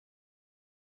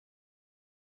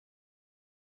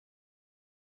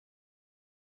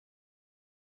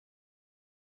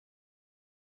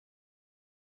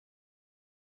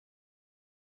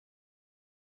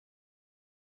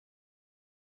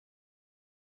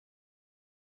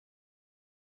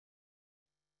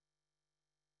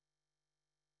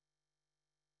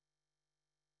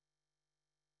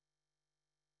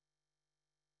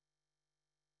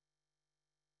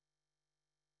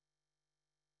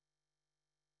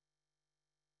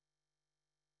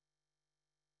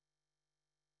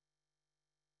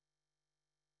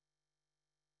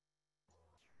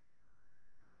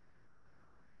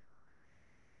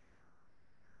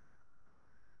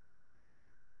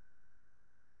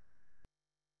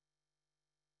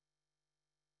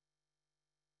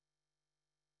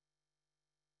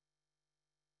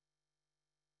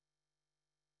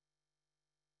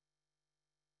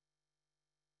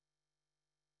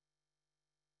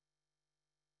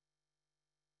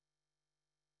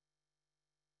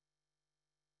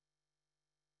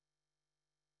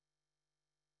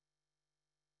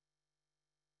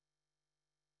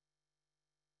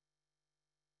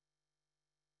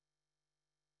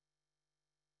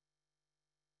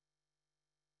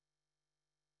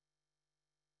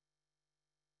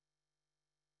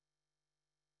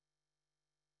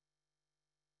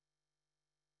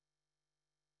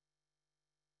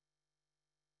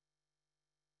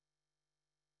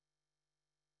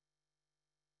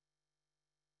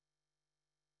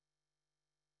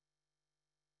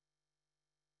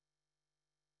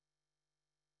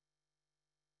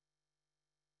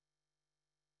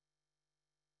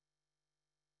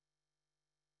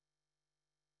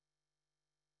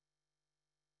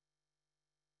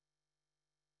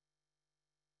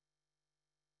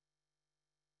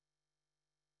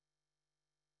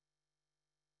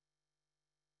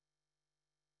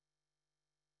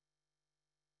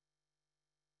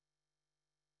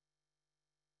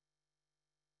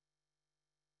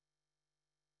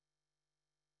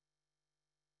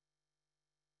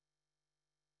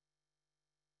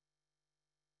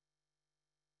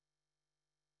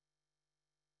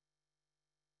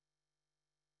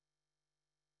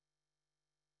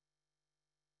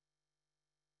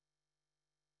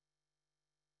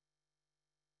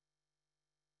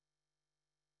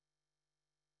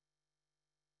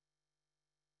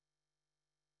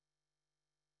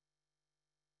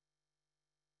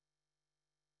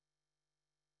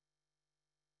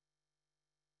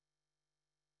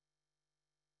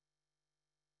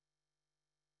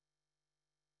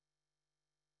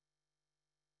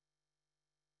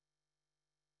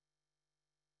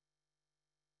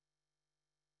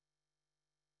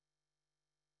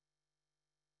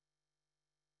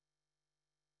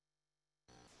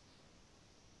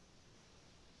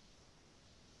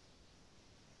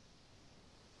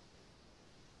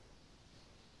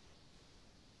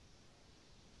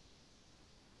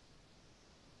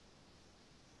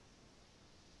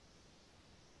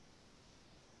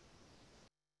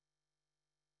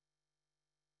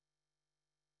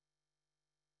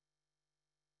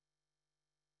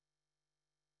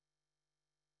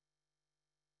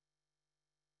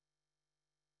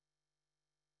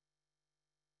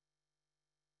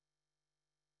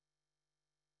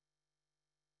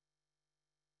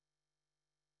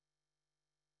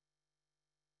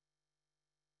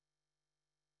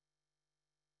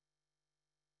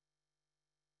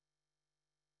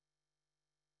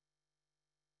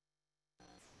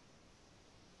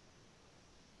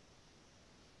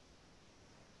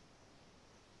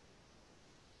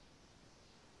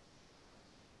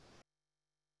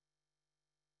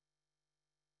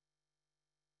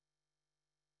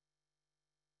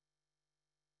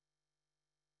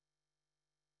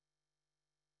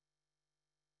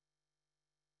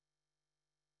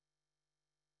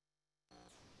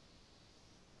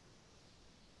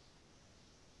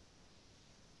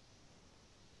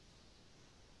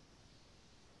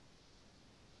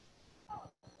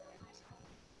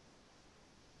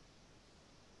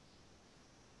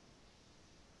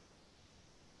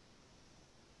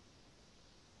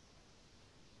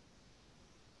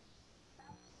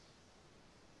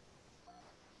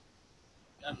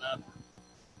enough.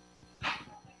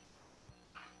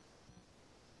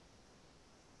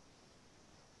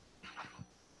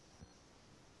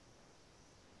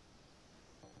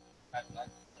 I've got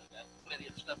plenty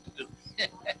of stuff to do.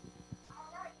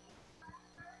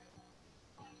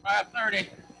 5:30.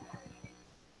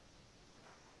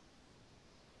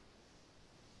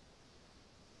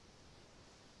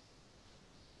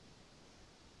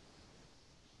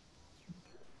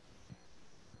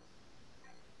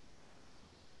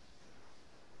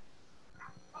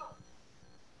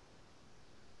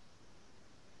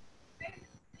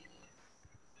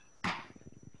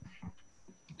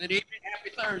 Good evening,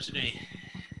 happy Thursday.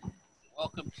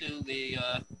 Welcome to the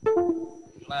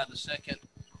July the 2nd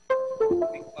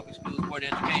Public Schools Board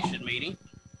of Education meeting.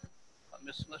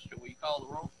 Ms. Lister, will you call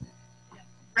the roll?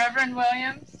 Reverend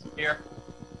Williams. Here.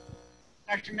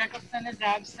 Dr. Mickelson is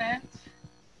absent.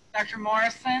 Dr.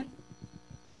 Morrison.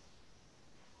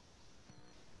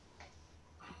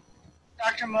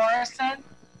 Dr. Morrison.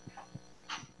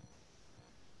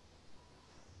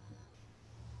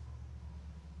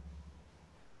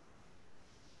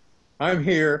 I'm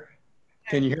here.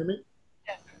 Can you hear me?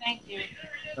 Yes, thank you.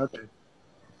 Okay.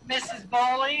 Mrs.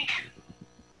 Bowley.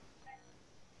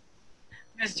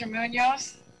 Mr.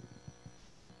 Munoz.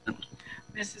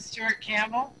 Mrs. Stewart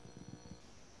Campbell.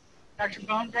 Dr.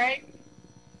 Bonebrake.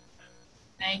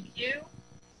 Thank you.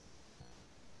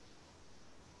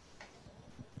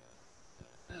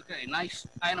 Okay, nice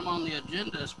item on the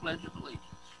agenda is Pledge of Allegiance.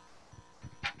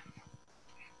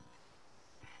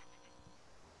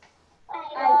 I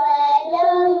pledge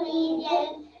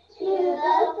allegiance to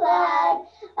the flag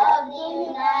of the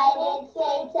United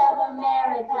States of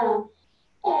America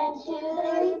and to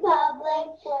the republic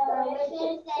for which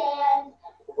it stands,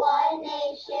 one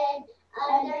nation,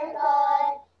 under God,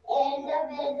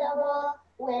 indivisible,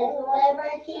 with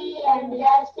liberty and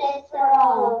justice for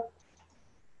all.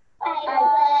 I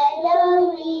pledge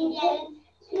allegiance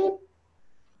to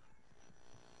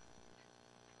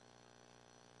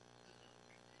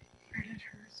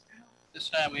This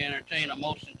time we entertain a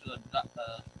motion to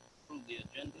approve the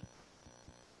agenda.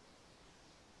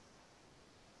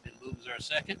 Been moved, is there a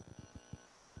second?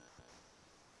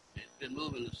 It's been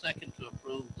moved in the second to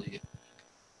approve the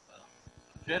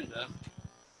agenda.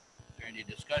 Is there any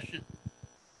discussion?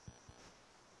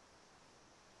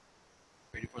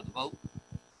 Ready for the vote?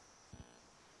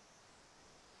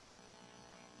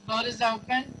 Vote is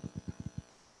open.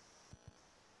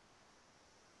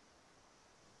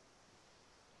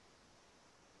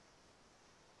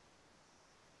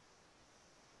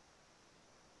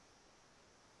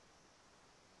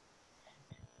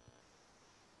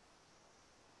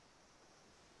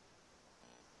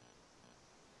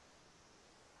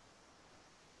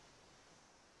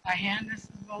 By hand,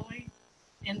 Mrs. Bowley.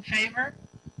 In favor?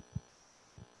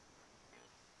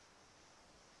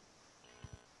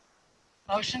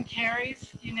 Motion carries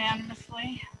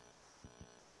unanimously.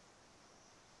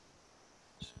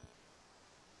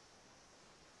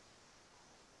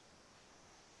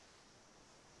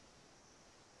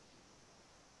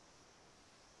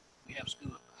 We have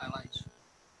school highlights.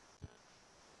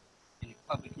 Any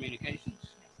public communications?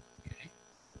 Okay.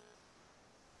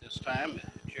 This time,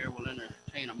 the chair will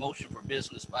entertain a motion for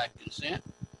business by consent.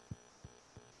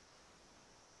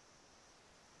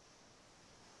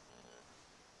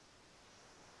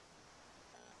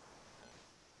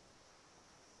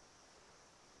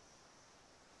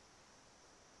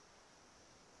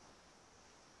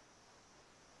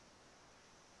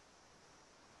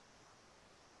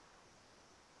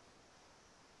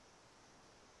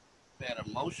 We had a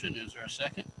motion, is there a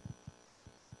second?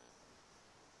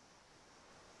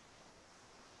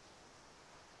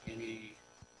 Any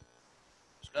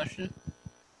discussion?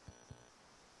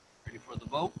 Ready for the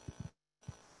vote? All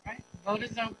right, vote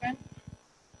is open.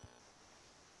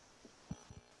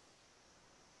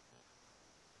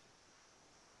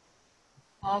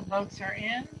 All votes are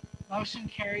in. Motion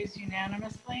carries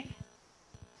unanimously.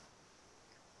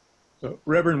 So,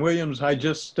 Reverend Williams, I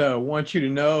just want you to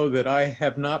know that I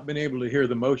have not been able to hear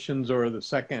the motions or the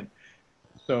second.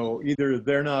 So either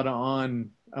they're not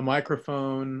on a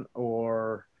microphone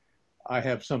or I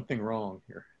have something wrong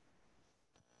here.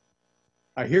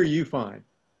 I hear you fine.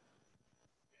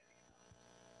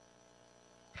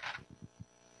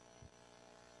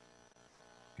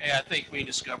 Okay, I think we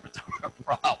discovered the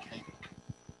problem.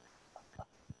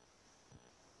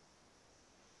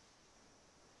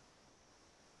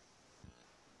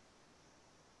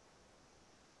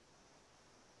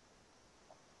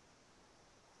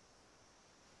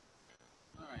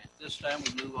 This time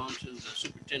we move on to the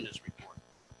superintendent's report.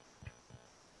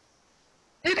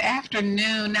 Good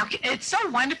afternoon. Now, it's so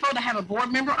wonderful to have a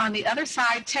board member on the other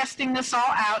side testing this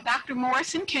all out. Dr.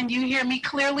 Morrison, can you hear me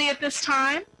clearly at this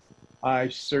time? I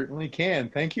certainly can.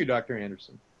 Thank you, Dr.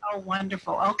 Anderson. Oh,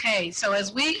 wonderful. Okay, so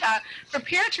as we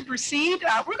prepare to proceed,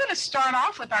 we're going to start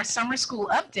off with our summer school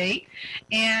update.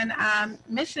 And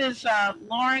Mrs.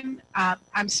 Lauren,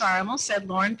 I'm sorry, I almost said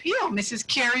Lauren Peel, Mrs.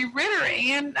 Carrie Ritter,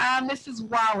 and Mrs.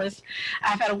 Wallace.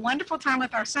 I've had a wonderful time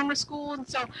with our summer school. And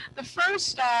so the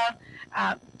first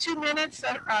 2 minutes,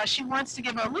 she wants to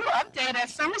give a little update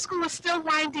as summer school is still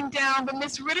winding down, but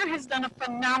Miss Ritter has done a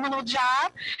phenomenal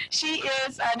job. She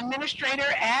is an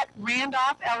administrator at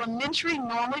Randolph Elementary,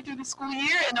 normally through the school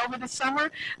year, and over the summer,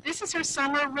 this is her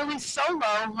summer really solo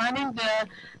running the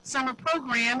summer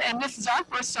program, and this is our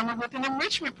first summer with an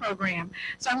enrichment program.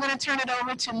 So I'm going to turn it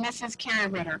over to Mrs. Carrie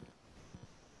Ritter.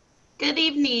 Good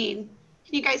evening.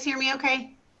 Can you guys hear me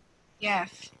okay?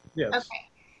 Yes. Yes. Okay.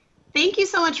 Thank you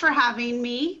so much for having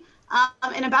me.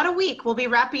 In about a week, we'll be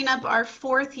wrapping up our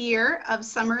 4th year of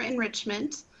summer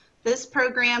enrichment. This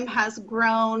program has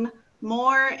grown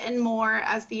more and more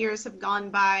as the years have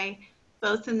gone by,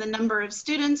 both in the number of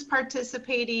students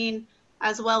participating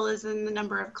as well as in the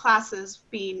number of classes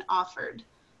being offered.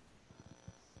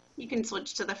 You can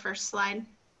switch to the first slide.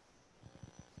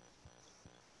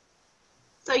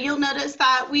 So you'll notice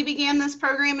that we began this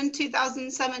program in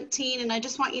 2017, and I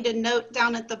just want you to note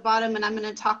down at the bottom, and I'm going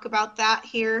to talk about that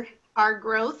here, our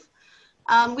growth.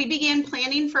 We began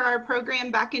planning for our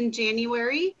program back in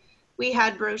January. We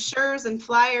had brochures and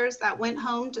flyers that went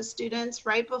home to students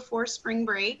right before spring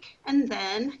break, and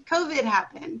then COVID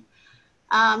happened.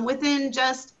 Within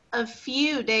just a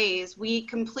few days, we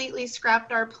completely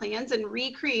scrapped our plans and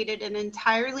recreated an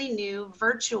entirely new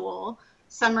virtual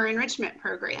summer enrichment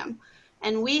program.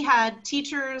 And we had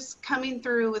teachers coming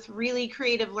through with really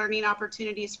creative learning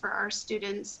opportunities for our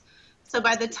students. So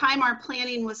by the time our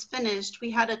planning was finished, we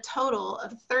had a total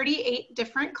of 38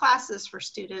 different classes for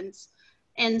students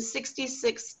and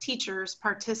 66 teachers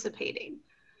participating.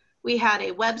 We had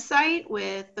a website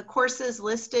with the courses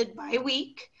listed by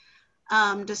week,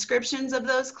 descriptions of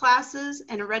those classes,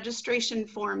 and a registration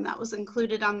form that was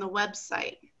included on the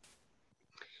website.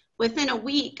 Within a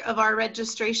week of our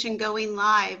registration going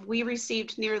live, we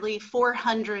received nearly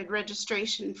 400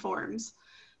 registration forms.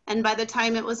 And by the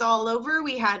time it was all over,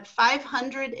 we had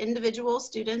 500 individual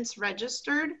students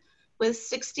registered, with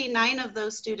 69 of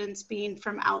those students being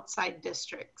from outside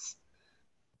districts.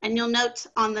 And you'll note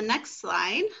on the next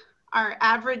slide, our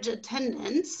average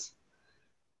attendance.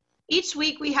 Each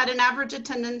week we had an average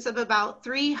attendance of about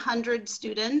 300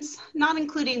 students, not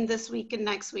including this week and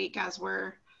next week as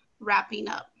we're wrapping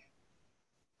up.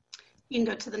 You can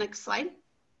go to the next slide.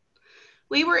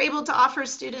 We were able to offer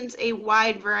students a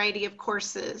wide variety of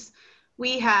courses.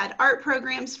 We had art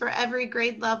programs for every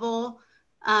grade level.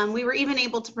 We were even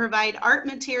able to provide art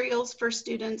materials for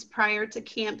students prior to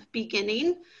camp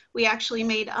beginning. We actually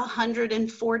made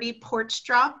 140 porch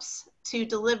drops to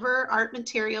deliver art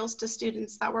materials to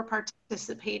students that were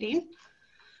participating.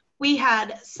 We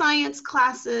had science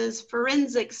classes,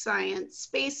 forensic science,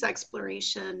 space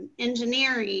exploration,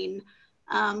 engineering,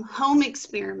 home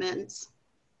experiments.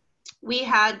 We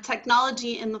had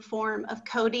technology in the form of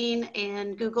coding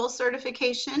and Google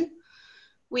certification.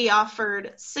 We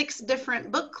offered 6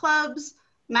 different book clubs,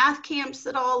 math camps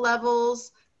at all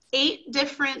levels, 8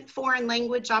 different foreign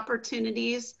language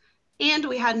opportunities, and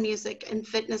we had music and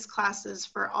fitness classes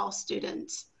for all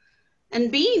students. And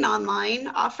being online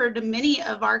offered many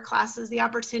of our classes the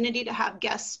opportunity to have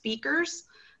guest speakers.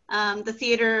 The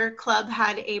theater club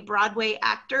had a Broadway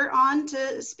actor on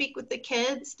to speak with the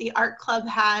kids. The art club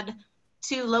had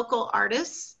 2 local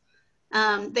artists.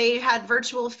 They had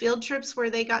virtual field trips where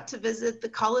they got to visit the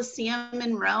Colosseum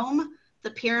in Rome,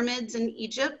 the pyramids in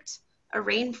Egypt, a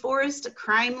rainforest, a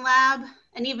crime lab,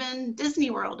 and even Disney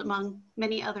World, among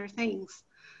many other things.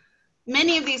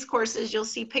 Many of these courses, you'll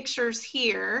see pictures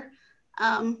here,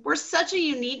 were such a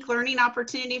unique learning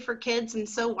opportunity for kids and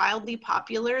so wildly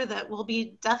popular that we'll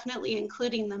be definitely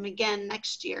including them again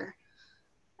next year.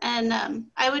 And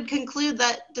I would conclude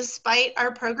that despite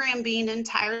our program being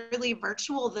entirely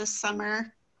virtual this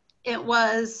summer,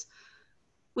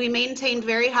 we maintained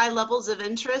very high levels of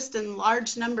interest and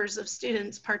large numbers of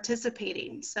students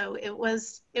participating. So it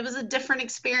was a different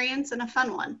experience and a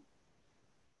fun one.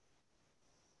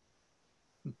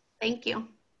 Thank you.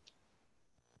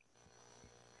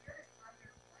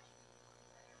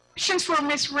 questions for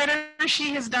Ms. Ritter?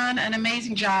 She has done an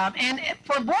amazing job. And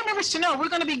for board members to know, we're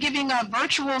going to be giving a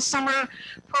virtual summer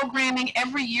programming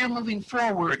every year moving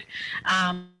forward.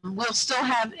 We'll still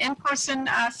have in-person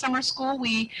summer school.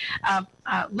 We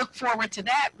look forward to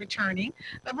that returning,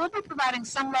 but we'll be providing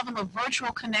some level of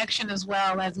virtual connection as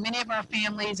well, as many of our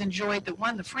families enjoyed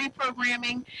the free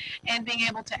programming and being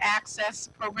able to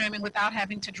access programming without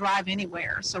having to drive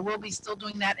anywhere. So we'll be still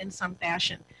doing that in some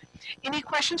fashion. Any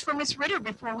questions for Ms. Ritter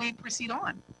before we proceed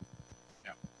on?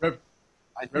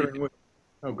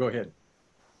 Oh, go ahead.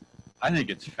 I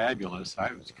think it's fabulous.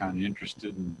 I was kind of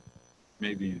interested in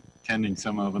maybe attending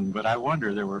some of them, but I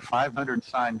wonder, there were 500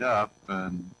 signed up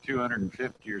and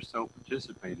 250 or so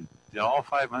participated. Did all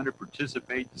 500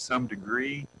 participate to some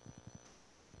degree?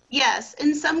 Yes,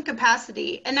 in some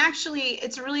capacity. And actually,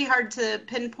 it's really hard to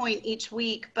pinpoint each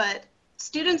week, but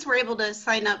students were able to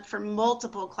sign up for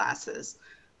multiple classes.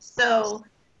 So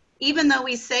even though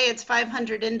we say it's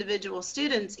 500 individual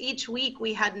students, each week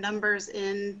we had numbers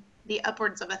in the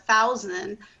upwards of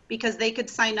 1,000 because they could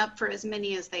sign up for as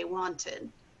many as they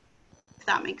wanted, if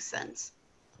that makes sense.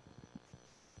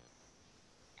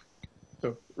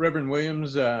 So Reverend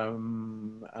Williams,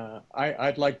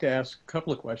 I'd like to ask a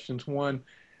couple of questions. One,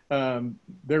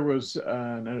 there was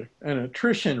an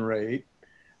attrition rate,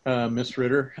 Ms.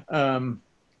 Ritter.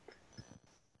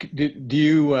 Do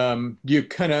you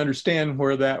kind of understand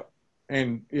where that,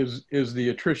 and is the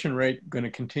attrition rate going to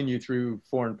continue through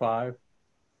 4 and 5?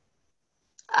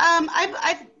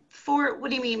 What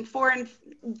do you mean? For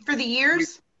the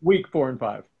years? Week 4 and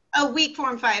 5. Oh, week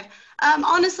 4 and 5.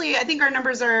 Honestly, I think our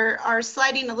numbers are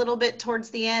sliding a little bit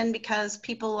towards the end because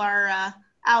people are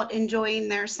out enjoying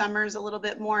their summers a little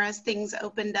bit more as things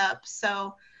opened up.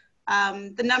 So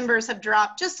the numbers have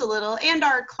dropped just a little, and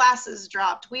our classes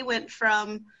dropped. We went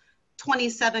from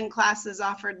 27 classes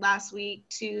offered last week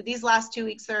to these last 2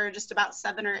 weeks are just about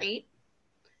 7 or 8.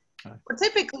 We're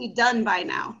typically done by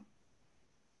now.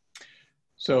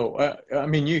 So, I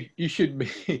mean, you should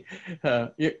be,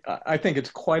 I think it's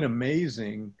quite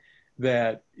amazing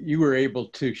that you were able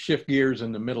to shift gears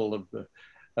in the middle of the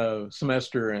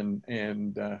semester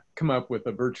and come up with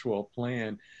a virtual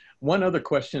plan. One other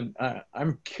question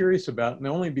I'm curious about, and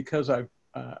only because I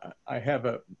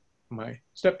have my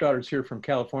stepdaughter's here from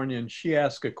California, and she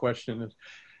asked a question, is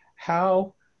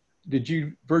how did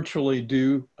you virtually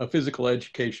do a physical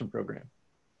education program?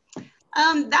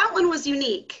 That one was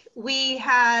unique. We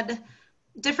had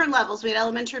different levels. We had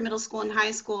elementary, middle school, and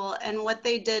high school. And what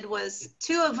they did was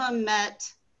 2 of them met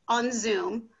on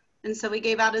Zoom. And so we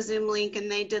gave out a Zoom link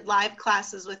and they did live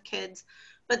classes with kids.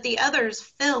 But the others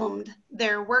filmed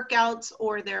their workouts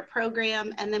or their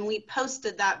program. And then we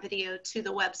posted that video to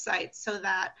the website so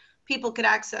that people could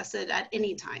access it at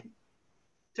any time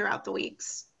throughout the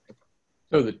weeks.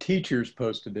 So the teachers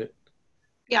posted it.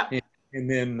 Yeah. And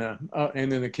then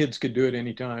the kids could do it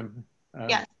anytime.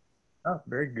 Yes. Oh,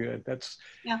 very good. That's,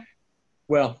 yeah.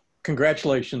 Well,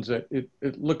 congratulations. It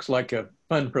looks like a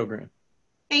fun program.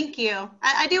 Thank you.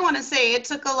 I do want to say it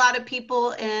took a lot of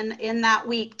people in that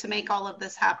week to make all of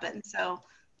this happen. So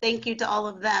thank you to all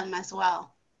of them as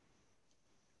well.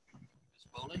 Ms.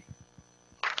 Bowley?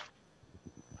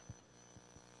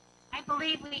 I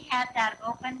believe we had that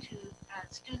open to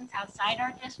students outside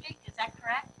our district. Is that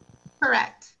correct?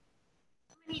 Correct.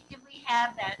 How many did we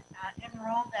have that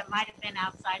enrolled that might have been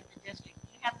outside the district? Do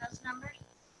you have those numbers?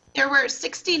 There were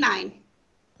 69.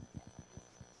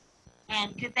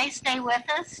 And did they stay with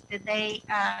us? Did they,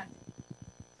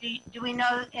 do we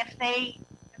know if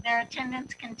their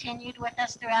attendance continued with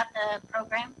us throughout the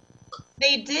program?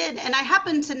 They did, and I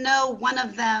happen to know one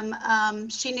of them.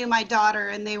 She knew my daughter,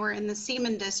 and they were in the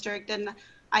Seaman district, and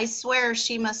I swear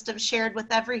she must have shared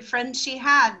with every friend she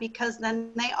had, because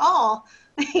then they all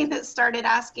started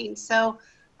asking. So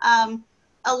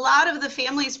a lot of the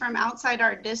families from outside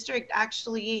our district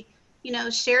actually,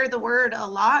 share the word a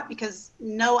lot, because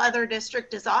no other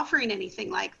district is offering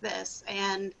anything like this,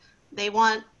 and they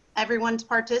want everyone to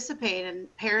participate, and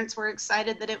parents were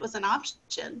excited that it was an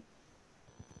option.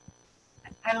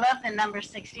 I love the number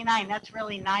 69. That's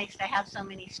really nice to have so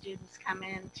many students come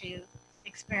in to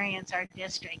experience our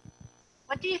district.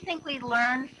 What do you think we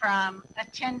learned from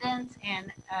attendance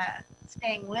and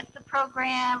staying with the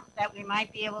program that we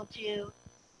might be able to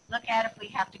look at if we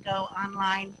have to go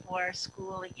online for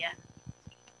school again?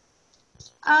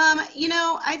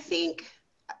 I think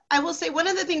I will say one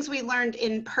of the things we learned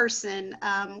in person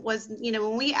was,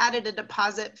 when we added a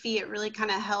deposit fee, it really kind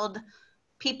of held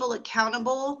people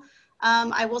accountable.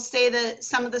 I will say that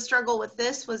some of the struggle with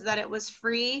this was that it was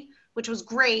free, which was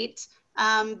great,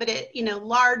 but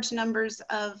large numbers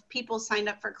of people signed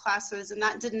up for classes, and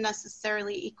that didn't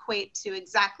necessarily equate to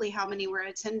exactly how many were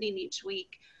attending each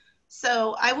week.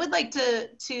 So I would like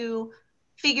to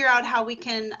figure out how we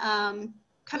can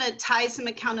kind of tie some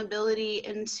accountability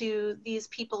into these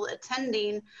people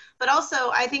attending. But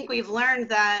also, I think we've learned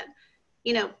that,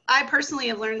 I personally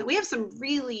have learned that we have some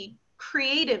really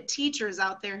creative teachers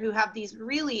out there who have these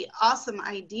really awesome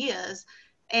ideas.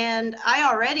 And I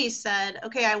already said,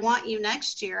 okay, I want you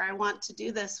next year. I want to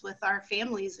do this with our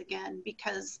families again,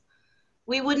 because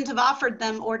we wouldn't have offered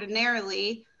them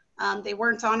ordinarily. They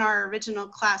weren't on our original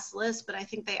class list, but I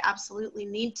think they absolutely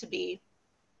need to be.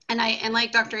 And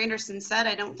like Dr. Anderson said,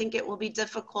 I don't think it will be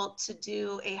difficult to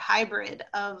do a hybrid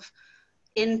of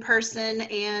in-person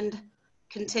and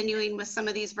continuing with some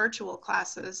of these virtual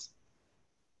classes.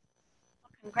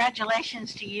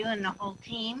 Congratulations to you and the whole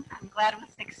team. I'm glad it was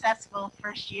a successful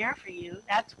first year for you.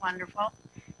 That's wonderful.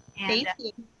 And Thank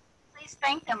you. Please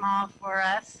thank them all for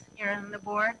us here on the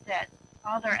board, that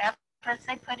all their efforts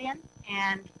they put in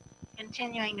and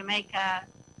continuing to make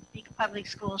Topeka Public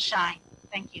Schools shine.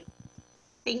 Thank you.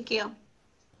 Thank you.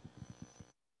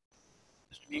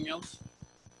 Mr. Munoz?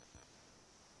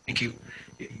 Thank you.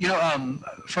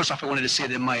 First off, I wanted to say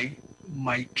that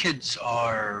my kids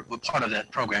were part of that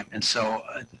program, and so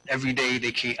every day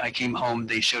I came home,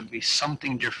 they showed me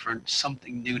something different,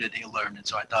 something new that they learned, and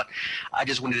so I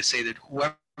just wanted to say that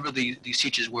whoever these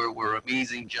teachers were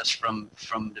amazing, just from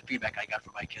the feedback I got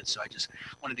from my kids. So I just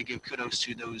wanted to give kudos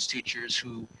to those teachers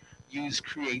who use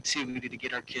creativity to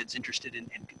get our kids interested in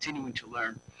continuing to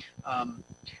learn.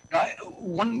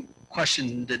 One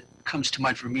question that comes to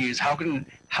mind for me is how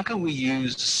can we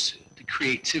use the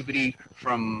creativity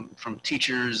from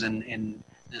teachers and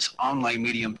this online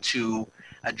medium to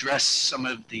address some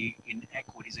of the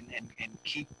inequities and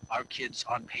keep our kids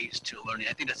on pace to learning?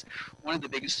 I think that's one of the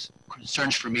biggest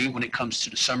concerns for me when it comes to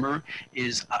the summer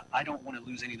is I don't want to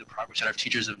lose any of the progress that our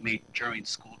teachers have made during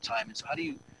school time. And so how do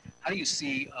you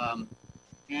see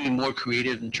being more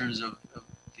creative in terms of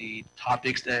the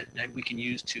topics that we can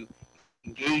use to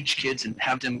engage kids and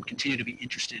have them continue to be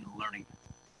interested in learning?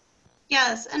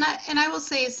 Yes, and I will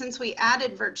say, since we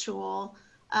added virtual,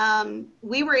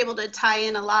 we were able to tie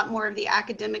in a lot more of the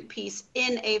academic piece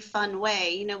in a fun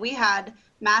way. We had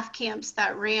math camps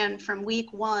that ran from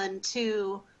week 1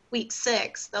 to week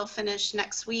 6. They'll finish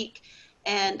next week,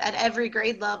 and at every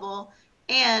grade level.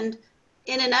 And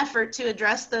in an effort to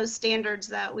address those standards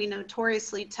that we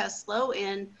notoriously test low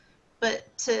in,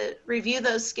 but to review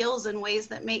those skills in ways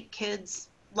that make kids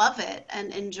love it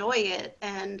and enjoy it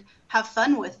and have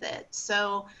fun with it.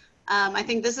 So I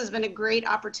think this has been a great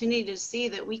opportunity to see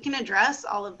that we can address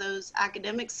all of those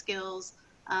academic skills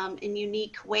in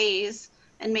unique ways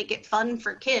and make it fun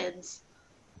for kids.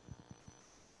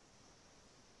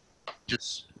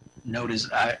 Just notice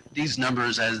these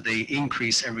numbers as they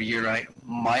increase every year.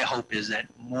 My hope is that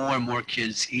more and more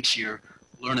kids each year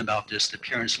learn about this. The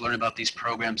parents learn about these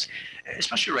programs,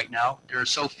 especially right now. There are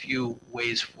so few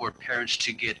ways for parents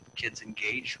to get kids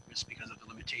engaged just because of the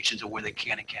limitations of where they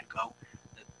can and can't go.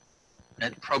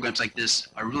 That programs like this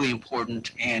are really important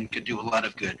and could do a lot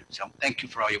of good. So thank you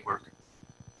for all your work.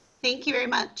 Thank you very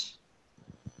much.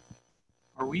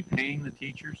 Are we paying the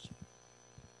teachers?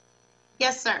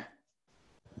 Yes, sir.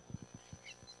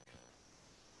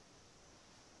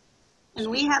 And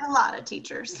we have a lot of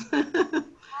teachers.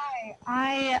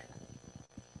 Hi,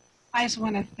 I just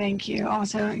want to thank you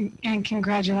also and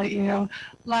congratulate you.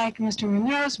 Like Mr.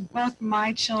 Munoz, both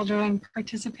my children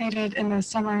participated in the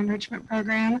summer enrichment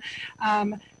program.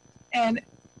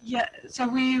 So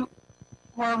we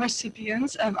were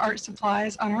recipients of art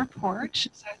supplies on our porch.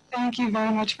 So thank you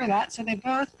very much for that. So they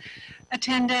both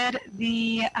attended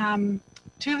the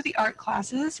 2 of the art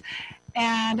classes.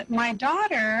 And my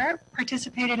daughter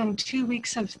participated in 2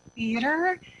 weeks of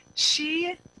theater.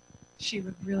 She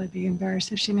would really be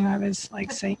embarrassed if she knew I was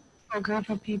like saying a group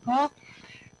of people.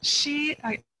 She's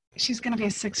going to be a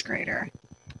 6th grader.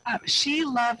 She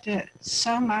loved it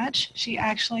so much, she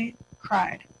actually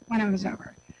cried when it was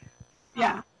over.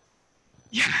 Yeah.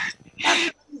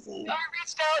 I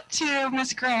reached out to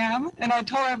Miss Graham and I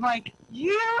told her, I'm like,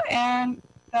 you and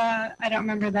I don't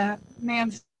remember the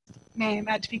man's name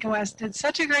at Topeka West did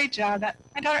such a great job that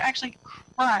my daughter actually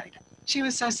cried. She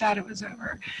was so sad it was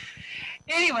over.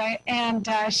 Anyway, and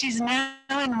she's now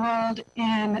enrolled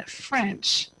in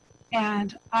French,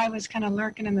 and I was kind of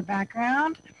lurking in the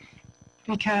background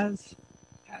because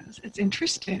it's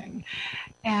interesting,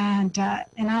 and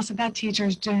also that teacher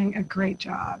is doing a great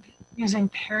job using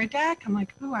Paradeck. I'm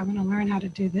like, ooh, I want to learn how to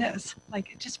do this.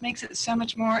 Like, it just makes it so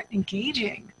much more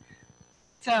engaging.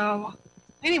 So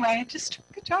anyway, just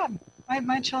good job.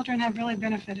 My children have really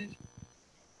benefited.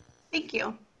 Thank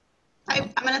you. I'm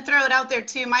going to throw it out there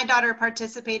too. My daughter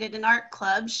participated in art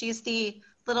club. She's the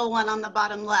little one on the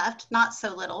bottom left, not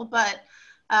so little, but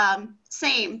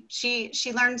same. She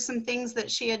learned some things that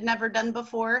she had never done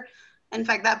before. In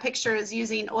fact, that picture is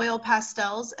using oil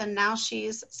pastels, and now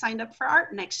she's signed up for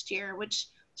art next year, which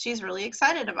she's really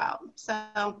excited about.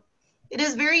 So it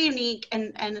is very unique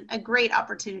and a great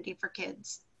opportunity for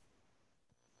kids.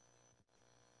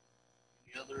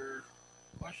 Any other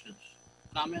questions,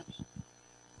 comments?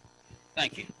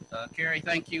 Thank you. Carrie,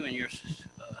 thank you and your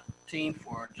team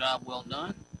for a job well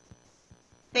done.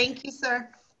 Thank you, sir.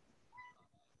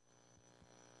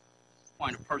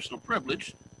 Point of personal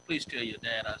privilege. Please tell your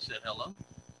dad I said hello.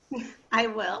 I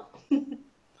will.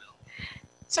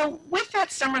 So with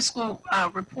that summer school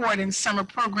report and summer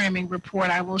programming report,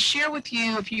 I will share with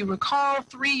you, if you recall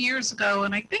 3 years ago,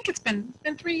 and I think it's been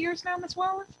 3 years now, Ms.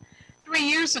 Wallace? 3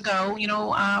 years ago,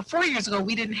 4 years ago,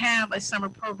 we didn't have a summer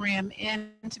program in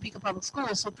Topeka Public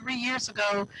Schools. So 3 years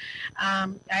ago,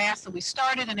 I asked that we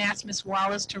started and asked Ms.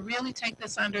 Wallace to really take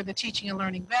this under the teaching and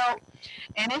learning belt.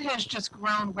 And it has just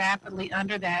grown rapidly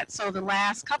under that. So the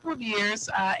last couple of years,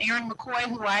 Erin McCoy,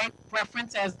 who I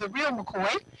reference as the real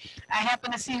McCoy, I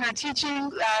happened to see her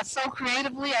teaching so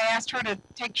creatively. I asked her to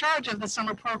take charge of the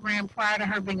summer program prior to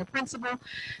her being a principal.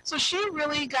 So she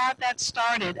really got that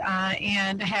started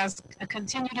and has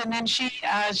continued. And then she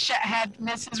had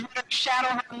Mrs. Ritter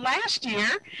shadow her last year.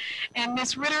 And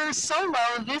Ms. Ritter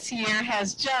solo this year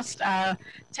has just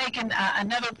taken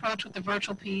another approach with the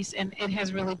virtual piece, and it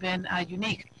has really been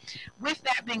unique. With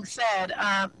that being said,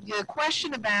 the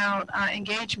question about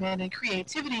engagement and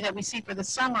creativity that we see for the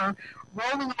summer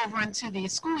rolling over into the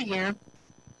school year,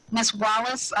 Ms.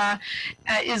 Wallace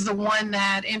is the one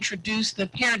that introduced the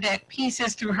Pear Deck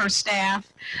pieces through her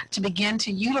staff to begin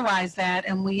to utilize that,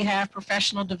 and we have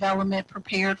professional development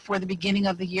prepared for the beginning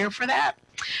of the year for that.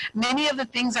 Many of the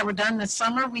things that were done this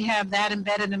summer, we have that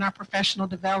embedded in our professional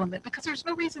development because there's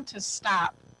no reason to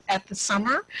stop at the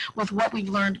summer with what we've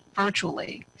learned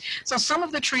virtually. So some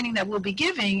of the training that we'll be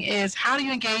giving is how do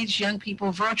you engage young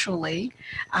people virtually,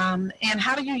 and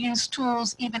how do you use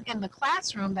tools even in the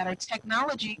classroom that are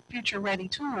technology future-ready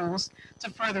tools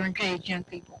to further engage young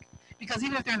people. Because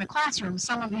even if they're in the classroom,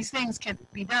 some of these things can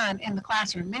be done in the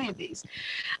classroom, many of these.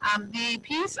 The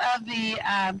piece of the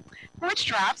porch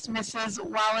drops, Mrs.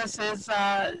 Wallace's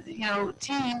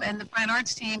team and the fine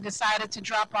arts team decided to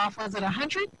drop off, was it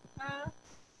 100?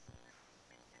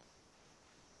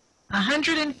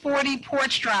 140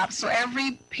 porch drops, so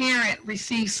every parent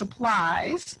receives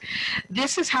supplies.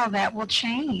 This is how that will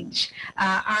change.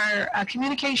 Our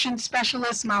communication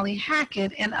specialist, Molly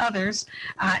Hackett, and others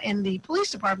in the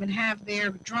police department have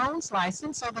their drones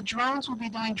licensed, so the drones will be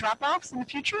doing drop-offs in the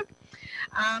future.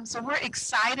 So we're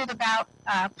excited about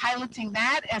piloting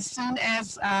that as soon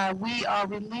as we are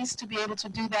released to be able to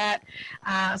do that,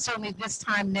 certainly this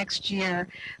time next year.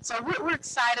 So we're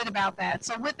excited about that.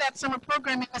 So with that summer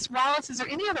programming, Ms. Wallace, is there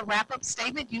any other wrap-up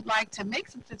statement you'd like to make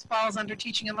since it falls under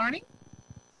teaching and learning?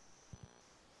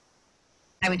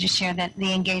 I would just share that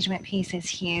the engagement piece is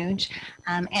huge,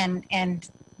 and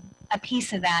a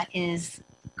piece of that is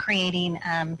creating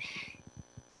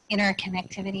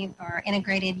interconnectivity or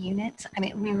integrated units. I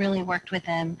mean, we really worked with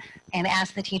them and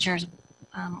asked the teachers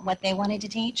what they wanted to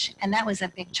teach, and that was a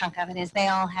big chunk of it, is they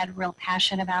all had real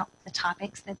passion about the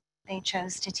topics that they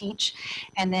chose to teach,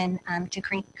 and then to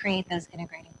create those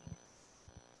integrated units.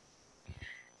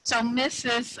 So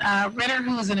Mrs. Ritter,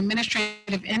 who is an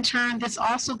administrative intern, this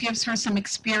also gives her some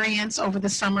experience over the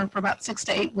summer for about 6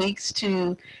 to 8 weeks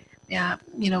to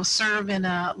serve in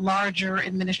a larger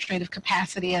administrative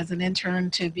capacity as an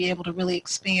intern, to be able to really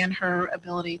expand her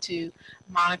ability to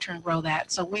monitor and grow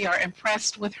that. So we are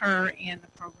impressed with her and the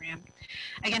program.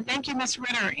 Again, thank you, Ms.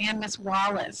 Ritter and Ms.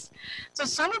 Wallace. So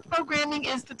summer programming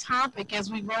is the topic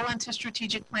as we roll into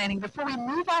strategic planning. Before we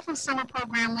move off of summer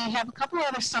program, we have a couple of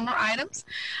other summer items.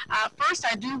 First,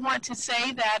 I do want to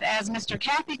say that as Mr.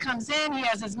 Cathy comes in, he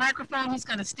has his microphone. He's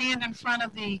going to stand in front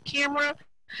of the camera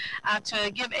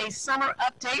to give a summer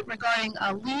update regarding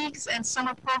leagues and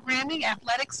summer programming,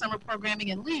 athletics, summer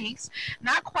programming, and leagues.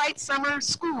 Not quite summer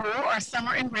school or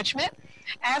summer enrichment.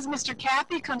 As Mr.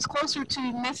 Cathy comes closer to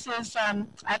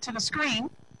to the screen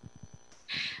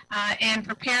and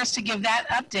prepares to give that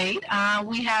update,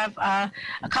 we have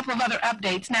a couple of other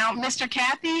updates. Now, Mr.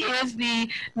 Cathy is the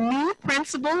new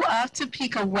principal of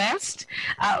Topeka West,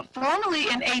 formerly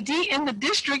an AD in the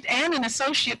district and an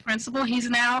associate principal. He's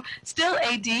now still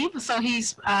AD, so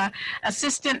he's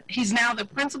assistant. He's now the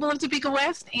principal of Topeka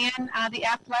West and the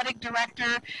athletic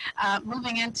director,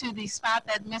 moving into the spot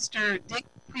that Mr. Dick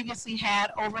previously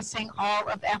had overseeing all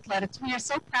of athletics. We are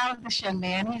so proud of this young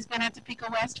man. He's been at Topeka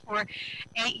West for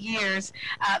 8 years.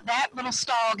 That little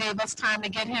stall gave us time to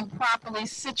get him properly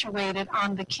situated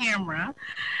on the camera.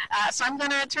 So I'm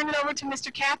going to turn it over to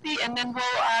Mr. Kathy, and then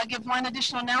we'll give one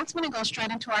additional announcement and go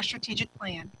straight into our strategic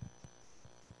plan.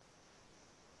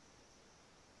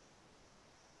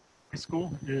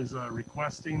 School is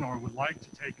requesting or would like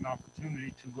to take an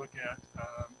opportunity to look at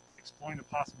exploring the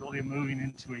possibility of moving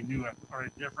into a new or a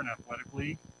different athletic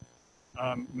league,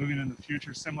 moving in the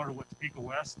future, similar to what Topeka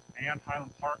West and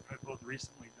Highland Park have both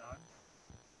recently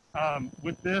done.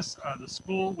 With this, the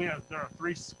school, there are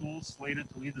 3 schools slated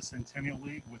to lead the Centennial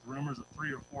League, with rumors of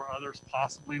 3 or 4 others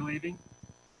possibly leaving.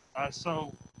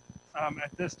 So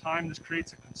at this time, this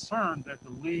creates a concern that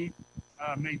the league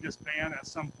may disband at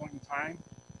some point in time.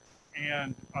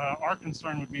 And our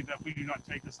concern would be that if we do not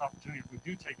take this opportunity, if we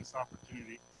do take this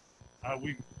opportunity,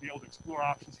 we'd be able to explore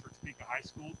options for Topeka High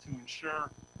School to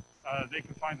ensure they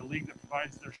can find a league that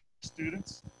provides their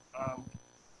students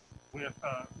with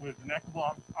an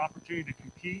equitable opportunity to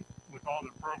compete with all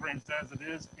their programs as it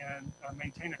is, and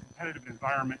maintain a competitive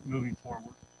environment moving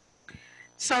forward.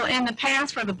 So in the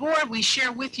past for the board, we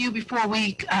share with you before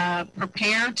we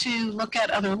prepare to look at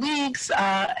other leagues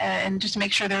and just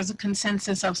make sure there's a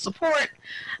consensus of support.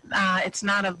 It's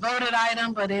not a voted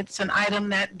item, but it's an item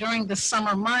that during the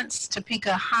summer months,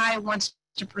 Topeka High wants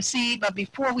to proceed. But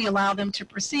before we allow them to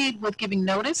proceed with giving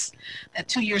notice that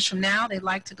 2 years from now, they'd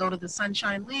like to go to the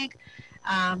Sunshine League.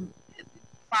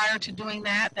 Prior to doing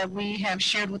that we have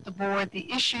shared with the board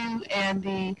the issue and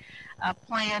the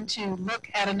plan to look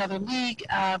at another league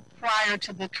prior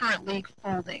to the current league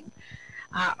folding.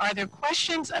 Are there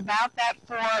questions about that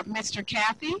for Mr.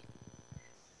 Kathy?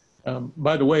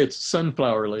 By the way, it's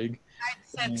Sunflower League. I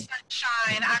said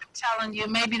sunshine. I'm telling you,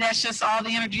 maybe that's just all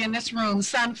the energy in this room.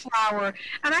 Sunflower.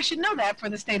 And I should know that for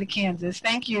the state of Kansas.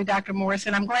 Thank you, Dr.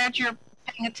 Morrison. I'm glad you're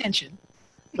paying attention.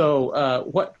 So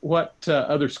what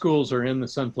other schools are in the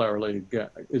Sunflower League?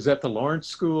 Is that the Lawrence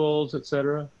schools, et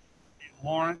cetera?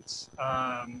 Lawrence,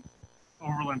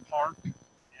 Overland Park,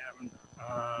 and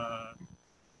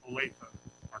Olathe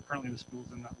are currently the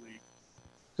schools in that league.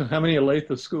 So how many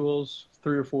Olathe schools?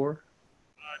 3 or 4?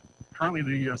 Currently,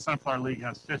 the Sunflower League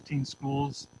has 15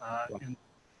 schools in.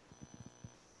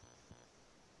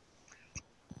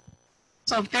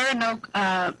 So if there are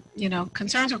no,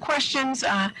 concerns or questions,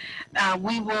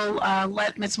 we will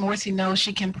let Ms. Morrissey know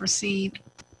she can proceed.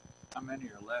 How many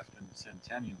are left in the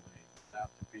Centennial League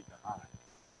without Topeka High?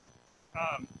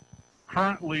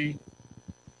 Currently,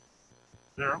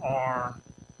 there are,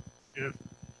 let's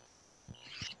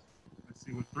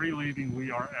see, with 3 leaving,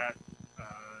 we are at,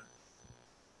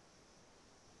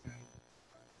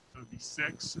 it would be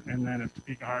 6, and then if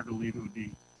Topeka High were to leave, it would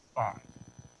be 5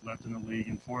 left in the league.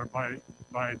 And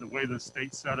by the way the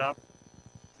state's set up,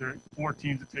 there are 4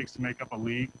 teams it takes to make up a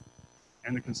league.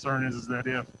 And the concern is that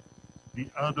if the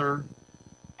other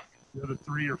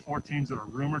 3 or 4 teams that are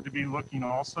rumored to be looking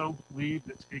also leave,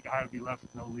 that Topeka High would be left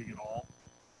with no league at all.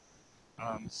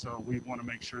 So we want to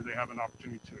make sure they have an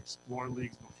opportunity to explore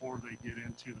leagues before they get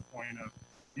into the point of,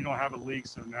 you don't have a league,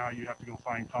 so now you have to go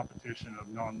find competition of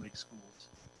non-league schools.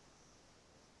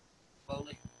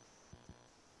 Slowly.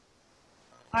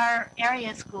 Our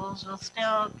area schools will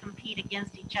still compete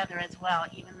against each other as well,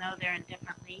 even though they're in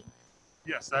different leagues.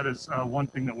 Yes, that is one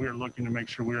thing that we're looking to make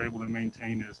sure we're able to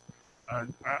maintain is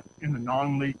in the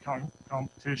non-league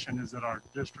competition is that our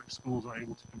district schools are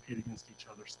able to compete against each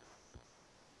other still.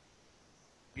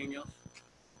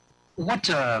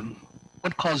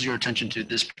 What calls your attention to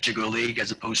this particular league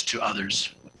as opposed to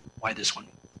others? Why this one?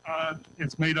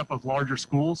 It's made up of larger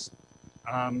schools.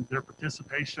 Their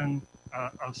participation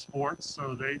of sports,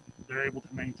 so they're able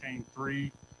to maintain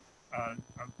 3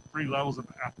 levels of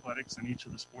athletics in each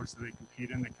of the sports that they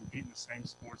compete in. They compete in the same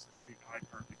sports that Topeka High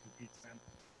currently competes in.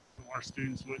 So our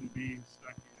students wouldn't be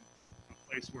stuck in a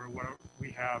place where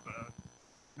we have a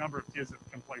number of kids that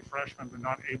can play freshmen but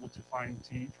not able to find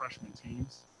freshman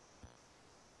teams.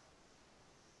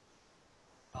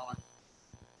 Colin,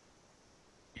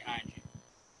 behind you.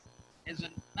 Is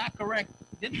it not correct?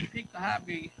 Didn't Topeka High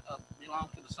belong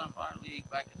to the Sunflower League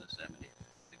back in the 70s,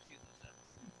 60s, and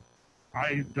 70s?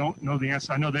 I don't know the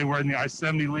answer. I know they were in the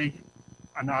I-70 League.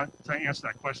 I'm not to answer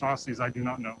that question honestly, as I do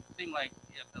not know. It seemed like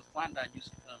the Wyandotte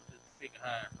used to come to Topeka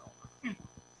High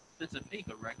since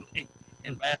Topeka regularly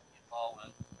in basketball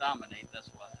and dominate. That's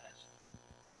why I asked.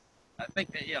 I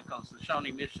think that, because the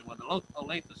Shawnee Mission, the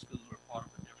Olathe schools were part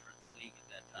of a different league at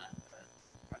that time.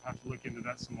 I'd have to look into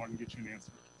that some more and get you an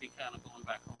answer. Be kind of going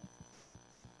back home.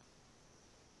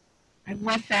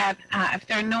 With that, if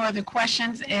there are no other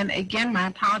questions, and again, my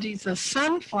apologies, the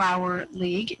Sunflower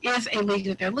League is a league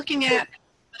that they're looking at.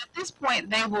 But at this point,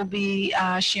 they will be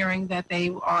sharing that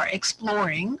they are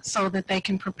exploring so that they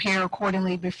can prepare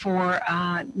accordingly before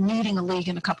needing a league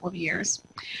in a couple of years.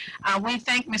 We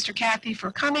thank Mr. Cathy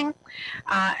for coming.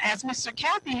 As Mr.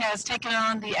 Cathy has taken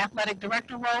on the athletic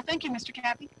director role, thank you, Mr.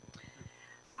 Cathy.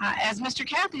 As Mr.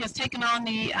 Cathy has taken on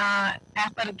the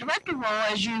athletic director role,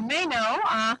 as you may know,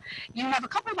 you have a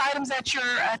couple of items at your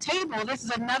table. This is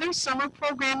another summer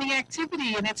programming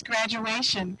activity, and it's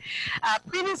graduation.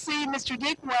 Previously, Mr.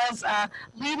 Dick was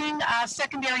leading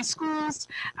secondary schools.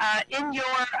 In your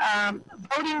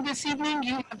voting this evening,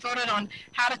 you have voted on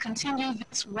how to continue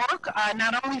this work,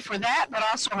 not only for that, but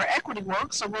also for equity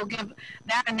work. So we'll give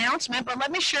that announcement. But let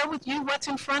me share with you what's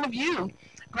in front of you.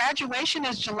 Graduation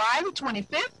is July the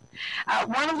 25th.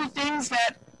 One of the things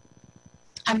that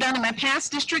I've done in my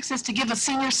past districts is to give a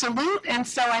senior salute, and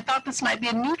so I thought this might be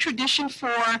a new tradition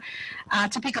for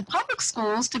Topeka Public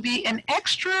Schools to be an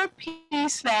extra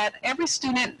piece that every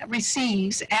student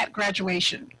receives at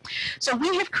graduation. So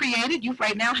we have created, you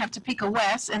right now have Topeka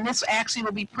West, and this actually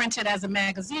will be printed as a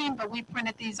magazine, but we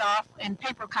printed these off in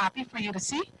paper copy for you to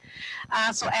see.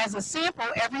 So as a sample,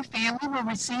 every family will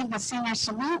receive the senior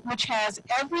salute, which has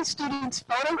every student's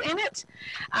photo in it,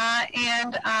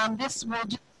 and this will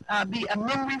just be a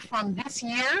memory from this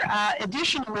year.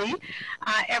 Additionally,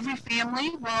 every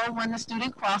family will, when the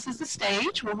student crosses the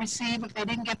stage, will receive, if they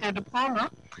didn't get their diploma.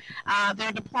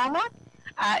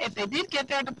 If they did get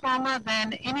their diploma,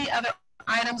 then any other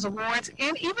items, awards,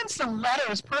 and even some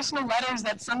letters, personal letters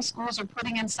that some schools are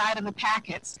putting inside of the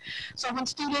packets. So when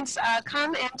students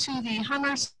come into the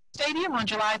Hummer Stadium on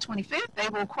July 25th, they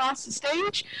will cross the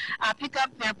stage, pick up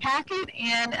their packet,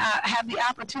 and have the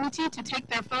opportunity to take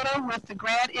their photo with the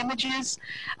grad images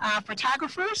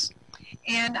photographers.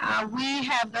 And we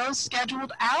have those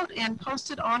scheduled out and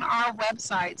posted on our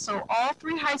website. So all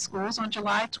three high schools on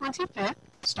July 25th,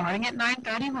 starting at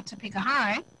 9:30 with Topeka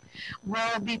High,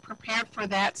 will be prepared for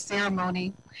that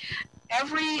ceremony.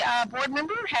 Every board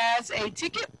member has a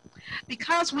ticket.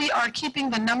 Because we are keeping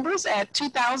the numbers at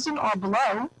 2,000 or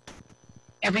below,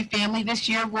 every family this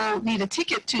year will need a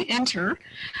ticket to enter.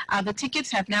 The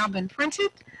tickets have now been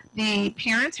printed. The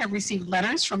parents have received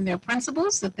letters from their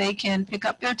principals that they can pick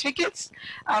up their tickets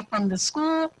from the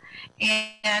school,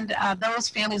 and those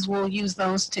families will use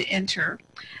those to enter.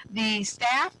 The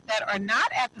staff that are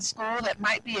not at the school, that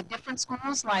might be at different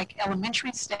schools, like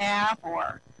elementary staff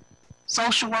or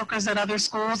social workers at other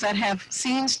schools that have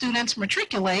seen students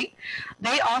matriculate,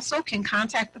 they also can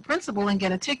contact the principal and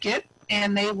get a ticket,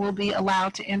 and they will be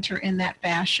allowed to enter in that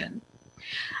fashion.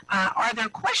 Are there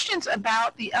questions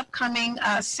about the upcoming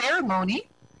ceremony?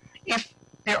 If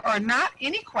there are not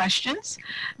any questions,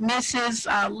 Mrs.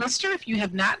 Lister, if you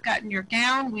have not gotten your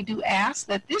gown, we do ask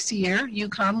that this year you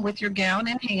come with your gown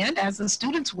in hand, as the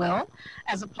students will,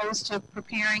 as opposed to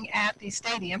preparing at the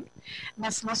stadium.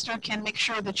 Ms. Lister can make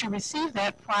sure that you receive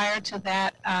that prior to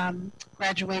that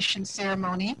graduation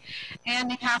ceremony. And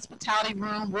the hospitality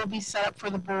room will be set up for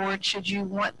the board should you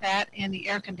want that, and the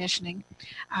air conditioning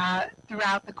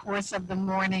throughout the course of the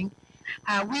morning.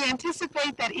 We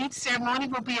anticipate that each ceremony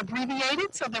will be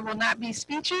abbreviated, so there will not be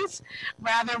speeches.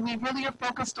 Rather, we really are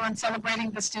focused on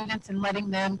celebrating the students and letting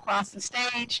them cross the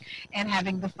stage and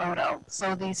having the photo.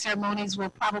 So the ceremonies will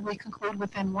probably conclude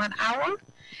within 1 hour,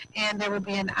 and there will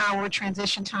be an hour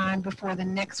transition time before the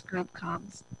next group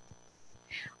comes.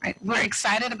 All right, we're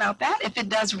excited about that. If it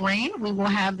does rain, we will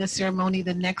have the ceremony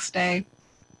the next day.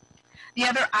 The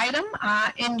other item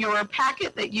in your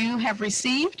packet that you have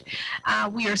received,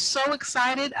 we are so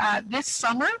excited this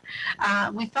summer.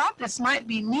 We thought this might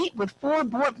be neat with 4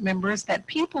 board members, that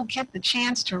people get the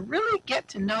chance to really get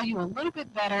to know you a little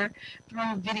bit better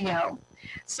through video.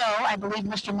 So I believe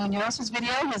Mr. Munoz's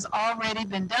video has already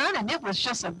been done, and it was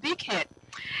just a big hit.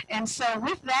 And so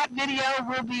with that video,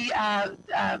 we'll be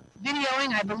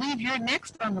videoing, I believe you're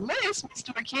next on the list,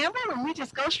 Mr. Campbell, and we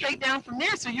just go straight down from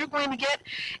there. So you're going to get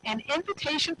an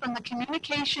invitation from the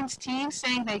communications team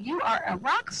saying that you are a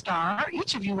rock star.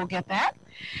 Each of you will get that.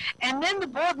 And then the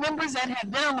board members that have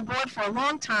been on the board for a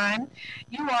long time,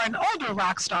 you are an older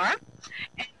rock star.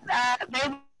 And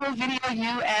they will video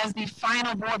you as the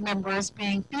final board members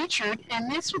being featured,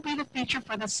 and this will be the feature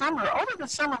for the summer. Over the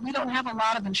summer, we don't have a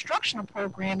lot of instructional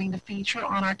programming to feature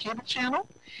on our cable channel,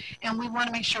 and we want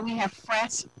to make sure we have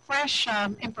fresh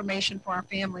information for our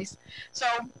families. So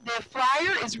the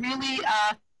flyer is really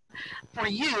for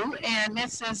you, and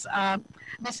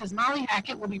Mrs. Molly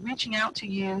Hackett will be reaching out to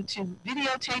you to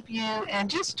videotape you and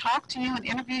just talk to you and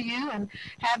interview you, and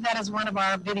have that as one of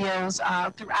our videos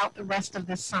throughout the rest of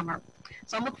this summer.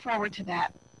 So look forward to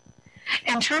that.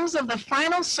 In terms of the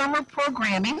final summer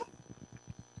programming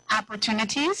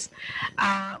opportunities,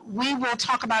 we will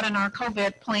talk about in our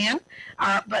COVID plan,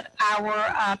 but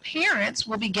our parents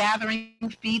will be gathering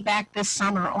feedback this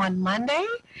summer on Monday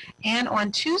and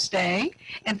on Tuesday.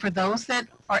 And for those that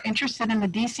are interested in the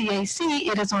DCAC,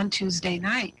 it is on Tuesday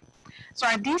night. So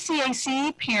our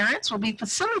DCAC parents will be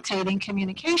facilitating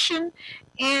communication,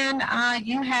 and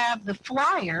you have the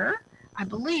flyer, I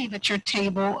believe, at your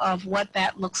table of what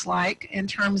that looks like in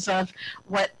terms of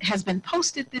what has been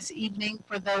posted this evening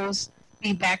for those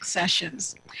feedback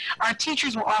sessions. Our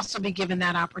teachers will also be given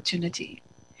that opportunity.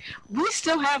 We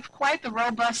still have quite the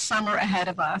robust summer ahead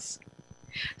of us.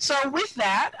 So with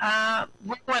that,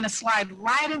 we're going to slide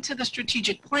right into the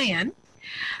strategic plan.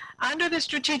 Under the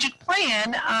strategic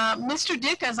plan, Mr.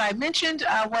 Dick, as I mentioned,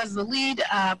 was the lead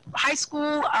high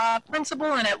school principal,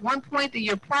 and at one point the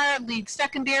year prior, lead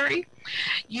secondary.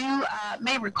 You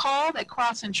may recall that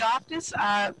Cross and Joftis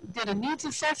did a needs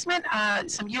assessment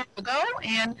some years ago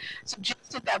and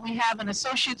suggested that we have an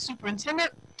associate superintendent.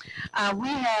 We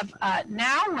have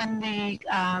now, in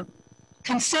the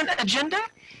consent agenda,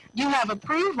 you have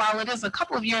approved, while it is a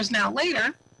couple of years now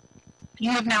later, you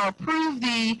have now approved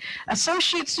the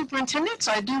associate superintendent,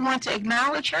 so I do want to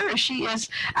acknowledge her as she is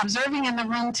observing in the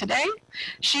room today.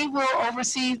 She will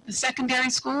oversee the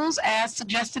secondary schools as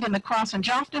suggested in the Cross and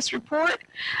Joftis report.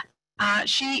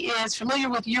 She is familiar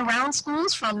with year-round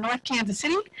schools from North Kansas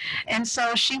City, and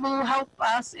so she will help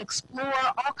us explore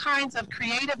all kinds of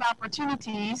creative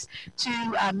opportunities to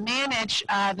manage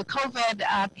the COVID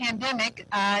pandemic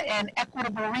and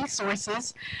equitable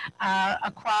resources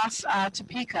across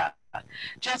Topeka.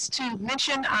 Just to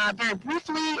mention very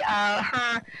briefly,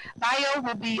 her bio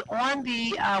will be on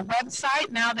the website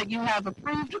now that you have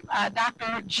approved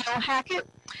Dr. Jill Hackett.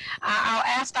 I'll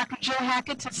ask Dr. Jill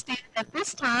Hackett to stand at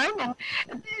this time,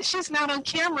 and she's not on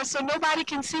camera, so nobody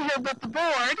can see her but the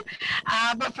board.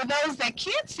 But for those that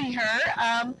can't see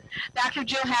her, Dr.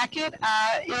 Jill Hackett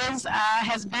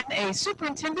has been a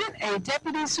superintendent, a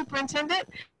deputy superintendent,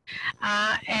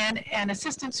 and an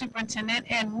assistant superintendent,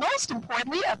 and most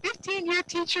importantly, a 15-year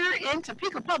teacher in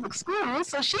Topeka Public Schools.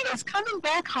 So she is coming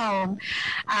back home.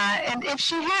 And if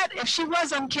she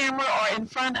was on camera or in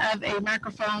front of a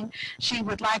microphone, she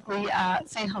would likely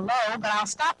say hello. But I'll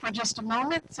stop for just a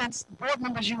moment since board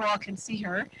members, you all can see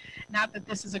her. Not that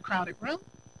this is a crowded room.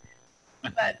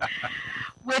 But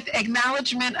with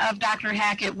acknowledgement of Dr.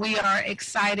 Hackett, we are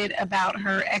excited about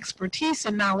her expertise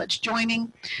and knowledge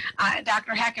joining.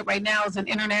 Dr. Hackett right now is an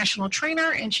international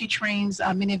trainer, and she trains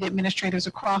many of the administrators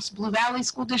across Blue Valley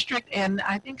School District, and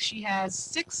I think she has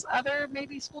 6 other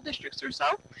maybe school districts or so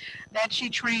that she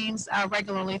trains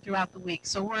regularly throughout the week.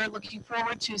 So we're looking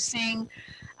forward to seeing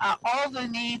all the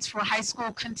needs for high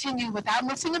school continue without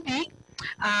missing a beat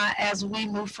as we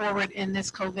move forward in this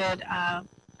COVID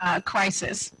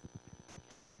crisis.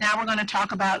 Now we're going to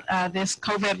talk about this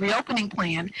COVID reopening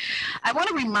plan. I want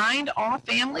to remind all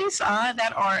families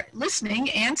that are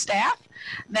listening and staff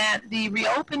that the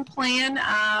reopen plan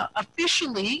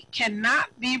officially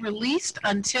cannot be released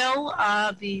until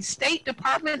the State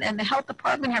Department and the Health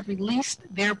Department have released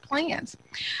their plans.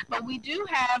 But we do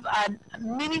have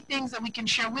many things that we can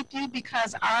share with you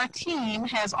because our team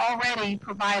has already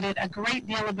provided a great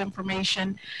deal of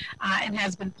information and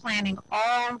has been planning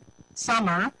all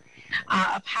summer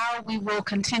of how we will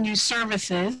continue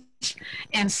services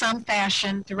in some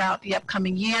fashion throughout the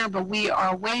upcoming year, but we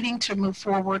are waiting to move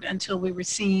forward until we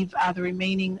receive the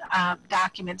remaining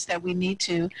documents that we need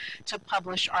to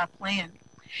publish our plan.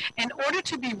 In order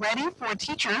to be ready for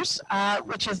teachers,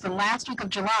 which is the last week of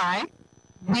July,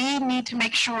 we need to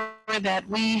make sure that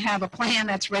we have a plan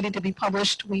that's ready to be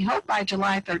published, we hope, by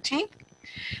July 13th.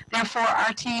 Therefore,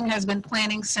 our team has been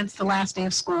planning since the last day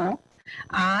of school.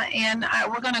 And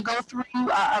we're going to go through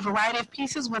a variety of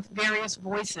pieces with various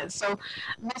voices. So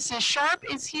Mrs. Sharp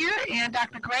is here and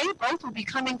Dr. Gray, both will be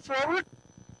coming forward.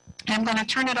 I'm going to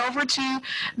turn it over to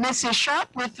Mrs. Sharp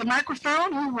with the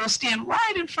microphone, who will stand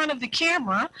right in front of the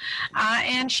camera.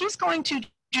 And she's going to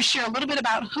just share a little bit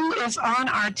about who is on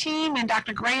our team, and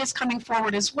Dr. Gray is coming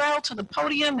forward as well to the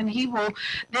podium, and he will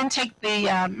then take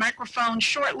the microphone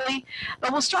shortly.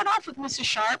 But we'll start off with Mrs.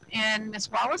 Sharp and Ms.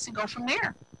 Wallace and go from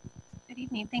there. Good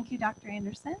evening. Thank you, Dr.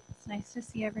 Anderson. It's nice to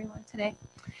see everyone today.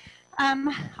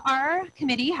 Our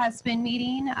committee has been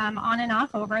meeting on and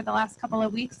off over the last couple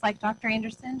of weeks, like Dr.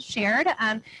 Anderson shared.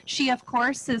 She, of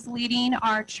course, is leading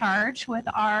our charge with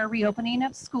our reopening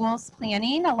of schools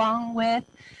planning, along with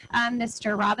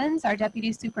Mr. Robbins, our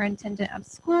Deputy Superintendent of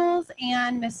Schools,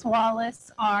 and Ms.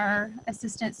 Wallace, our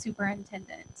Assistant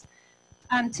Superintendent.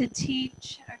 to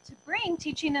teach or to bring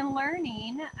teaching and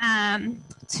learning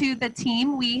to the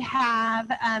team. We have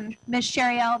Ms.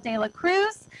 Sherielle De La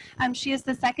Cruz. She is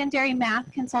the secondary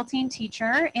math consulting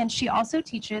teacher, and she also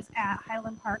teaches at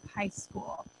Highland Park High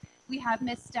School. We have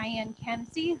Ms. Diane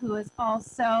Kemsey, who is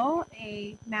also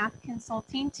a math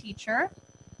consulting teacher.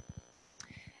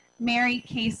 Mary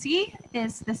Casey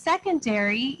is the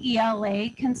secondary ELA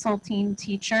consulting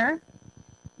teacher.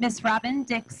 Ms. Robin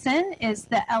Dixon is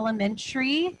the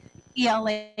elementary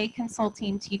ELA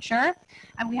consulting teacher.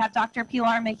 And we have Dr.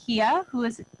 Pilar Mejia, who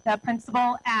is the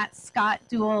principal at Scott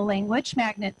Dual Language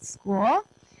Magnet School.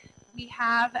 We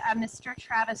have Mr.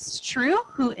 Travis True,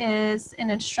 who is an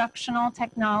instructional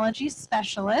technology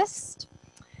specialist.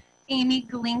 Amy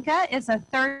Glinka is a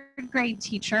third grade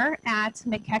teacher at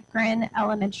McEachran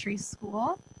Elementary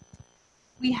School.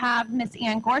 We have Miss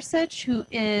Ann Gorsuch, who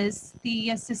is the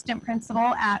assistant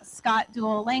principal at Scott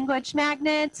Dual Language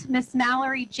Magnet. Miss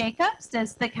Mallory Jacobs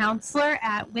is the counselor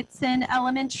at Whitson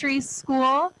Elementary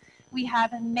School. We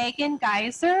have Megan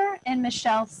Geiser and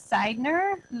Michelle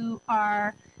Seidner, who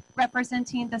are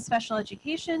representing the special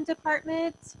education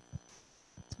department.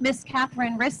 Miss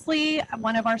Catherine Risley,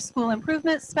 one of our school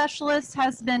improvement specialists,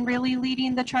 has been really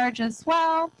leading the charge as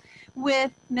well,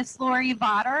 with Miss Lori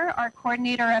Votter, our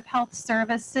coordinator of health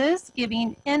services,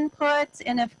 giving input,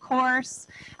 and of course,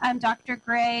 Dr.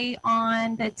 Gray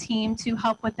on the team to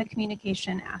help with the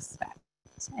communication aspect.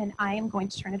 And I am going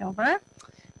to turn it over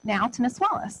now to Miss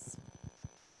Wallace.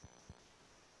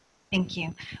 Thank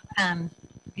you.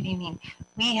 Good evening.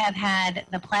 We have had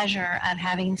the pleasure of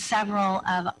having several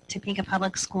of Topeka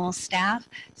Public Schools staff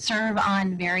serve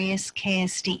on various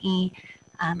KSDE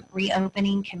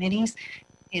reopening committees.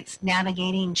 It's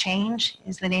Navigating Change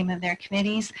is the name of their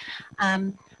committees.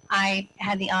 I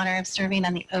had the honor of serving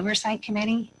on the Oversight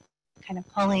Committee, kind of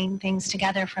pulling things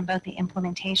together from both the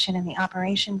implementation and the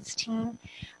operations team.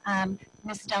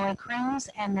 Ms. Della Cruz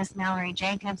and Ms. Mallory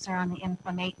Jacobs are on the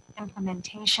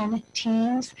implementation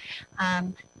teams.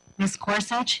 Ms.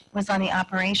 Gorsuch was on the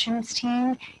operations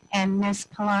team, and Ms.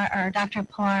 Pilar, or Dr.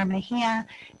 Pilar Mejia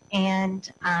and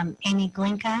Amy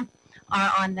Glinka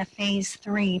are on the Phase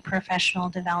 3 professional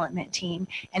development team,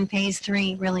 and Phase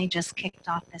 3 really just kicked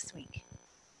off this week.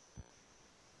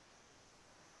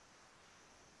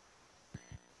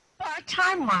 Our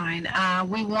timeline,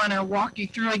 we want to walk you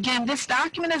through. Again, this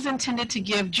document is intended to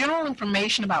give general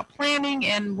information about planning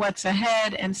and what's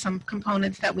ahead and some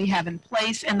components that we have in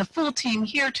place. And the full team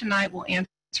here tonight will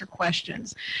answer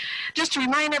questions. Just to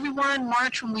remind everyone,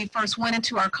 March, when we first went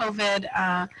into our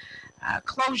COVID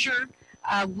closure,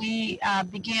 we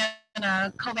began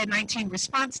a COVID-19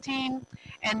 response team,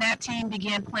 and that team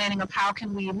began planning of how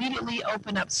can we immediately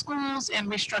open up schools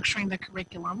and restructuring the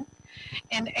curriculum.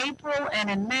 In April and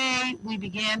in May, we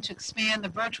began to expand the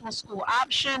virtual school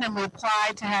option, and we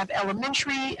applied to have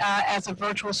elementary as a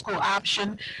virtual school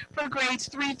option. For grades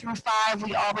 3 through 5,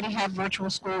 we already have virtual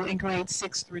school in grades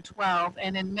 6 through 12.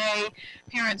 And in May,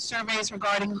 parent surveys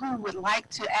regarding who would like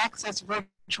to access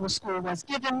virtual school was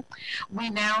given. We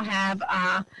now have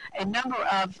a number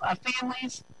of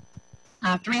families,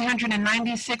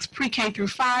 396 pre-K through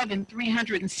 5 and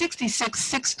 366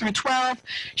 6 through 12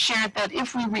 shared that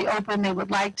if we reopen, they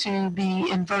would like to be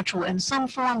in virtual in some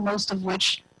form, most of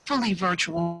which fully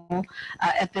virtual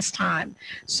at this time.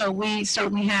 So we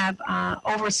certainly have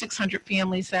over 600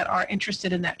 families that are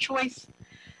interested in that choice.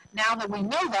 Now that we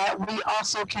know that, we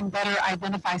also can better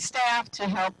identify staff to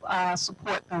help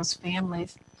support those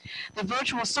families. The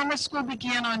virtual summer school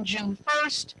began on June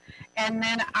 1st, and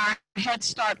then our Head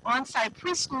Start on-site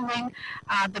preschooling,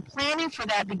 the planning for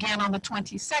that began on the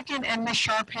 22nd, and Ms.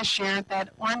 Sharp has shared that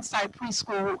on-site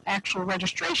preschool actual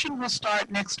registration will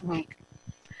start next week.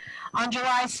 On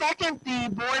July 2nd,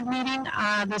 the board meeting,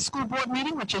 the school board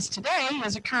meeting, which is today,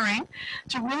 is occurring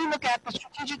to really look at the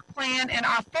strategic plan, and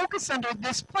our focus under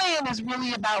this plan is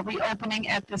really about reopening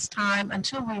at this time.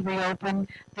 Until we reopen,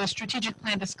 the strategic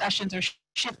plan discussions are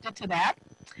shifted to that.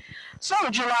 So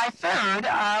July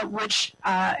 3rd, which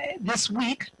this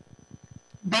week,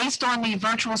 based on the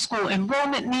virtual school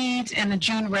enrollment needs and the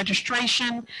June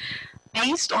registration,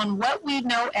 based on what we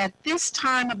know at this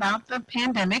time about the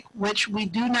pandemic, which we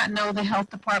do not know the health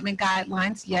department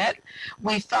guidelines yet.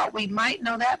 We thought we might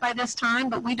know that by this time,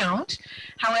 but we don't.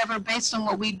 However, based on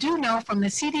what we do know from the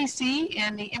CDC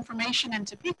and the information in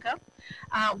Topeka,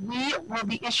 we will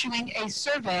be issuing a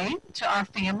survey to our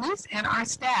families and our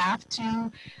staff to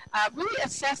really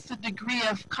assess the degree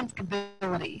of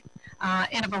comfortability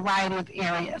in a variety of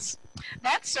areas.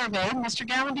 That survey, Mr.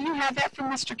 Gowan, do you have that from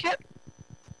Mr. Kipp?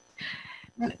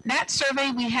 That survey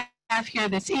we have here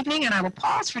this evening, and I will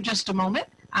pause for just a moment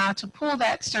to pull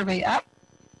that survey up.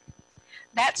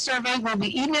 That survey will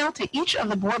be emailed to each of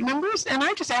the board members, and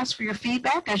I just ask for your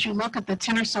feedback as you look at the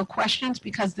 10 or so questions,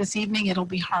 because this evening it'll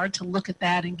be hard to look at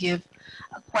that and give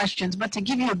questions, but to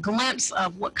give you a glimpse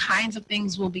of what kinds of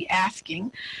things we'll be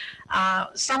asking.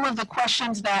 Some of the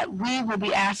questions that we will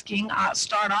be asking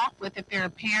start off with if they're a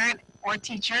parent or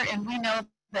teacher, and we know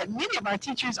that many of our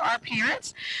teachers are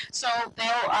parents, so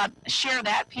they'll share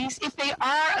that piece. If they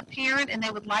are a parent and they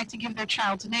would like to give their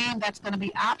child's name, that's going to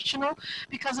be optional,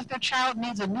 because if their child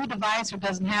needs a new device or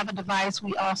doesn't have a device,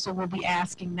 we also will be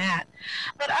asking that.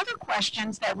 But other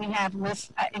questions that we have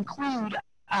include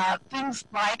things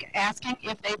like asking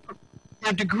if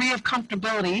their degree of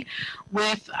comfortability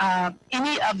with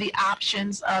any of the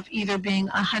options of either being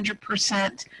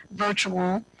 100%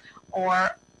 virtual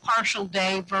or partial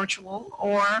day virtual,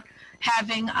 or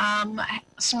having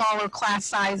smaller class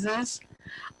sizes,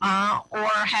 or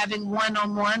having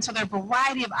one-on-one. So there are a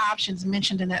variety of options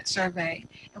mentioned in that survey.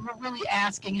 And we're really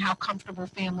asking how comfortable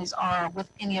families are with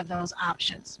any of those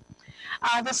options.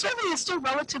 The survey is still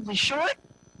relatively short.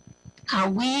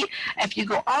 If you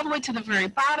go all the way to the very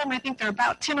bottom, I think there are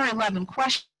about 10 or 11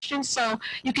 questions, so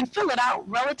you can fill it out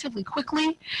relatively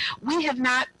quickly. We have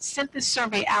not sent this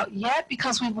survey out yet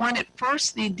because we wanted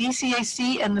first the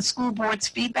DCAC and the school board's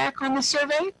feedback on the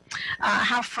survey.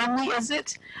 How friendly is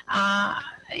it?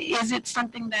 Is it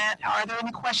something that, are there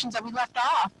any questions that we left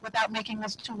off without making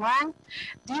this too long?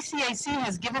 DCAC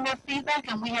has given their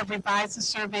feedback and we have revised the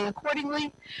survey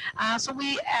accordingly. So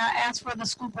we ask for the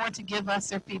school board to give us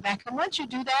their feedback. And once you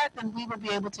do that, then we will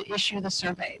be able to issue the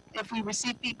survey. If we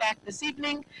receive feedback this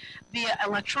evening via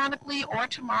electronically or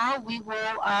tomorrow, we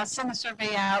will send the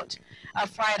survey out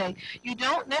Friday. You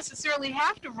don't necessarily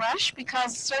have to rush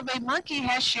because SurveyMonkey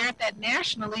has shared that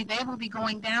nationally they will be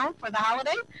going down for the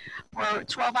holiday for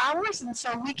 12 hours, and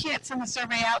so we can't send the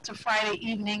survey out to Friday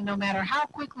evening no matter how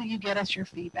quickly you get us your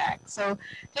feedback. So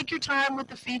take your time with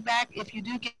the feedback. If you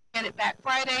do get it back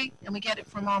Friday, and we get it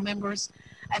from all members,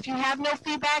 if you have no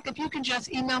feedback, if you can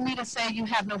just email me to say you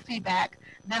have no feedback,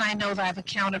 then I know that I've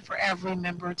accounted for every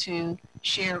member to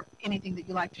share anything that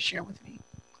you like to share with me.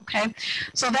 Okay,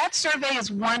 so that survey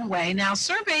is one way. Now,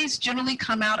 surveys generally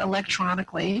come out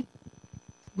electronically.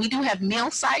 We do have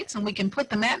mail sites, and we can put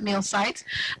them at mail sites,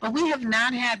 but we have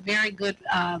not had very good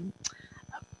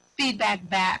feedback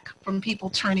back from people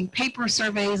turning paper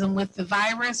surveys, and with the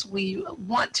virus, we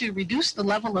want to reduce the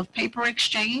level of paper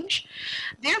exchange.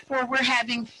 Therefore, we're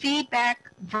having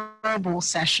feedback verbal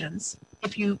sessions.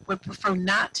 If you would prefer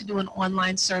not to do an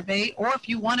online survey, or if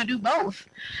you want to do both,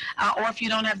 or if you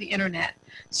don't have the internet.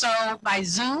 So by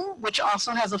Zoom, which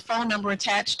also has a phone number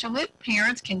attached to it,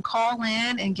 parents can call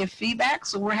in and give feedback.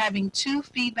 So we're having 2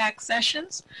 feedback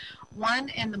sessions, one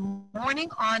in the morning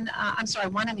on,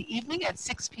 one in the evening at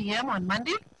 6 p.m. on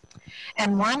Monday,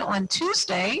 and one on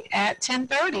Tuesday at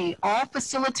 10:30, all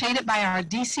facilitated by our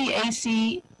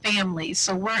DCAC families.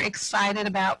 So we're excited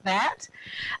about that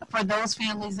for those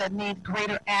families that need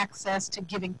greater access to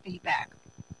giving feedback.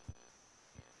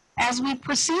 As we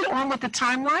proceed on with the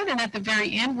timeline, and at the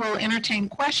very end, we'll entertain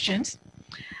questions.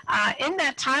 In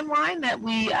that timeline that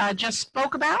we just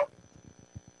spoke about,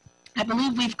 I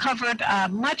believe we've covered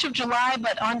much of July,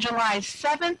 but on July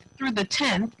 7th through the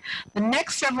 10th, the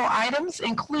next several items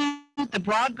include the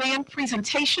broadband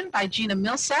presentation by Gina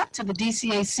Millsap to the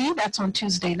DCAC. That's on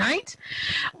Tuesday night.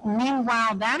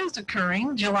 Meanwhile, that is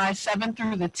occurring July 7th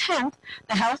through the 10th.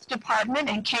 The Health Department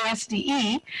and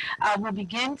KSDE will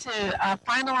begin to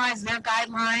finalize their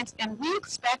guidelines, and we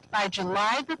expect by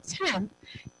July the 10th,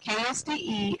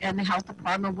 KSDE and the Health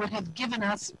Department would have given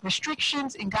us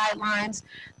restrictions and guidelines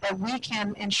that we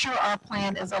can ensure our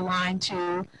plan is aligned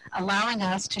to, allowing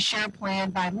us to share a plan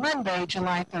by Monday,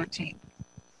 July 13th.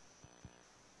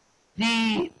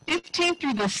 The 15th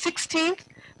through the 16th,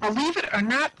 believe it or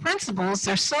not, principals,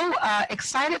 they're so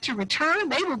excited to return,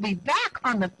 they will be back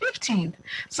on the 15th.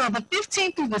 So the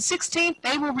 15th through the 16th,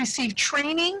 they will receive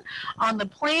training on the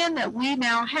plan that we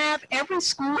now have. Every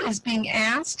school is being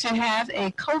asked to have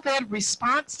a COVID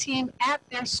response team at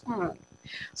their school.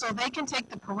 So they can take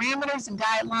the parameters and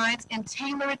guidelines and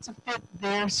tailor it to fit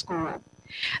their school.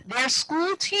 Their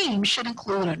school team should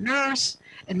include a nurse,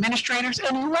 administrators,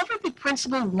 and whoever the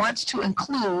principal wants to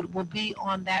include will be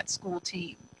on that school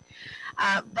team.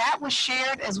 That was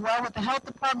shared as well with the health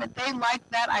department. They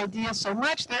liked that idea so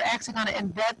much, they're actually going to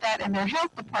embed that in their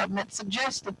health department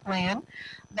suggested plan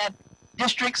that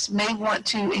districts may want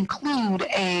to include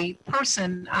a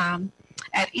person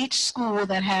at each school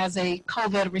that has a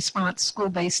COVID response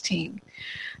school-based team.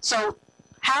 So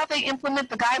how they implement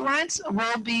the guidelines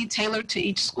will be tailored to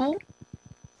each school.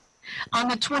 on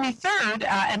the 23rd,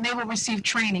 and they will receive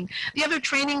training. The other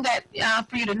training that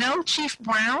for you to know, Chief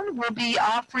Brown will be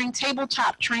offering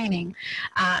tabletop training.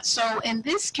 So in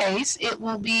this case, it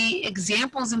will be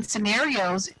examples and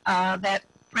scenarios that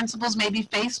principals may be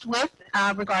faced with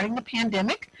regarding the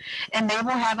pandemic, and they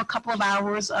will have a couple of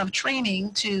hours of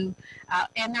training to,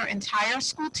 and their entire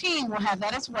school team will have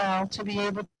that as well, to be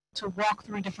able to walk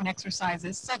through different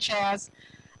exercises, such as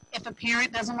if a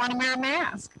parent doesn't want to wear a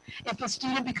mask, if a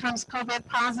student becomes COVID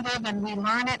positive and we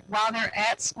learn it while they're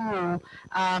at school,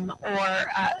 or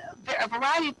there are a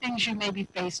variety of things you may be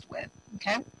faced with,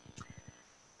 okay?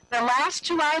 The last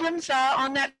two items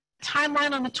on that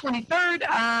timeline on the 23rd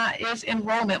is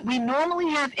enrollment. We normally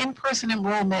have in-person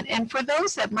enrollment, and for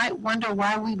those that might wonder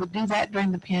why we would do that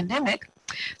during the pandemic,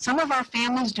 some of our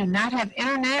families do not have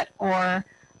internet or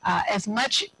as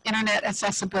much internet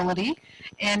accessibility,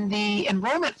 and the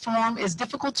enrollment form is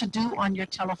difficult to do on your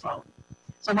telephone.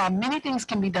 So while many things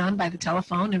can be done by the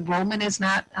telephone, enrollment is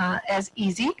not as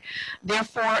easy.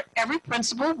 Therefore, every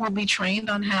principal will be trained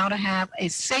on how to have a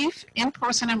safe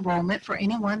in-person enrollment for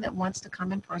anyone that wants to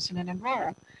come in person and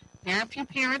enroll. Very few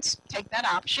parents take that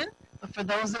option, but for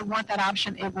those that want that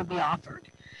option, it will be offered.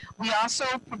 We also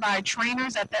provide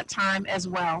trainers at that time as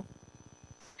well.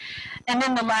 And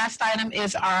then the last item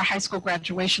is our high school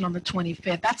graduation on the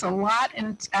 25th. That's a lot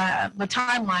in the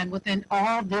timeline within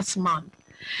all this month.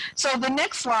 So the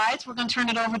next slides, we're going to turn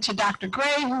it over to Dr.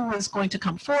 Gray, who is going to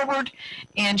come forward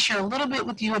and share a little bit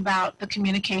with you about the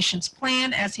communications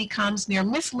plan as he comes near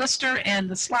Miss Lister and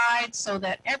the slides so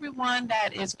that everyone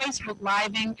that is Facebook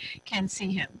Living can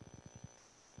see him.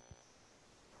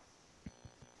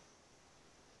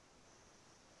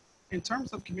 In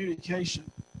terms of communication,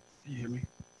 can you hear me?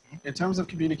 In terms of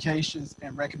communications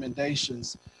and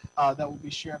recommendations that will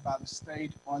be shared by the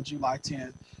state on July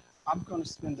 10th, I'm going to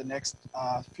spend the next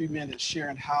few minutes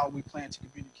sharing how we plan to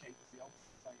communicate with the open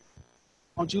plan.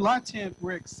 On July 10th,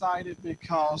 we're excited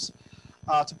because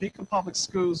Topeka Public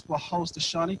Schools will host the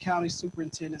Shawnee County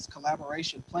Superintendent's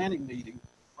Collaboration Planning Meeting,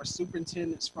 where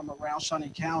superintendents from around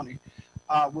Shawnee County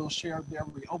will share their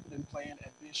reopening plan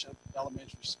at Bishop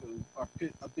Elementary School, or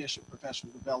Bishop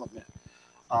Professional Development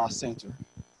Center.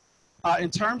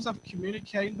 In terms of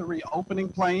communicating the reopening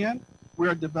plan,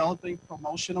 we're developing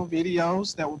promotional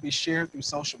videos that will be shared through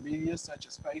social media such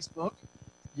as Facebook,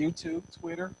 YouTube,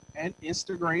 Twitter, and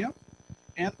Instagram,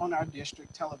 and on our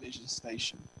district television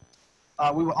station.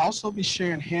 We will also be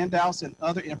sharing handouts and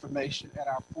other information at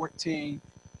our 14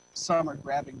 summer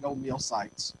grab-and-go meal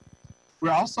sites. We're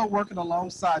also working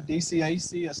alongside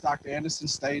DCAC, as Dr. Anderson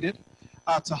stated,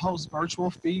 to host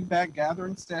virtual feedback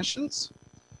gathering sessions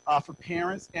for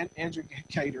parents and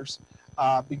educators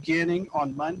beginning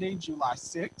on Monday, July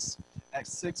 6th at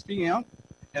 6 p.m.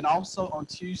 and also on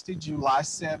Tuesday, July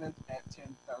 7th at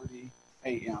 10:30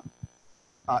 a.m.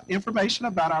 Information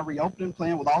about our reopening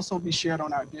plan will also be shared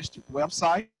on our district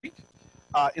website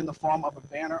in the form of a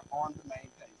banner on the main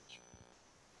page.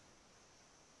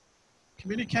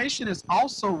 Communication is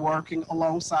also working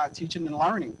alongside teaching and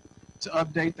learning to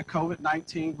update the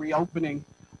COVID-19 reopening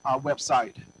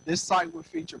website. This site will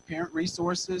feature parent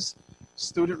resources,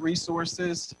 student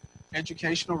resources,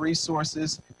 educational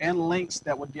resources, and links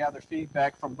that would gather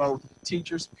feedback from both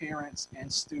teachers, parents,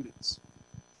 and students.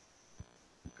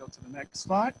 Go to the next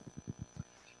slide.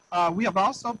 We have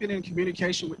also been in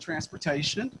communication with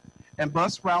transportation, and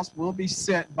bus routes will be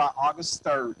set by August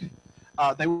 3rd.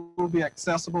 They will be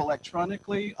accessible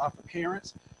electronically for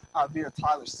parents via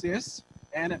Tyler Sys,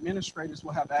 and administrators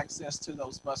will have access to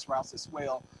those bus routes as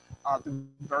well through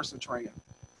VersaTran.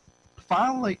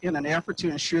 Finally, in an effort to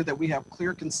ensure that we have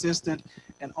clear, consistent,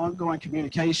 and ongoing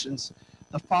communications,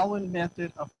 the following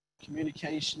method of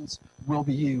communications will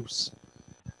be used.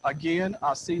 Again,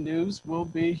 C News will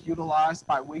be utilized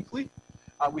bi-weekly.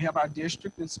 We have our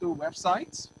district and school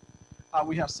websites.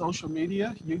 We have social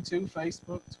media, YouTube,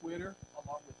 Facebook, Twitter,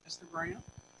 along with Instagram.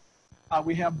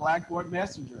 We have Blackboard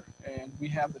Messenger, and we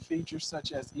have the features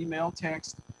such as email,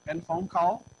 text, and phone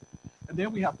call. And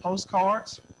then we have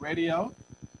postcards, radio,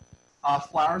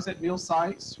 flyers at meal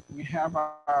sites. We have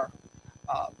our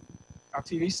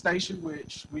TV station,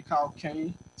 which we call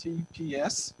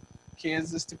KTPS,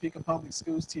 Kansas Topeka Public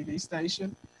Schools TV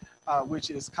station, which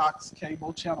is Cox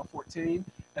Cable Channel 14,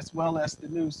 as well as the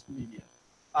news media.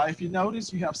 If you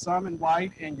notice, you have some in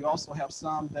white, and you also have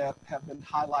some that have been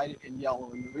highlighted in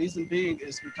yellow. And the reason being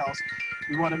is because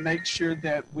we want to make sure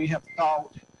that we have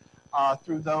thought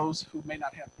through those who may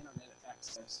not have internet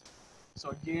access. So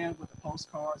again, with the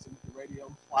postcards and with the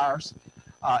radio flyers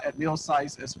at meal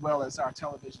sites, as well as our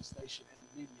television station and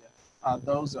the media,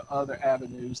 those are other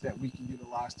avenues that we can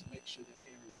utilize to make sure that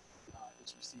everyone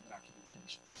is receiving our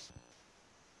communication.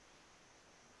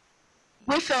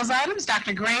 With those items,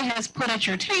 Dr. Gray has put at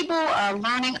your table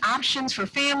learning options for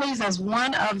families as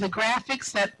one of the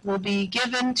graphics that will be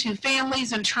given to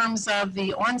families in terms of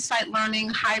the on-site learning,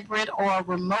 hybrid, or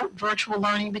remote virtual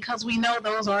learning, because we know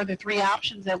those are the three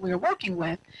options that we're working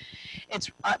with. It's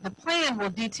the plan will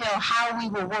detail how we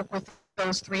will work with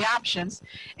those three options,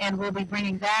 and we'll be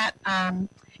bringing that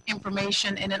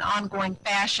information in an ongoing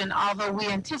fashion, although we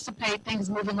anticipate things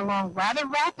moving along rather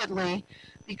rapidly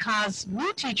because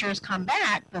new teachers come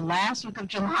back the last week of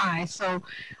July. So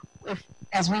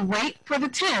as we wait for the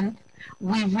 10th,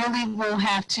 we really will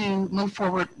have to move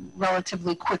forward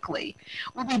relatively quickly.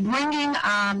 We'll be bringing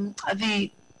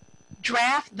the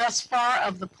draft thus far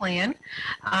of the plan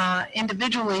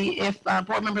individually. If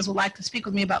board members would like to speak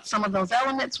with me about some of those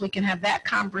elements, we can have that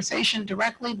conversation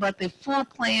directly, but the full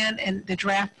plan and the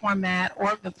draft format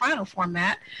or the final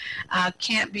format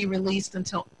can't be released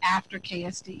until after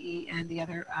KSDE and the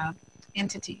other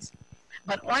entities.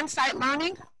 But on-site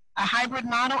learning, a hybrid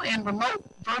model, and remote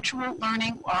virtual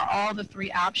learning are all the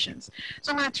three options.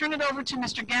 So I'm going to turn it over to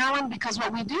Mr. Gowan, because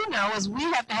what we do know is we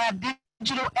have to have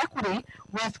digital equity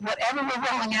with whatever we're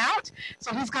rolling out.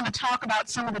 So he's going to talk about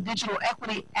some of the digital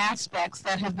equity aspects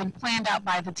that have been planned out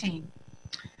by the team.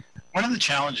 One of the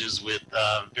challenges with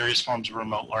various forms of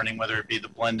remote learning, whether it be the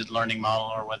blended learning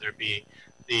model or whether it be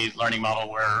the learning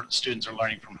model where students are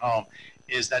learning from home,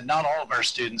 is that not all of our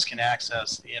students can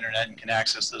access the internet and can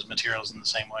access those materials in the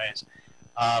same ways.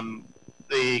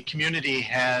 The community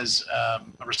has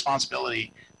a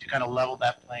responsibility to kind of level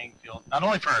that playing field, not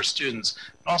only for our students,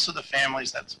 but also the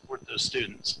families that support those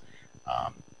students.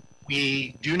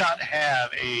 We do not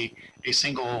have a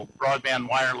single broadband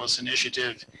wireless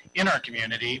initiative in our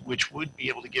community, which would be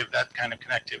able to give that kind of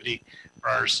connectivity for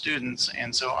our students.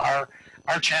 And so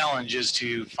our challenge is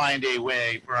to find a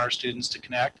way for our students to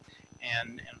connect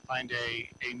and find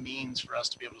a means for us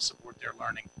to be able to support their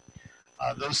learning.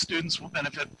 Those students will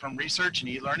benefit from research and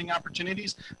e-learning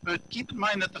opportunities, but keep in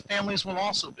mind that the families will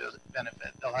also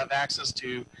benefit. They'll have access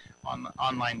to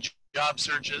online job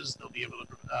searches, they'll be able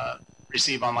to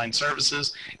receive online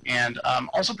services, and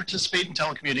also participate in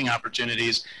telecommuting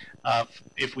opportunities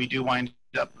if we do wind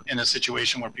up in a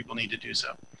situation where people need to do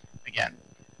so again.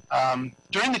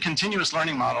 During the continuous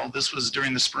learning model, this was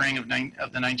during the spring of the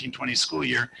 1920 school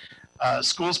year,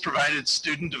 schools provided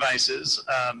student devices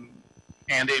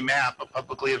and a map of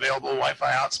publicly available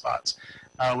Wi-Fi hotspots,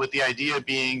 with the idea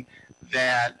being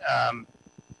that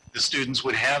the students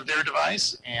would have their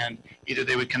device and either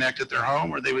they would connect at their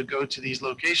home or they would go to these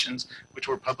locations which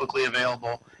were publicly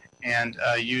available and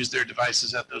use their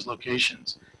devices at those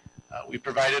locations. We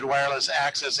provided wireless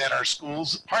access at our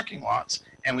schools' parking lots,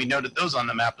 and we noted those on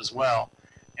the map as well.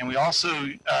 And we also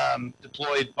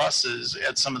deployed buses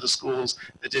at some of the schools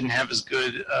that didn't have as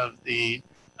good of the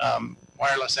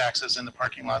wireless access in the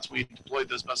parking lots. We deployed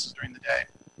those buses during the day.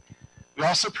 We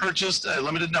also purchased a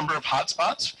limited number of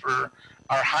hotspots for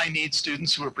our high-need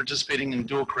students who are participating in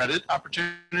dual credit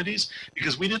opportunities,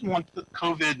 because we didn't want the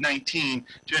COVID-19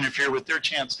 to interfere with their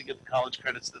chance to get the college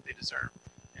credits that they deserve.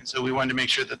 And so we wanted to make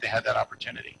sure that they had that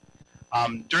opportunity.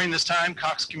 During this time,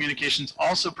 Cox Communications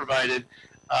also provided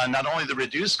not only the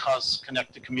reduced cost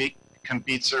Connect to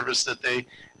Compete service that they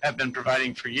have been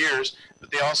providing for years, but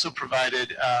they also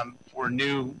provided for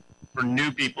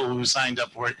new people who signed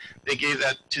up for it, they gave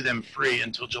that to them free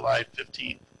until July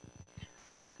 15th.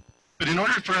 But in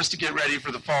order for us to get ready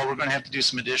for the fall, we're going to have to do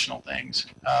some additional things.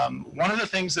 One of the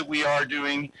things that we are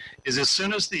doing is, as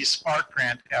soon as the Spark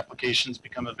grant applications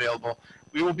become available,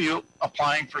 we will be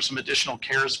applying for some additional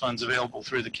CARES funds available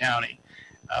through the county.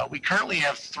 We currently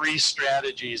have 3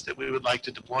 strategies that we would like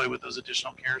to deploy with those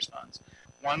additional CARES funds.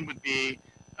 One would be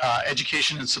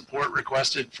education and support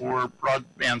requested for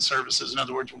broadband services. In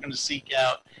other words, we're going to seek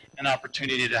out an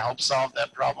opportunity to help solve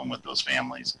that problem with those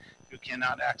families who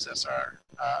cannot access our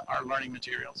learning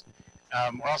materials.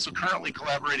 We're also currently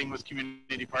collaborating with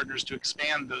community partners to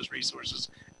expand those resources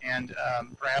and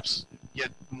perhaps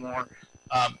get more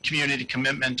community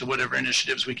commitment to whatever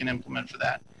initiatives we can implement for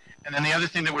that. And then the other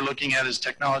thing that we're looking at is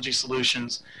technology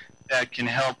solutions that can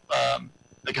help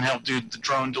do the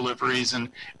drone deliveries and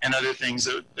other things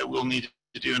that we'll need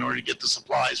to do in order to get the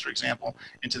supplies, for example,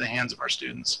 into the hands of our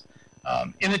students.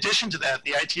 In addition to that,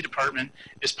 the IT department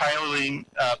is piloting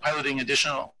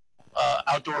additional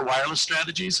outdoor wireless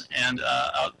strategies and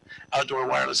outdoor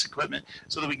wireless equipment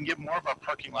so that we can get more of our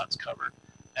parking lots covered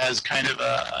as kind of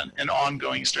an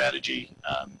ongoing strategy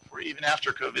for even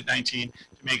after COVID-19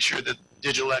 to make sure that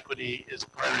digital equity is a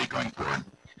priority going forward.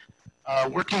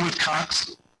 Working with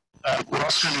Cox, we're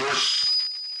also going to work.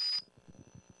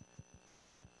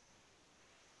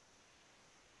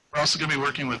 also going to be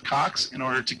working with Cox in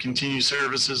order to continue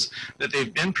services that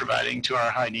they've been providing to our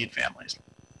high-need families.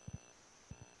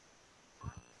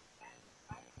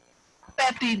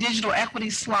 At the digital equity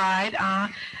slide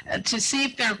to see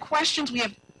if there are questions. We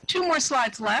have 2 more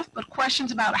slides left, but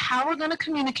questions about how we're going to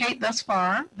communicate thus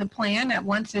far, the plan that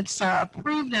once it's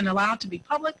approved and allowed to be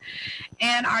public,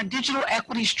 and our digital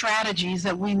equity strategies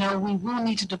that we know we will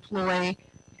need to deploy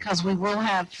because we will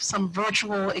have some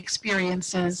virtual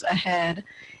experiences ahead.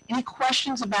 Any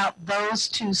questions about those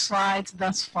 2 slides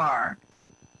thus far?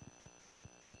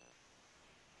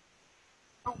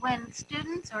 When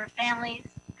students or families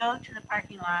go to the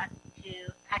parking lot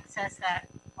to access that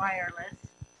wireless,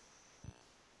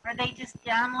 are they just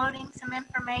downloading some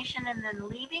information and then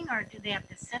leaving, or do they have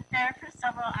to sit there for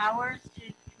several hours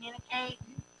to communicate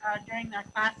during their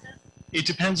classes? It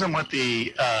depends on what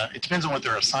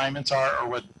their assignments are or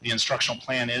what the instructional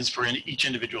plan is for each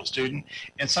individual student.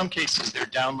 In some cases, they're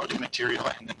downloading material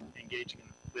and then engaging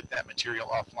with that material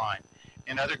offline.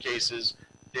 In other cases,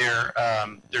 they're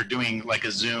doing like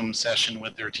a Zoom session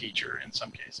with their teacher in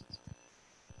some cases.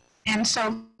 And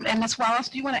so, and Ms. Wallace,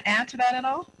 do you want to add to that at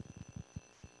all?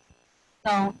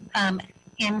 So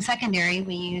in secondary,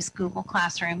 we use Google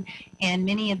Classroom, and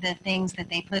many of the things that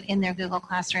they put in their Google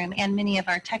Classroom and many of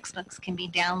our textbooks can be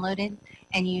downloaded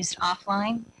and used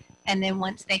offline. And then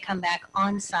once they come back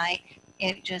on site,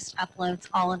 it just uploads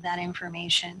all of that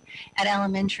information. At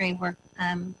elementary, we're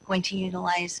going to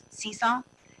utilize Seesaw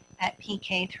at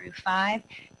PK through 5,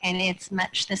 and it's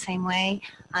much the same way.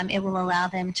 It will allow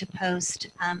them to post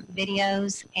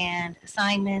videos and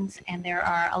assignments, and there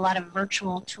are a lot of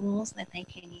virtual tools that they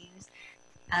can use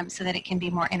so that it can be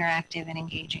more interactive and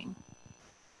engaging.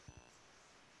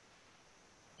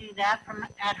 Do that from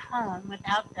at home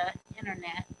without the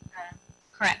internet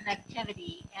Correct.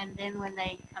 connectivity, and then when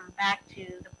they come back to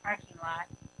the parking lot,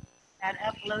 that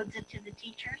uploads it to the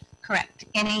teachers? Correct.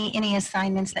 Any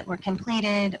assignments that were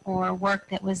completed or work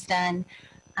that was done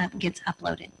gets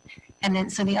uploaded. And then,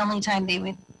 so the only time they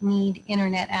would need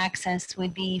internet access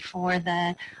would be for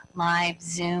the live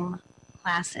Zoom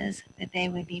classes that they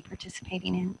would be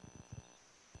participating in.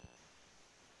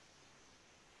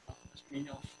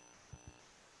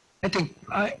 I think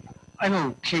I'm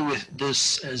okay with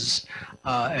this as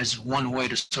one way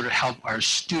to sort of help our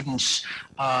students.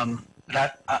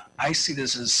 But I see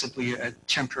this as simply a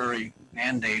temporary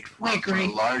mandate for a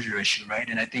larger issue, right?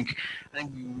 And I think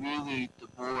really the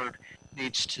board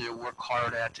needs to work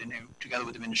hard at, and together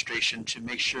with administration, to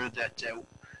make sure that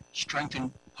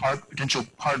strengthen potential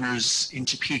partners in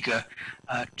Topeka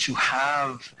to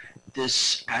have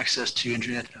this access to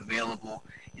internet available,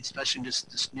 especially in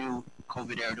this new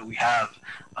COVID era that we have.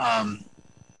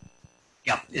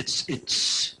 Yeah,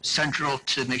 it's central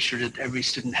to make sure that every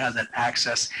student has that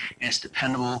access, and it's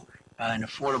dependable and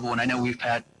affordable. And I know we've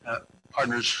had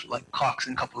partners like Cox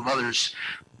and a couple of others,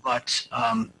 but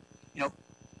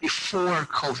before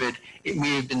COVID, it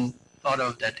may have been thought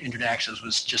of that internet access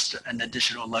was just an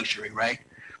additional luxury, right?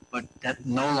 But that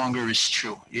no longer is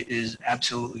true. It is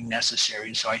absolutely necessary.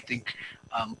 And so I think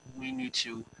we need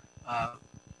to,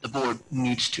 the board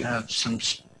needs to have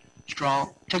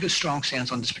take a strong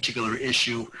stance on this particular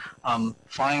issue.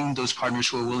 Find those partners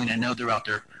who are willing, I know they're out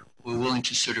there, who are willing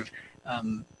to sort of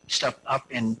step up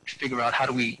and figure out how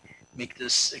do we make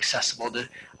this accessible.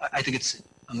 I think it's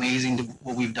amazing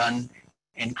what we've done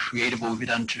and creative what we've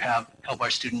done to help our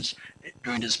students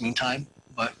during this meantime.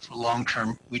 But for long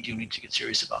term, we do need to get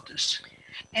serious about this.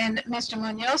 And Mr.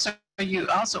 Munoz, are you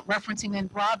also referencing then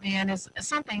broadband as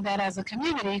something that as a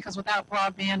community, because without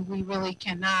broadband, we really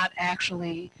cannot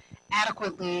actually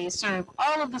adequately serve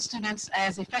all of the students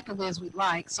as effectively as we'd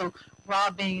like. So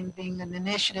broadband being an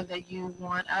initiative that you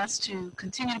want us to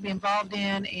continue to be involved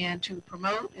in and to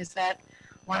promote, is that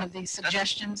one of these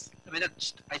suggestions?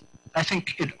 I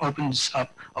think it opens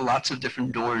up lots of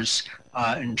different doors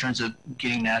in terms of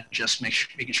getting that, just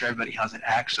making sure everybody has that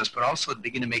access, but also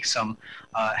begin to make some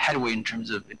headway in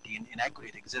terms of the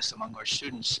inequity that exists among our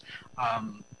students.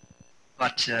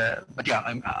 But yeah,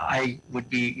 I would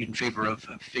be in favor of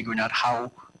figuring out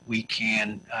how we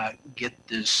can get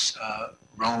this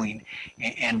rolling.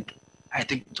 And I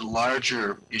think the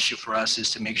larger issue for us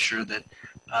is to make sure that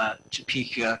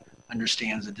Topeka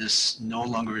understands that this no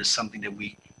longer is something that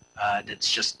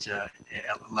that's just a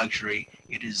luxury.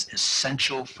 It is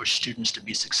essential for students to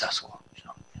be successful.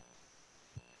 So.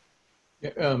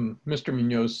 Yeah, Mr.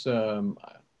 Munoz,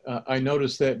 I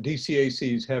noticed that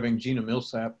DCAC is having Gina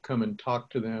Millsap come and talk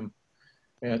to them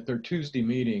at their Tuesday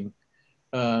meeting.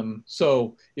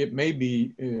 So it may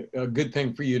be a good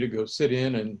thing for you to go sit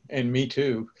in, and me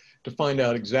too, to find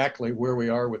out exactly where we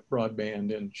are with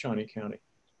broadband in Shawnee County.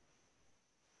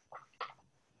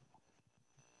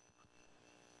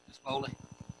 Ms. Foley?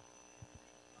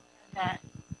 That,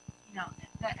 you know,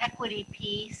 the equity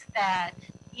piece, that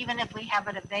even if we have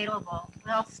it available,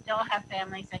 we'll still have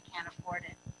families that can't afford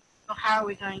it. So how are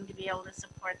we going to be able to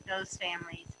support those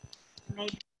families? It may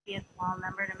be a small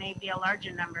number, it may be a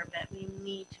larger number, but we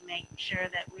need to make sure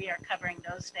that we are covering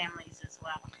those families as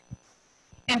well.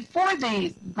 And for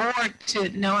the board to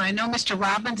know, I know Mr.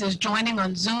 Robbins is joining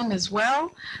on Zoom as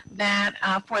well, that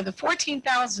for the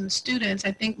 14,000 students,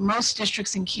 I think most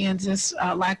districts in Kansas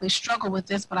likely struggle with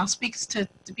this, but I'll speak to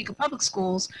Topeka Public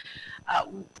Schools.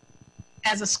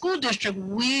 As a school district,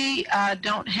 we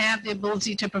don't have the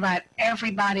ability to provide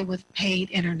everybody with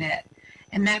paid internet.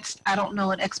 And that's, I don't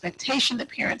know, an expectation that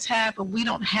parents have, but we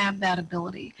don't have that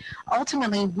ability.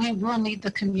 Ultimately, we will need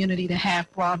the community to have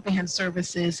broadband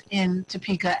services in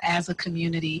Topeka as a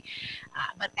community.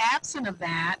 But absent of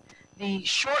that, the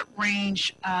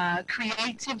short-range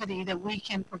creativity that we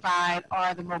can provide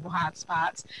are the mobile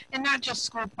hotspots, and not just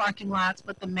school parking lots,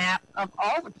 but the map of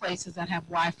all the places that have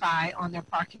Wi-Fi on their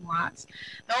parking lots.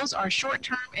 Those are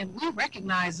short-term, and we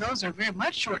recognize those are very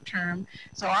much short-term,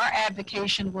 so our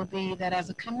advocation will be that as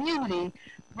a community,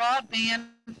 broadband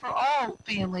for all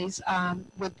families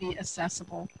would be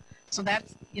accessible. So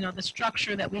that's, you know, the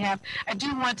structure that we have. I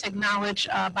do want to acknowledge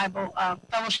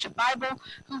Fellowship Bible,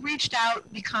 who reached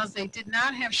out because they did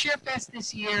not have ShareFest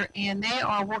this year, and they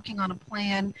are working on a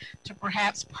plan to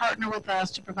perhaps partner with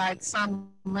us to provide some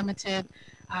limited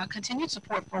continued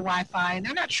support for Wi-Fi. And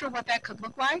they're not sure what that could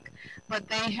look like, but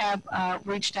they have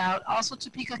reached out. Also,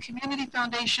 Topeka Community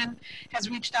Foundation has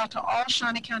reached out to all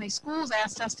Shawnee County schools,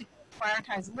 asked us to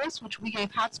prioritize lists, which we gave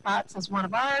hotspots as one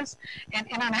of ours, and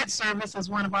internet service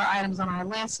as one of our items on our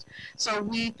list. So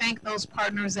we thank those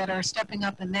partners that are stepping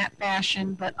up in that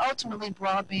fashion, but ultimately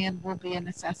broadband will be a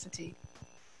necessity.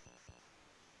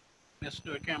 Ms.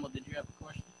 Stewart-Campbell, did you have a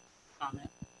question,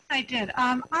 comment? I did.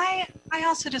 I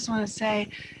also just want to say,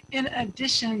 in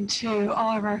addition to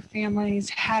all of our families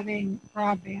having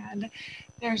broadband,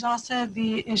 there's also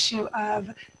the issue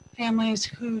of families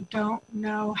who don't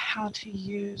know how to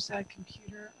use a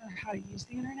computer or how to use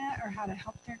the internet or how to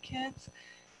help their kids.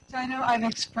 So I know I've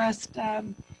expressed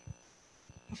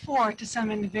before to some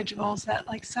individuals that,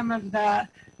 like, some of the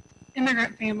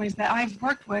immigrant families that I've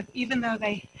worked with, even though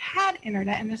they had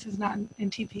internet, and this is not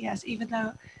in TPS, even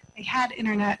though they had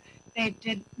internet, they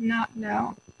did not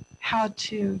know how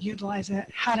to utilize it,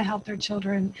 how to help their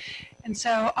children. And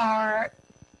so our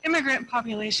immigrant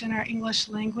population, our English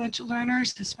language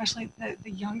learners, especially the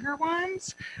younger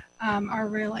ones, are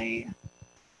really,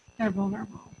 they're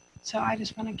vulnerable. So I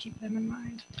just want to keep them in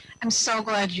mind. I'm so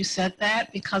glad you said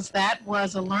that, because that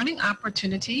was a learning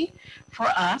opportunity for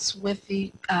us with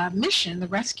the mission, the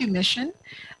rescue mission.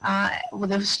 Where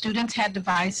the students had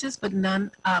devices, but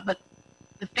but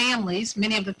the families,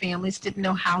 many of the families didn't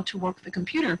know how to work the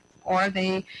computer, or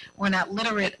they were not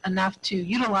literate enough to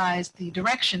utilize the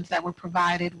directions that were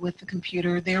provided with the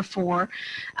computer. Therefore,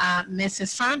 Mrs.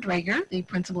 Sondrager, the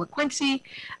principal at Quincy,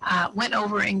 went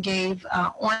over and gave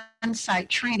on-site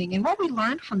training. And what we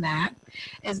learned from that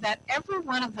is that every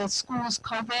one of the school's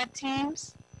co-ed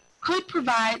teams could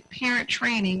provide parent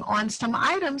training on some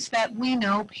items that we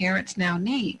know parents now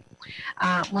need.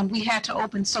 When we had to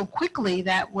open so quickly,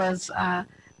 that was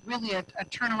really a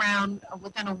turnaround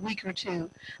within a week or two.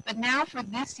 But now for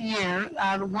this year,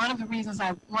 one of the reasons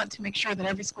I want to make sure that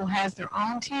every school has their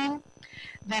own team,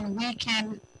 then we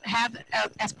can have,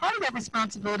 as part of that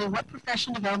responsibility, what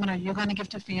professional development are you going to give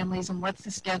to families, and what's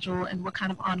the schedule, and what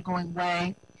kind of ongoing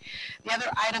way. The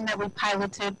other item that we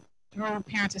piloted through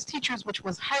Parents as Teachers, which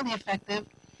was highly effective,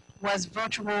 was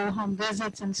virtual home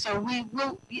visits. And so we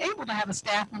will be able to have a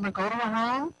staff member go to a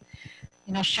home,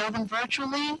 you know, show them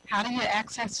virtually, how do you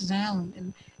access Zoom,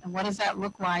 and what does that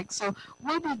look like? So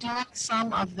we'll be doing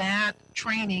some of that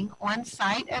training on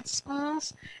site at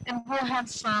schools, and we'll have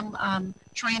some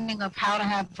training of how to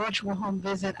have virtual home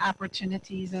visit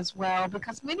opportunities as well,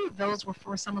 because many of those were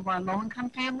for some of our low-income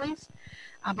families,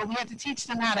 but we had to teach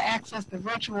them how to access the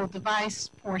virtual device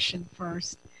portion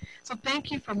first. So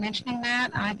thank you for mentioning that.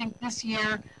 I think this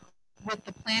year, with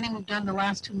the planning we've done the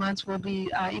last 2 months, we'll be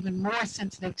even more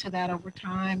sensitive to that over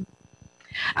time.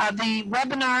 The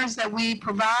webinars that we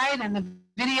provide and the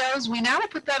videos, we now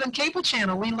put that on cable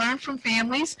channel. We learned from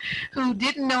families who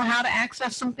didn't know how to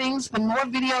access some things. The more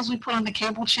videos we put on the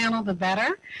cable channel, the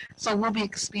better. So we'll be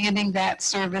expanding that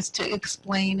service to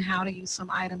explain how to use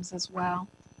some items as well.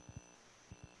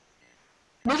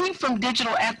 Moving from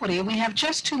digital equity, we have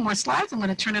just 2 more slides. I'm going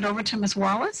to turn it over to Ms.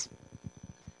 Wallace.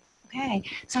 Okay,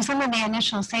 so some of the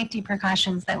initial safety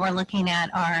precautions that we're looking at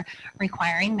are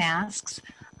requiring masks,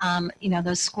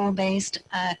 Those school-based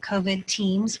COVID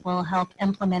teams will help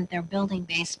implement their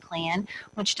building-based plan,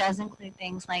 which does include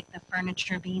things like the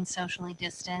furniture being socially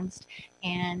distanced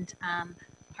and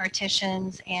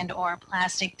partitions and or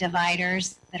plastic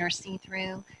dividers that are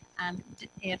see-through.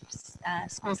 If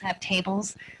schools have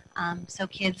tables, so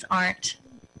kids aren't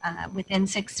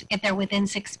if they're within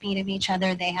 6 feet of each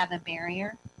other, they have a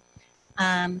barrier.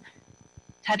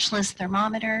 Touchless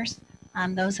thermometers,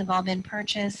 those have all been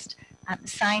purchased.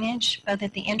 Signage, both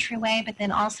at the entryway, but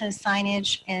then also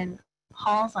signage in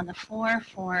halls on the floor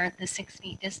for the 6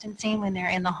 feet distancing when they're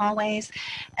in the hallways,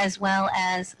 as well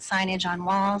as signage on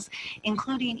walls,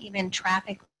 including even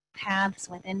traffic paths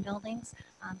within buildings.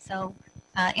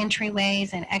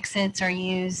 Entryways and exits are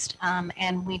used,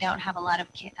 and we don't have a lot of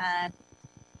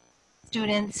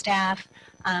student, staff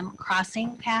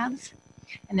crossing paths,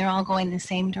 and they're all going the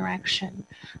same direction.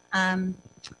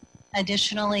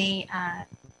 Additionally,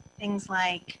 things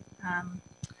like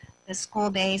the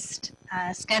school-based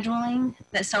scheduling.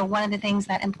 So one of the things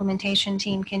that implementation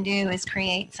team can do is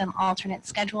create some alternate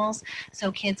schedules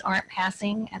so kids aren't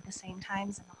passing at the same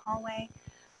times in the hallway.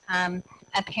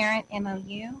 A parent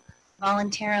MOU,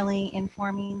 voluntarily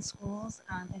informing schools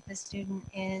if a student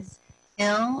is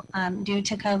ill due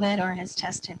to COVID or has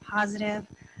tested positive.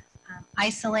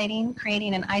 Isolating,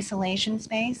 creating an isolation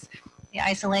space. The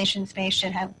isolation space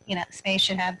should have,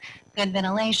 good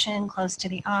ventilation, close to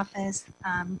the office,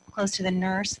 close to the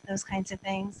nurse, those kinds of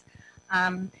things,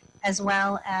 as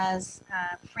well as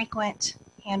frequent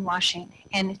hand washing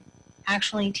and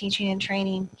actually teaching and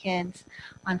training kids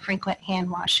on frequent hand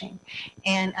washing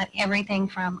and everything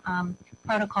from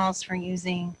protocols for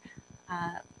using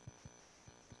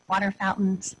water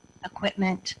fountains,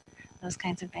 equipment, those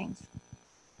kinds of things.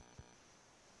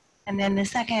 And then the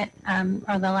second,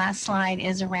 or the last slide,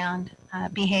 is around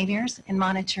behaviors and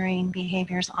monitoring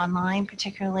behaviors online,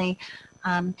 particularly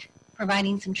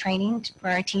providing some training for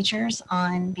our teachers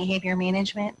on behavior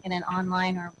management in an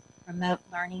online or remote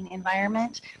learning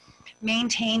environment,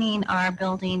 maintaining our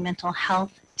building mental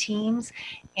health teams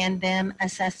and them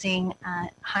assessing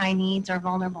high needs or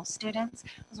vulnerable students.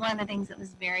 It was one of the things that was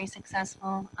very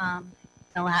successful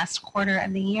the last quarter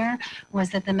of the year, was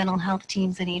that the mental health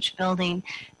teams at each building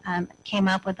came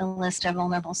up with a list of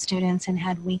vulnerable students and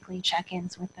had weekly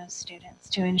check-ins with those students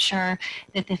to ensure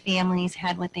that the families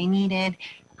had what they needed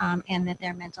and that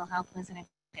their mental health was in a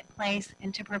good place,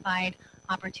 and to provide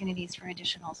opportunities for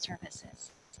additional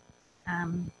services.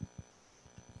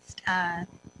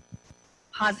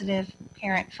 Positive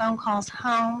parent phone calls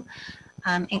home,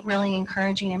 really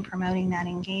encouraging and promoting that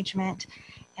engagement,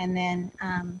 and then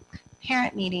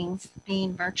parent meetings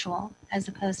being virtual as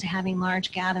opposed to having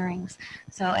large gatherings.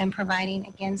 So, and providing,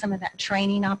 again, some of that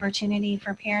training opportunity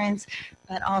for parents,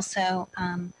 but also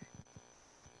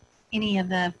any of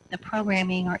the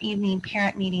programming or evening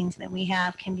parent meetings that we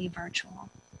have can be virtual.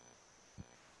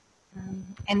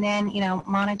 And then,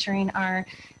 monitoring our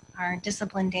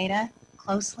discipline data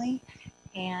closely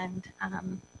and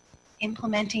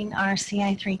implementing our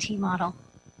CI3T model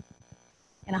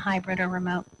in a hybrid or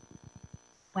remote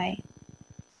way.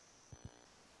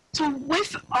 So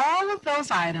with all of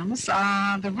those items,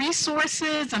 the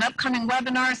resources and upcoming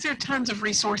webinars, there are tons of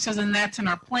resources, and that's in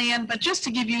our plan. But just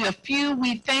to give you a few,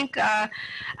 we thank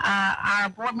our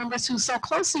board members who so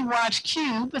closely watch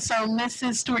CUBE. So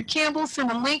Mrs. Stewart Campbell sent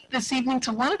a link this evening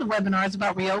to one of the webinars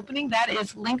about reopening. That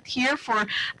is linked here for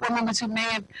board members who may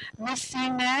have missed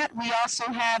seeing that. We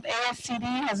also have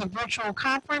ASCD has a virtual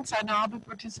conference. I know I'll be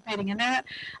participating in that,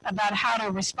 about how to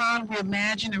respond,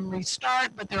 reimagine, and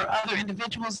restart. But there are other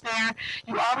individuals there.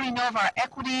 You already know of our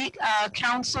Equity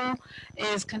Council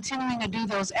is continuing to do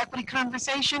those equity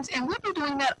conversations, and we'll be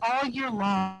doing that all year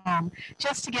long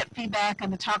just to get feedback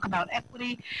and to talk about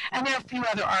equity. And there are a few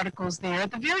other articles there.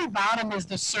 At the very bottom is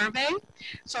the survey.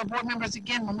 So board members,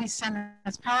 again, when we send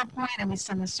this PowerPoint and we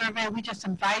send the survey, we just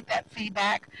invite that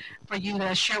feedback for you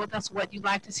to share with us what you'd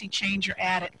like to see change or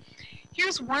added.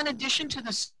 Here's one addition to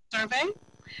the survey.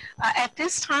 At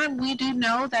this time, we do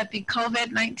know that the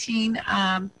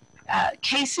COVID-19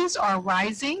 cases are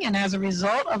rising, and as a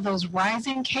result of those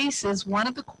rising cases, one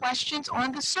of the questions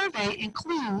on the survey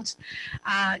includes,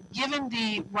 given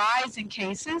the rise in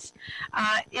cases,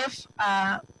 if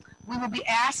we will be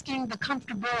asking the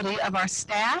comfortability of our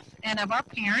staff and of our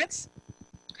parents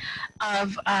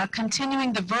of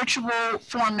continuing the virtual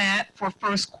format for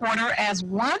first quarter as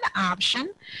one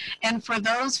option, and for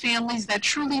those families that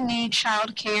truly need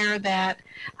child care that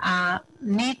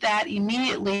need that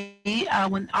immediately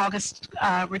when August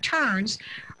returns,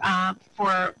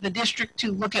 for the district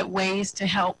to look at ways to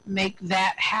help make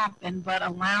that happen, but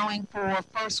allowing for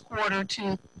first quarter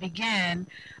to begin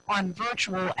on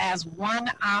virtual as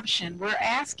one option. We're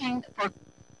asking for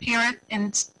parent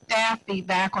and staff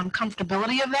feedback on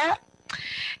comfortability of that,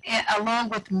 along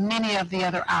with many of the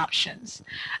other options.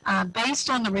 Based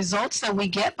on the results that we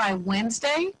get by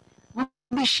Wednesday, we'll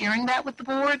be sharing that with the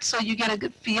board so you get a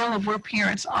good feel of where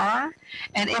parents are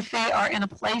and if they are in a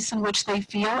place in which they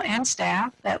feel, and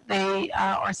staff, that they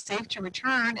are safe to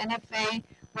return, and if they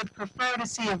would prefer to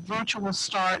see a virtual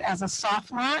start as a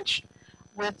soft launch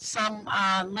with some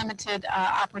limited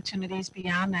opportunities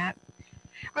beyond that.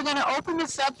 We're going to open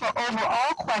this up for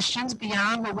overall questions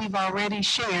beyond what we've already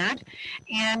shared,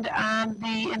 and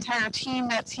the entire team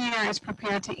that's here is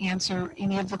prepared to answer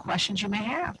any of the questions you may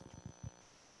have.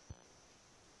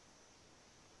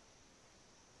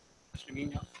 Mr.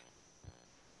 Munoz?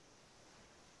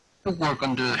 We'll work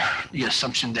under the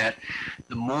assumption that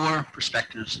the more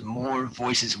perspectives, the more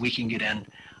voices we can get in,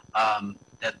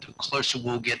 that the closer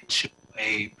we'll get to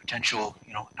a potential,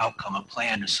 outcome, a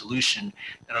plan, a solution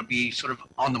that'll be sort of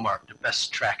on the mark, the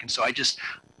best track. And so I just,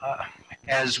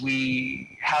 as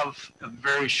we have a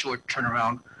very short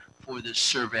turnaround for this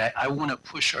survey, I want to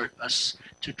push us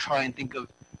to try and think of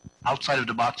outside of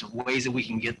the box of ways that we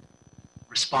can get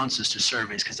responses to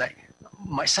surveys, because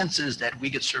my sense is that we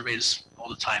get surveys all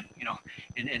the time,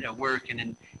 in at work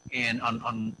and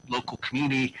on local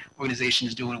community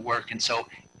organizations doing work. And so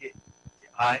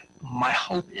my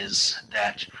hope is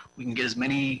that we can get as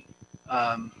many,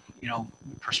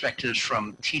 perspectives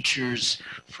from teachers,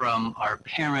 from our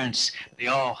parents. They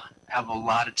all have a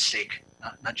lot at stake,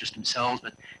 not just themselves,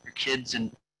 but their kids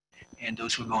and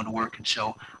those who are going to work. And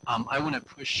so I want to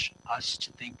push us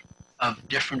to think of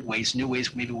different ways, new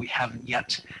ways maybe we haven't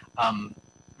yet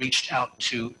reached out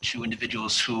to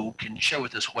individuals who can share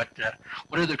with us what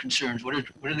are their concerns, what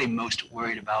are they most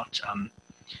worried about.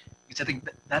 Because I think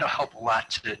that'll help a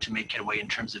lot to make headway in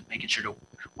terms of making sure that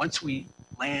once we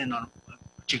land on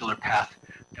a particular path,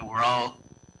 that we're all,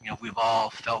 we've all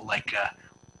felt like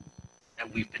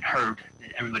that we've been heard,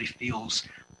 that everybody feels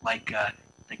like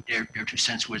their 2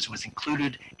 cents was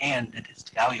included, and that it's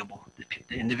valuable.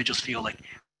 The individuals feel like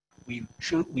we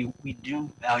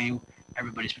do value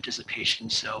everybody's participation.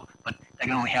 So, but that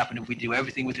can only happen if we do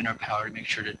everything within our power to make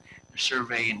sure that the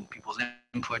survey and people's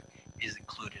input is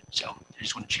included. So I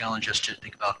just want to challenge us to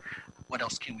think about what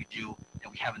else can we do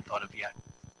that we haven't thought of yet.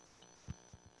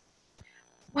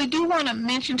 We do want to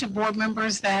mention to board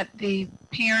members that the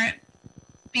parent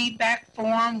feedback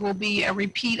form will be a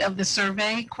repeat of the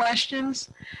survey questions.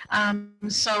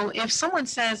 So if someone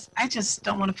says, I just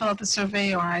don't want to fill out the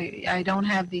survey, or I don't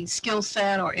have the skill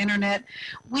set or internet,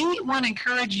 we want to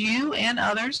encourage you and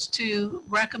others to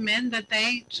recommend that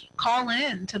they call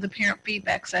in to the parent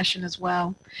feedback session as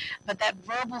well. But that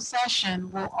verbal session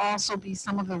will also be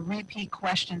some of the repeat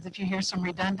questions. If you hear some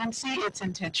redundancy, it's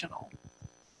intentional.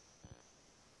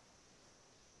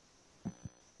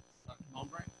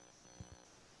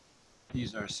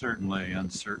 These are certainly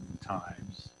uncertain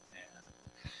times, and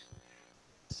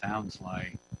it sounds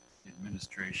like the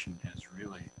administration has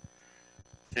really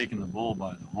taken the bull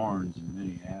by the horns in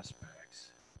many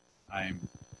aspects.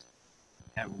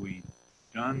 Have we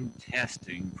done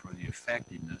testing for the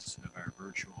effectiveness of our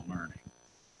virtual learning?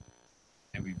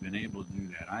 Have we been able to do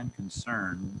that? I'm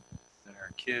concerned that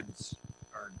our kids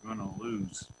are going to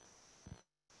lose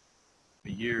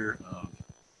a year of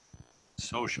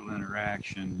social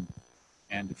interaction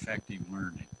and effective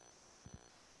learning.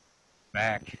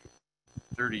 Back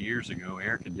 30 years ago,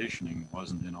 air conditioning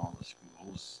wasn't in all the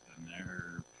schools, and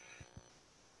their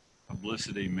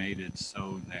publicity made it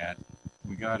so that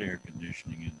we got air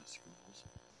conditioning in the schools.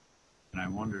 And I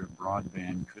wonder if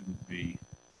broadband couldn't be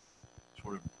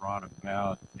sort of brought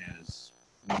about as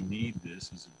we need this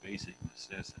as a basic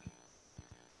necessity.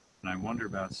 And I wonder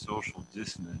about social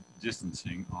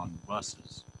distancing on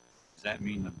buses. Does that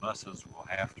mean the buses will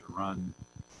have to run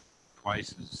twice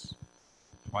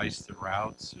the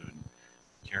routes and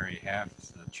carry half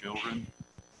the children?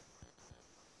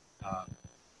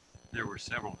 There were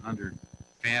several hundred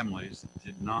families that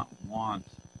did not want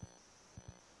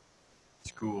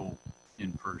school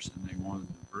in person. They wanted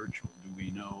the virtual. Do we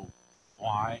know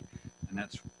why? And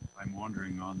that's, I'm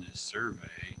wondering on this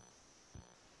survey,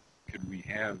 could we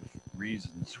have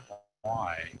reasons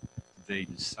why they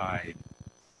decide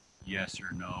yes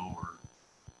or no, or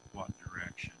what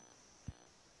direction?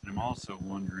 And I'm also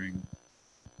wondering,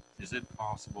 is it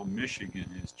possible Michigan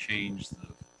has changed the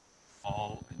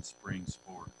fall and spring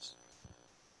sports?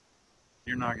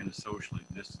 You're not going to socially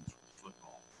distance with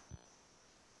football.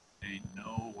 Ain't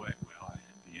no way. Well,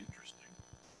 it'd be interesting.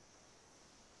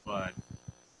 But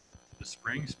the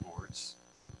spring sports,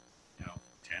 you know,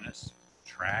 tennis,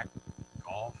 track,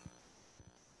 golf,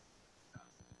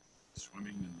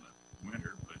 swimming in the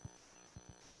winter, but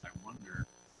I wonder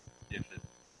if it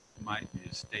might be a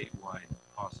statewide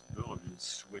possibility to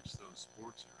switch those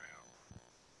sports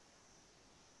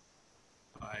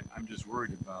around. I'm just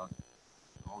worried about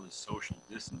all this social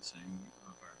distancing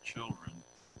of our children,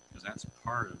 because that's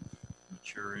part of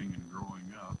maturing and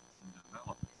growing up and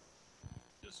developing.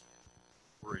 It just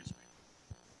worries me.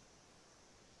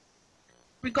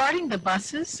 Regarding the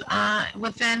buses,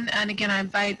 and again, I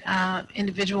invite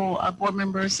individual board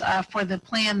members for the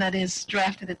plan that is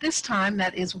drafted at this time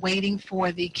that is waiting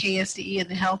for the KSDE and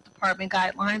the health department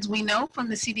guidelines. We know from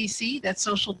the CDC that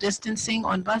social distancing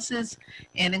on buses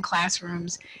and in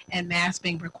classrooms and masks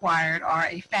being required are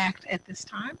a fact at this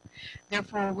time.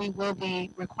 Therefore, we will be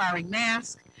requiring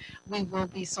masks. We will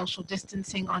be social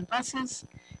distancing on buses.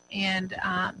 And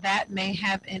that may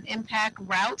have an impact.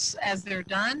 Routes as they're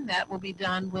done, that will be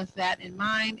done with that in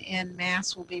mind, and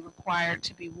masks will be required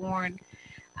to be worn.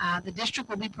 The district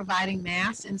will be providing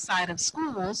masks inside of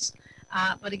schools,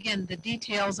 but again, the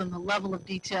details and the level of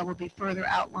detail will be further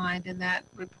outlined in that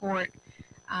report.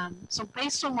 So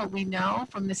based on what we know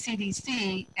from the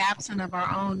CDC, absent of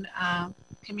our own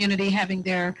community having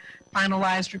their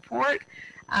finalized report,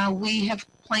 we have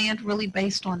planned really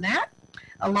based on that,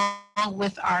 along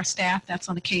with our staff that's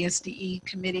on the KSDE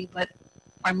committee, but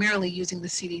primarily using the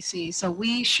CDC. So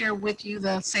we share with you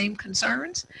the same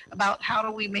concerns about how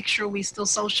do we make sure we still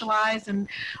socialize and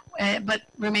but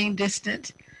remain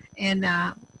distant, and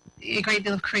a great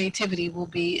deal of creativity will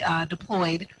be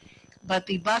deployed. But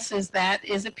the buses, that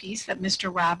is a piece that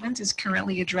Mr. Robbins is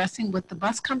currently addressing with the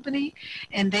bus company,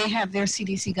 and they have their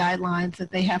CDC guidelines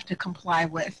that they have to comply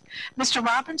with. Mr.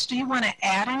 Robbins, do you want to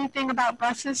add anything about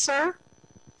buses, sir?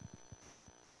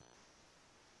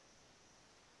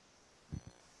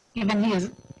 Even he is.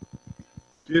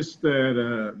 Just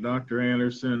that, Dr.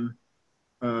 Anderson,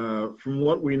 from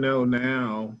what we know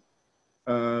now,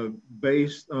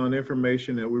 based on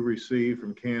information that we received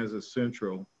from Kansas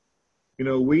Central, you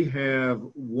know, we have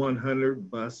 100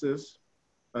 buses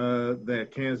that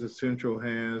Kansas Central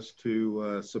has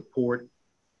to support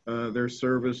their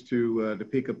service to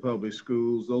Topeka Public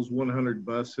Schools. Those 100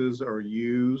 buses are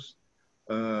used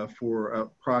for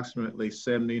approximately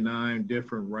 79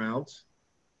 different routes.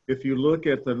 If you look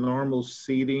at the normal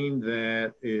seating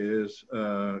that is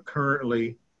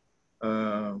currently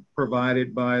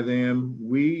provided by them,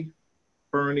 we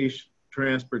furnish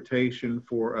transportation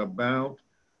for about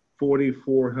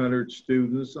 4,400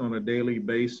 students on a daily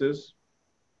basis.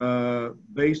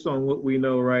 Based on what we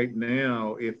know right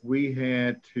now, if we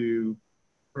had to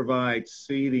provide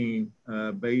seating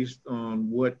based on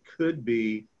what could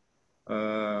be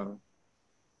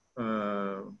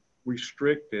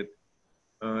restricted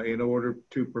in order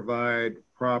to provide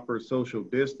proper social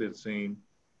distancing,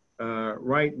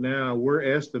 right now we're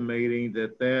estimating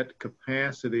that that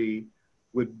capacity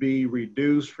would be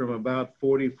reduced from about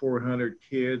 4,400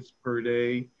 kids per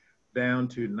day down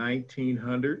to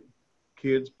 1,900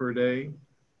 kids per day.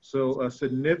 So a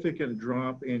significant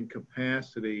drop in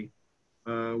capacity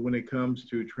when it comes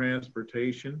to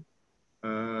transportation,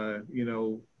 you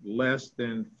know, less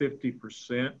than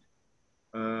 50%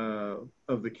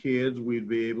 of the kids we'd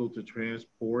be able to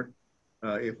transport.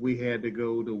 If we had to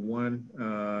go to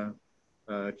one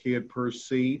kid per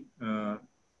seat,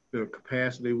 the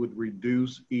capacity would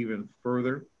reduce even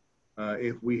further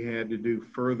if we had to do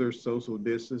further social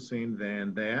distancing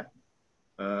than that.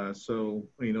 So,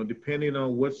 you know, depending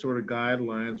on what sort of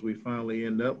guidelines we finally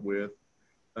end up with,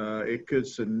 it could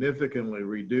significantly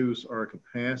reduce our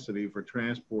capacity for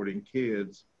transporting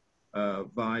kids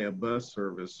via bus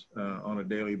service on a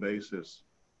daily basis.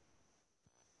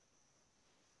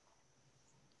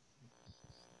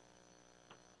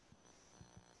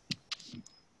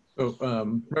 So,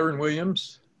 Reverend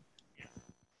Williams,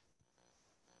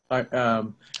 I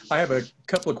have a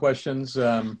couple of questions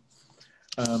to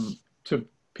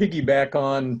piggyback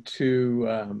on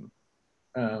to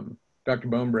Dr.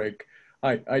 Bonebrake.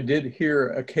 I did hear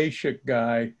a K-Shik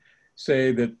guy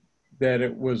say that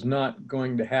it was not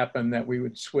going to happen, that we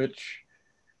would switch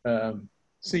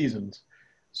seasons.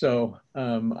 So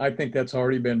I think that's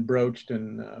already been broached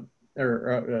and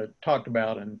talked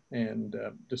about and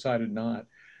decided not.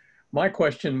 My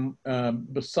question,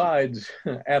 besides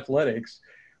athletics,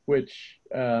 which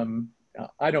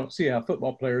I don't see how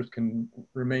football players can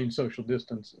remain social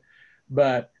distance,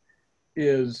 but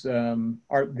is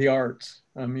the arts.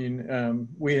 I mean,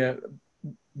 we have,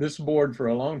 this board for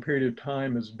a long period of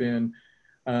time has been,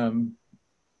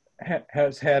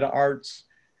 has had arts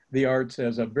the arts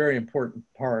as a very important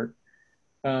part.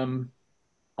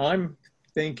 I'm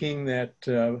thinking that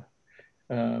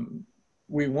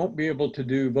we won't be able to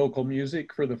do vocal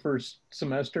music for the first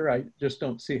semester. I just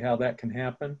don't see how that can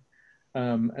happen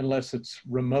unless it's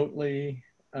remotely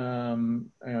and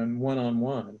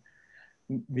one-on-one.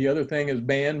 The other thing is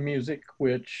band music,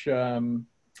 which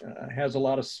has a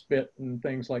lot of spit and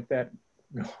things like that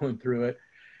going through it.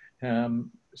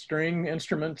 String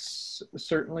instruments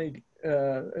certainly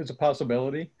is a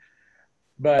possibility,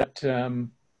 but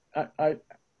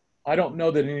I don't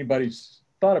know that anybody's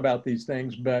thought about these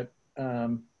things, but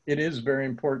it is very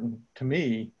important to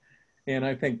me, and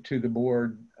I think to the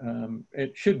board,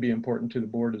 it should be important to the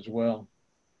board as well.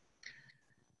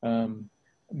 And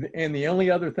the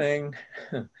only other thing,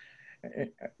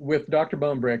 with Dr.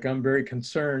 Bonebrick, I'm very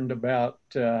concerned about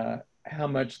how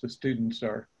much the students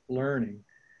are learning.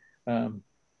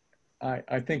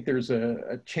 I think there's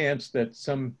a chance that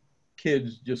some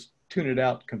kids just tune it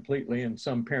out completely and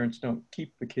some parents don't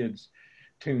keep the kids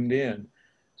tuned in.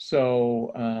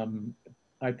 So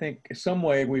I think some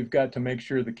way we've got to make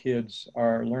sure the kids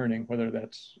are learning, whether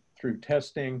that's through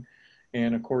testing,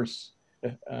 and of course,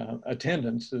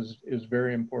 attendance is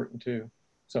very important too.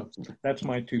 So that's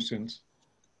my 2 cents.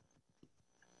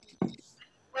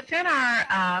 Within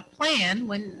our plan,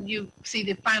 when you see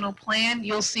the final plan,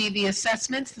 you'll see the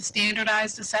assessments, the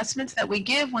standardized assessments that we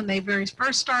give when they very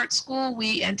first start school.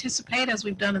 We anticipate, as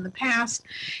we've done in the past,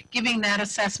 giving that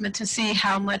assessment to see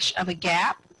how much of a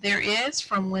gap there is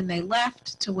from when they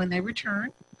left to when they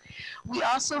return. We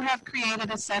also have created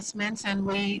assessments, and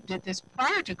we did this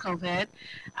prior to COVID,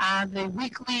 the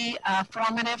weekly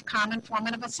common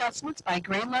formative assessments by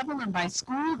grade level and by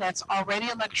school. That's already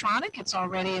electronic. It's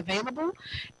already available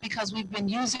because we've been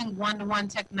using one-to-one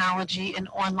technology in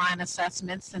online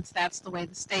assessments since that's the way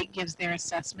the state gives their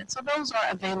assessments. So those are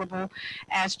available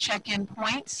as check-in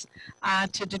points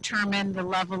to determine the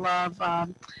level of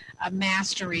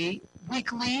mastery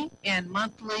weekly and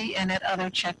monthly and at other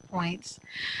checkpoints.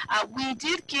 We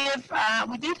did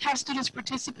have students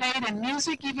participate in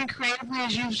music, even creatively,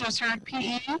 as you've just heard,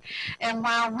 PE. And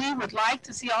while we would like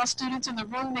to see all students in the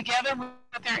room together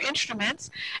with their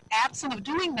instruments, absent of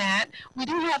doing that, we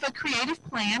do have a creative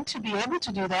plan to be able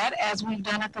to do that, as we've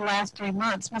done it the last 3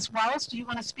 months. Ms. Wallace, do you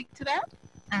want to speak to that?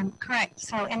 Correct.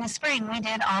 So in the spring, we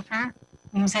did offer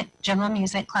general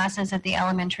music classes at the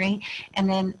elementary, and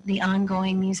then the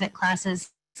ongoing music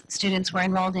classes students were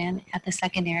enrolled in at the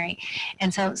secondary.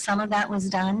 And so some of that was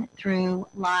done through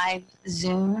live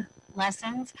Zoom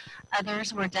lessons.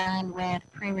 Others were done with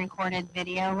pre-recorded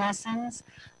video lessons.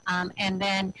 And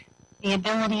then the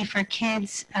ability for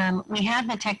kids, we have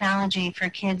the technology for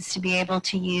kids to be able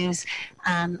to use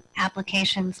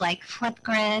applications like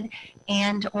Flipgrid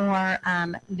and or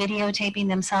videotaping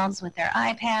themselves with their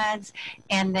iPads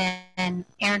and then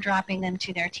airdropping them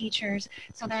to their teachers.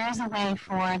 So there is a way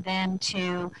for them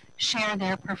to share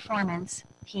their performance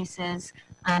pieces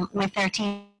with their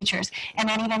teachers. And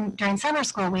then even during summer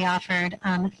school, we offered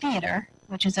theater,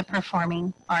 which is a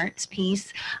performing arts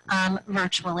piece,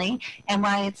 virtually. And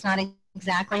while it's not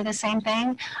exactly the same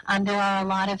thing, there are a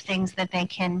lot of things that they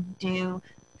can do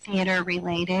theater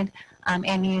related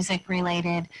and music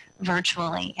related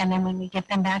virtually. And then when we get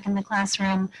them back in the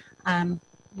classroom,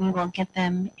 we will get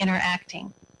them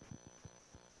interacting.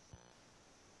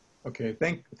 Okay,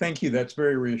 thank you. That's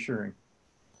very reassuring.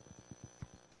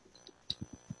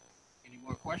 Any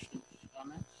more questions,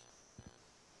 comments?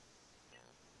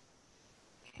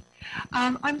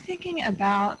 I'm thinking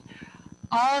about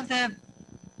all of the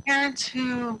parents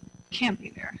who can't be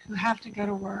there, who have to go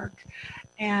to work,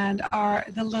 and are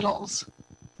the littles.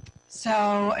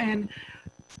 So, and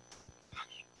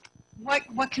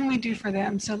what can we do for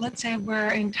them? So let's say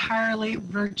we're entirely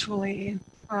virtually,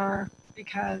 or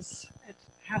because it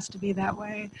has to be that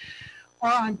way,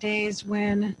 or on days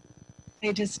when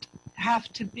they just have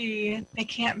to be, they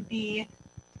can't be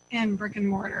in brick and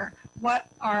mortar. What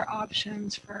are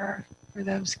options for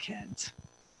those kids?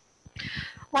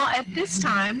 Well, at this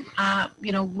time,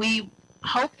 we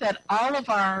hope that all of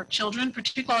our children,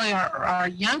 particularly our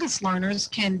youngest learners,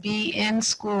 can be in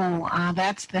school.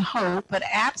 That's the hope. But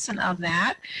absent of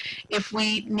that, if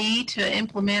we need to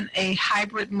implement a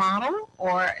hybrid model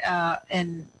or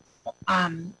an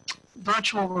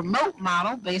virtual remote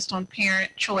model based on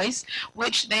parent choice,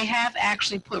 which they have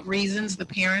actually put reasons, the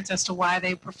parents, as to why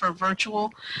they prefer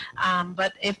virtual.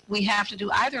 But if we have to do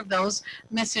either of those,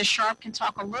 Mrs. Sharp can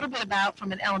talk a little bit about,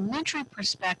 from an elementary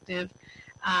perspective,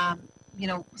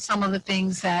 some of the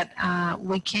things that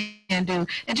we can do.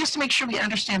 And just to make sure we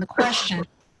understand the question,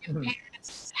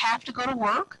 parents have to go to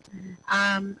work.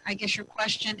 I guess your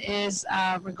question is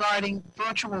regarding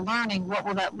virtual learning. What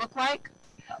will that look like?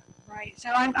 Right. So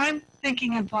I'm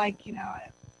thinking of like, you know,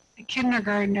 a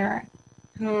kindergartner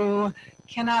who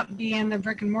cannot be in the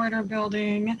brick and mortar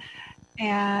building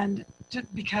and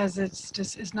just because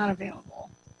it's not available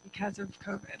because of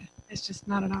COVID. It's just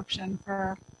not an option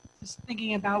for just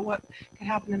thinking about what could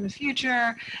happen in the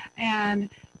future. And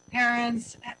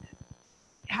parents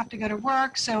have to go to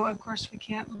work, so of course we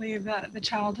can't leave the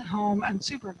child at home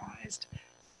unsupervised.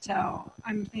 So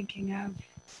I'm really thinking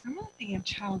of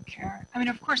childcare. I mean,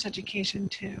 of course, education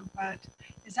too. But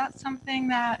is that something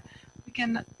that we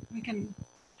can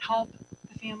help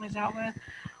the families out with?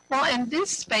 Well, in this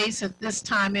space at this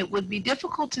time, it would be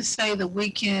difficult to say that we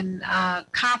can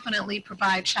confidently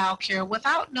provide childcare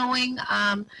without knowing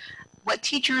what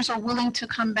teachers are willing to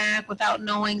come back, without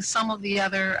knowing some of the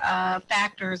other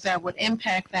factors that would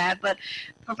impact that. But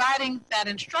providing that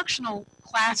instructional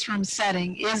classroom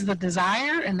setting is the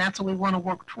desire, and that's what we want to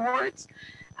work towards.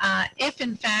 If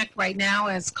in fact right now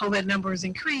as COVID numbers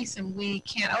increase and we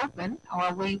can't open,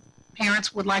 or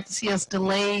parents would like to see us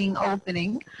delaying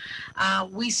opening,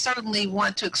 we certainly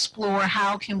want to explore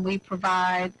how can we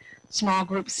provide small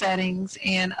group settings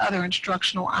and other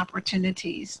instructional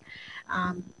opportunities.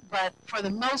 But for the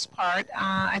most part,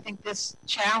 I think this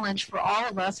challenge for all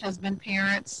of us has been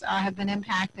parents have been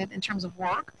impacted in terms of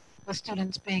work, with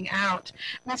students being out.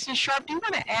 Mrs. Sharp, do you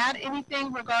want to add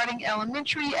anything regarding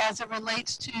elementary as it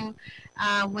relates to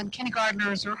when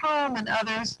kindergartners are home and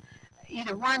others,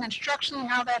 either one, instructionally,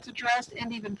 how that's addressed,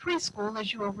 and even preschool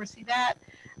as you oversee that,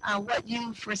 what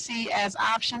you foresee as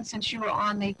options since you were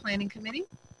on the planning committee?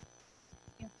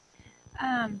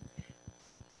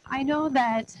 I know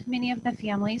that many of the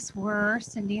families were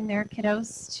sending their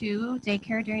kiddos to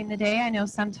daycare during the day. I know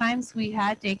sometimes we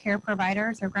had daycare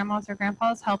providers or grandmas or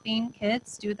grandpas helping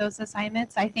kids do those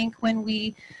assignments. I think when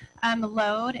we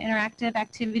load interactive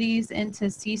activities into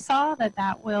Seesaw,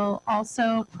 that will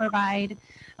also provide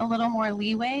a little more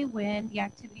leeway when the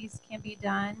activities can be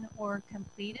done or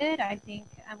completed. I think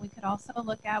we could also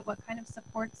look at what kind of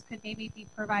supports could maybe be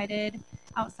provided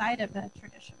outside of the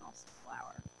traditional school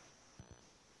hour.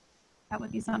 That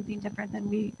would be something different than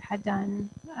we had done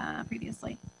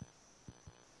previously.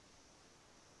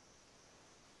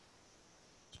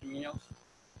 Anything else?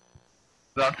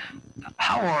 About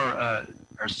how are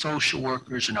our social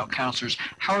workers and our counselors,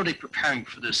 how are they preparing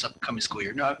for this upcoming school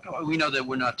year? Now, we know that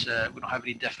we don't have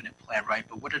any definite plan, right?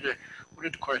 But what are the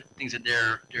core things that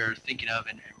they're thinking of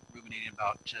and ruminating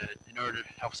about in order to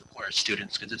help support our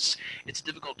students? Because it's a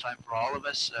difficult time for all of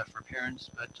us, for parents,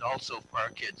 but also for our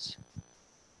kids.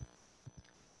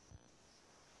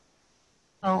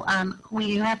 So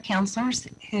we do have counselors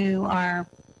who are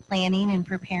planning and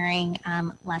preparing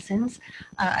lessons,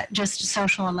 just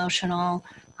social emotional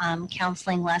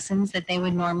counseling lessons that they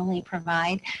would normally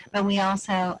provide. But we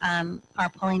also are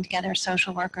pulling together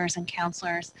social workers and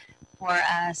counselors for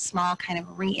a small kind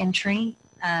of reentry,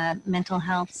 mental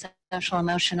health, social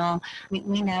emotional.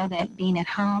 We know that being at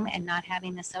home and not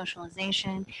having the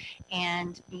socialization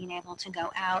and being able to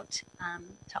go out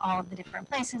to all of the different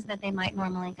places that they might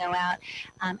normally go out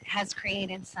has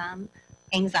created some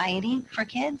anxiety for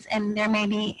kids, and there may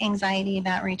be anxiety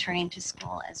about returning to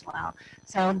school as well.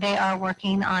 So they are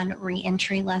working on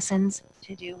reentry lessons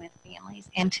to do with families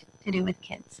and to do with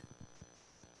kids.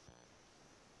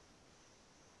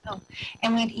 Oh,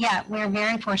 and we're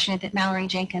very fortunate that Mallory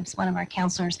Jacobs, one of our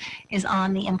counselors, is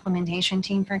on the implementation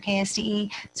team for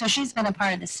KSDE. So she's been a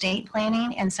part of the state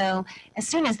planning. And so as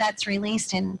soon as that's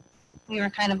released, and we were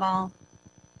kind of all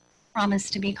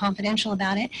promised to be confidential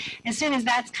about it, as soon as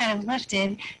that's kind of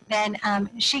lifted, then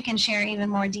she can share even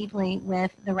more deeply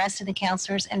with the rest of the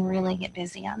counselors and really get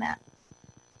busy on that.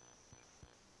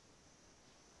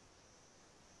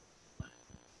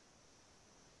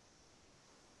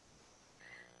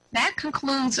 That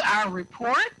concludes our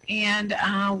report, and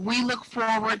we look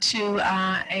forward to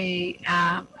a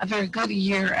very good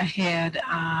year ahead.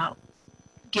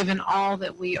 Given all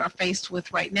that we are faced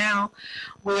with right now,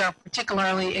 we are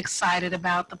particularly excited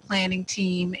about the planning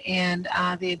team and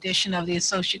the addition of the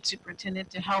associate superintendent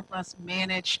to help us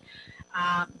manage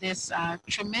this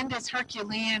tremendous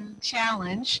Herculean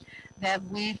challenge that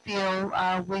we feel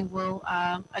we will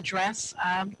address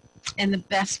in the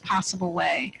best possible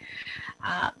way.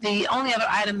 The only other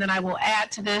item that I will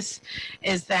add to this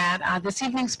is that this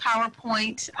evening's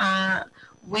PowerPoint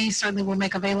we certainly will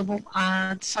make available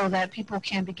so that people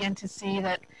can begin to see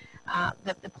that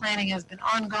that the planning has been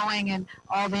ongoing and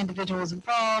all the individuals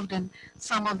involved and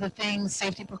some of the things,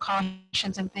 safety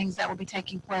precautions and things that will be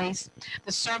taking place.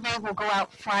 The survey will go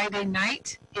out Friday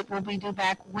night. It will be due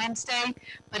back Wednesday,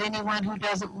 but anyone who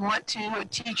doesn't want to, a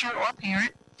teacher or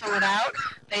parent, fill it out,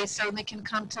 they certainly can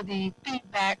come to the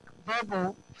feedback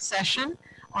verbal session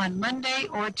on Monday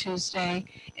or Tuesday,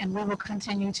 and we will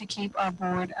continue to keep our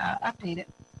board updated.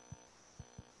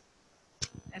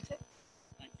 That's it.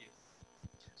 Thank you.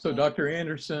 So Dr.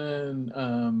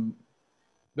 Anderson,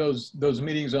 those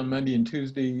meetings on Monday and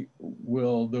Tuesday,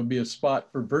 will there be a spot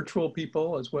for virtual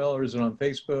people as well, or is it on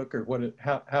Facebook, or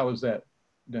how is that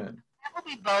done? That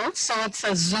will be both. So it's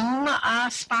a Zoom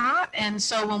spot. And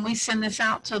so when we send this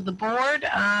out to the board,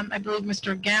 I believe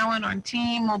Mr. Gowan, our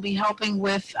team, will be helping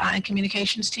with, and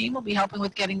communications team will be helping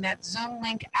with getting that Zoom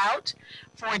link out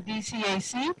for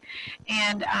DCAC.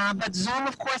 And, but Zoom,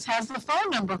 of course, has the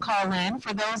phone number call in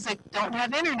for those that don't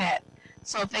have internet.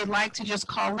 So if they'd like to just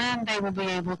call in, they will be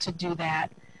able to do that.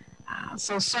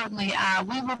 So certainly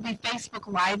we will be Facebook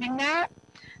Living that.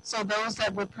 So those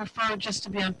that would prefer just to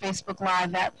be on Facebook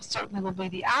Live, that certainly will be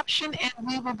the option. And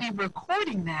we will be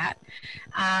recording that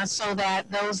so that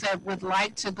those that would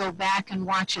like to go back and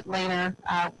watch it later,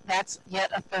 that's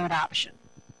yet a third option.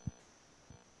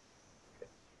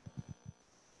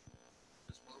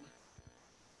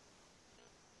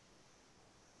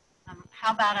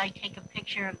 How about I take a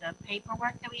picture of the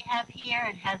paperwork that we have here?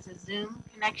 It has a Zoom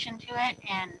connection to it,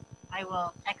 and I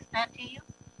will text that to you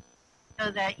so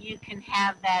that you can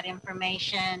have that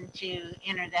information to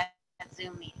enter that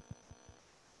Zoom meeting.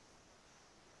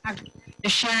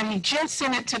 Sharon, he just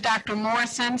sent it to Dr.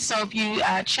 Morrison. So if you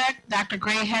check, Dr.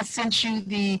 Gray has sent you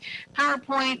the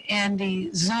PowerPoint and the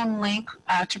Zoom link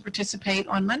to participate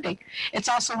on Monday. It's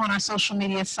also on our social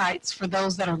media sites for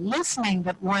those that are listening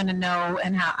that want to know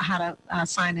and how to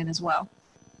sign in as well.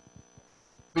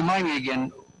 Remind me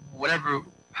again,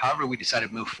 however we decide to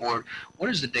move forward, what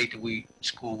is the date that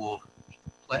school will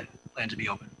plan to be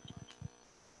open?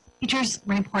 Teachers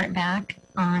report back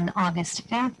on August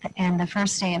 5th, and the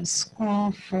first day of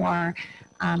school for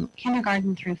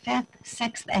kindergarten through 5th,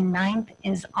 6th, and 9th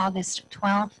is August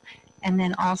 12th, and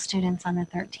then all students on the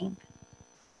 13th.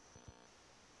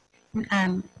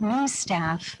 New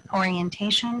staff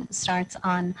orientation starts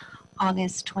on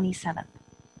August 27th.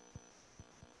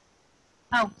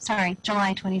 Oh, sorry,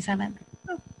 July 27th.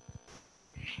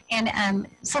 And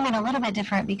something a little bit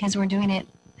different because we're doing it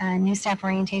new staff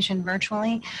orientation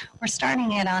virtually. We're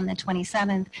starting it on the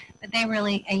 27th, but they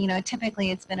really, typically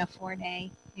it's been a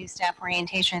 4-day new staff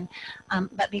orientation,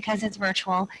 but because it's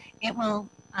virtual, it will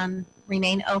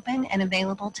remain open and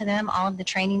available to them, all of the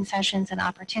training sessions and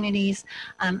opportunities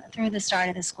through the start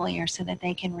of the school year so that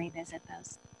they can revisit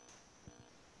those.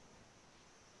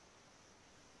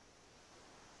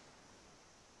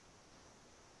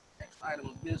 Next item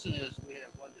of business, we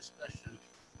have one discussion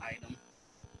item.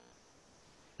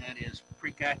 That is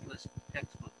pre-calculus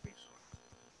textbook resource.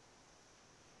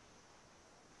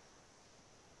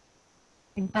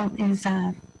 Is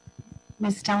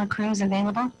Ms. Dela Cruz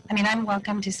available? I mean, I'm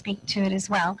welcome to speak to it as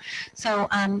well. So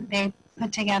they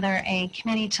put together a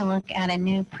committee to look at a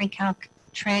new pre-calc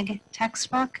trig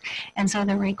textbook. And so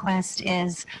the request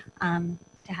is to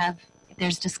have, if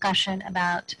there's discussion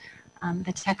about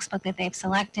the textbook that they've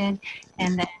selected,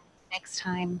 and then next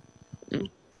time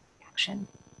action.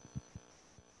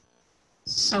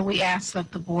 So we ask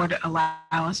that the board allow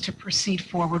us to proceed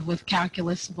forward with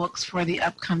calculus books for the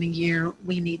upcoming year.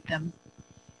 We need them.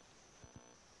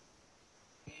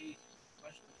 Any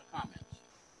questions or comments?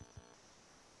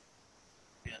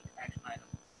 Yeah, action item.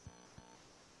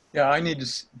 Yeah, I need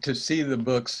to see the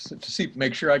books to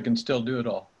make sure I can still do it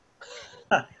all.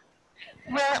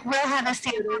 We'll have a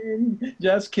sample.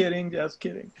 Just kidding, just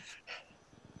kidding.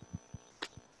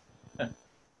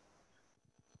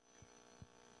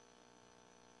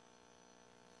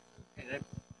 That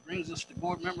brings us to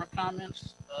board member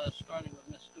comments, starting with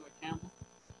Ms. Stewart Campbell.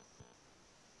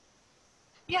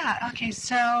 Yeah, okay,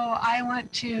 so I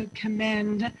want to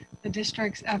commend the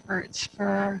district's efforts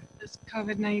for this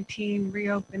COVID-19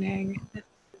 reopening.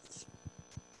 It's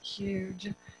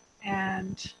huge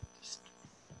and just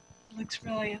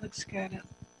it looks good.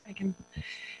 I can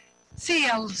see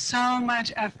so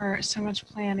much effort, so much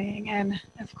planning, and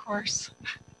of course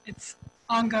it's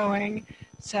ongoing.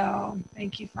 So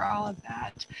thank you for all of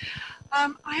that.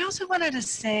 I also wanted to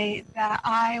say that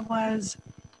I was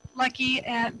lucky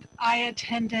and I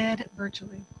attended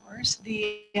virtually, of course,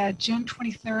 the June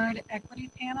 23rd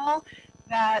equity panel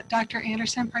that Dr.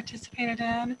 Anderson participated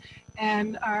in,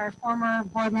 and our former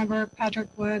board member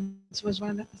Patrick Woods was one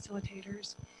of the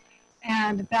facilitators.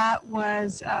 And that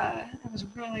was it was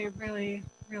really, really,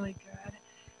 really good.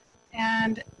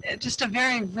 And just a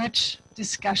very rich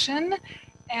discussion.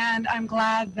 And I'm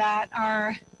glad that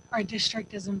our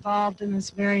district is involved in this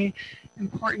very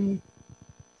important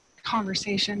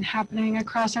conversation happening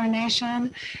across our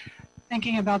nation,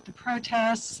 thinking about the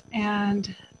protests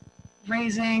and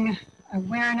raising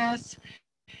awareness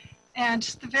and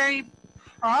just the very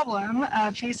problem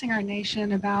facing our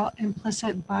nation about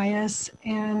implicit bias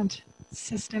and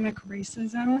systemic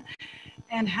racism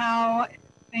and how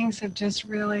things have just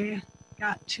really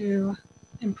got to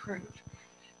improve.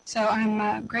 So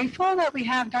I'm grateful that we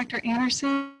have Dr.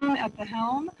 Anderson at the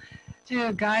helm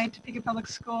to guide Topeka Public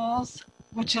Schools,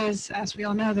 which is, as we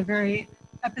all know, the very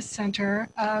epicenter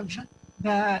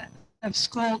of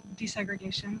school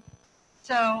desegregation.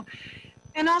 So,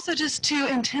 and also just to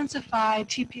intensify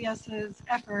TPS's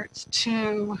efforts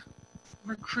to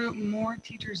recruit more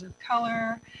teachers of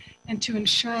color and to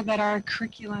ensure that our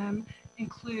curriculum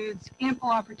includes ample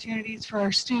opportunities for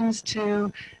our students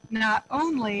to not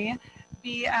only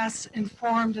be as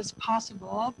informed as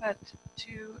possible, but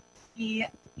to be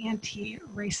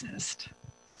anti-racist.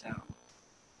 So,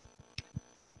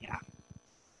 yeah.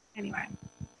 Anyway,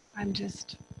 I'm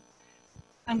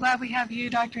glad we have you,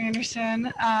 Dr.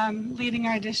 Anderson, leading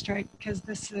our district because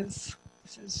this is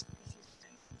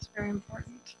very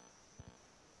important.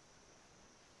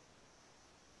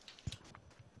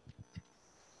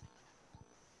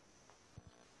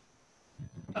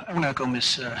 I want to echo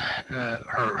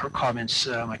her comments,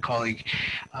 my colleague.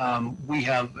 We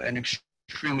have an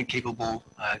extremely capable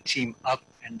team up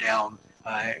and down.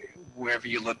 Wherever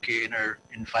you look in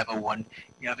 501,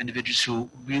 you have individuals who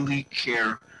really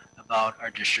care about our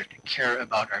district and care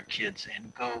about our kids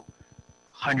and go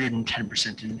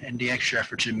 110% and the extra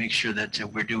effort to make sure that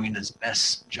we're doing the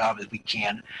best job that we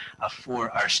can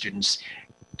for our students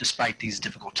despite these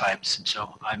difficult times. And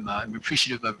so I'm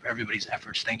appreciative of everybody's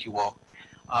efforts. Thank you all.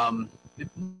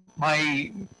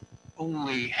 My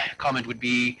only comment would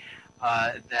be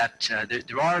that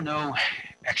there are no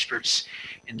experts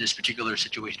in this particular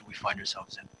situation we find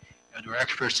ourselves in. There are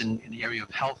experts in the area of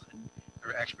health and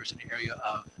there are experts in the area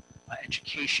of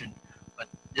education, but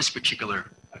this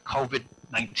particular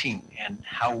COVID-19 and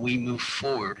how we move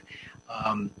forward,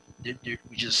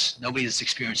 nobody has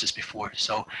experienced this before.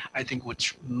 So I think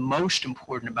what's most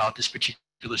important about this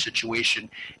particular situation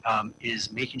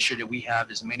is making sure that we have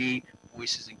as many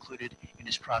voices included in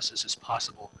this process as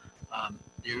possible.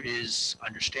 There is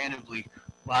understandably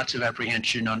lots of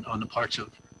apprehension on the parts of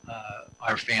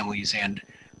our families and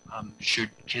should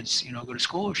kids go to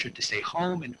school or should they stay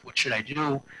home and what should I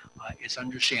do? It's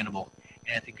understandable,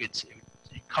 and I think it's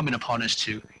incumbent upon us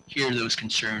to hear those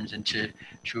concerns and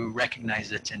to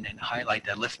recognize it and highlight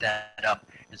that, lift that up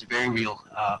as very real,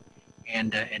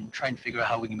 and try and figure out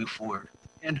how we can move forward.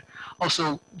 And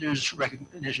also, there's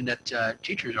recognition that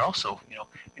teachers are also,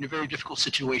 in a very difficult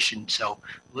situation. So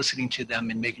listening to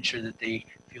them and making sure that they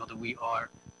feel that we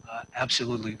are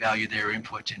absolutely value their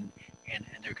input and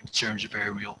their concerns are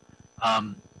very real.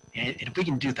 And if we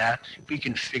can do that, if we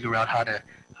can figure out how to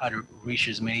reach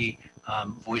as many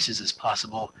voices as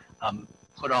possible,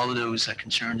 put all of those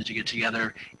concerns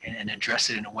together and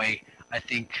address it in a way, I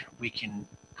think we can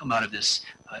come out of this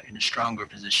in a stronger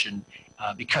position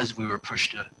because we were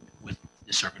pushed with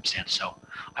the circumstance. So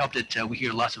I hope that we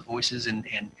hear lots of voices and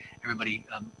everybody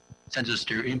sends us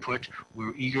their input.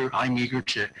 I'm eager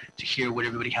to hear what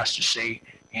everybody has to say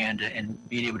and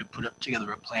being able to put up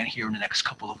together a plan here in the next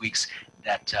couple of weeks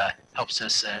that helps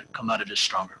us come out of this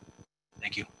stronger.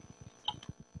 Thank you.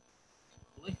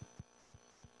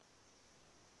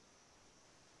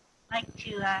 I'd like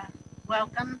to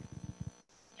welcome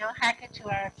Joe Hackett to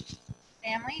our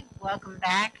family. Welcome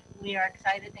back. We are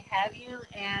excited to have you,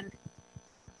 and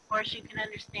of course you can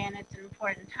understand it's an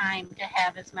important time to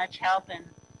have as much help and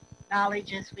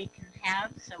knowledge as we can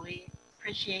have, so we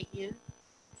appreciate you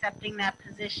accepting that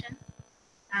position.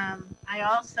 I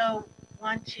also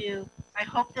I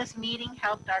hope this meeting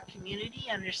helped our community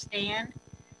understand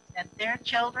that their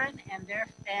children and their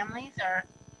families are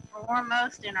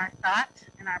foremost in our thoughts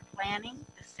and our planning,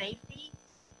 the safety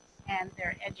and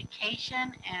their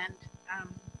education, and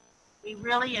we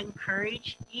really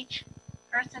encourage each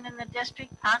person in the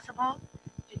district possible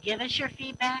to give us your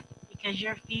feedback because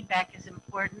your feedback is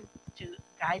important to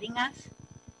guiding us.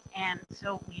 And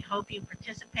so we hope you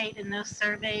participate in those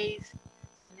surveys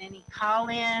and any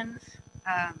call-ins,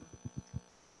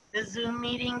 the Zoom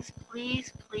meetings.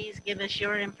 Please give us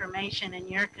your information and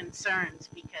your concerns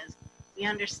because we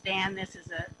understand this is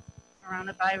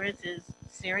coronavirus is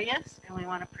serious and we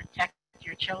want to protect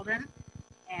your children,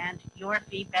 and your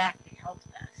feedback helps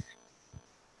us.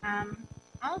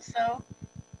 Also,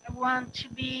 I want to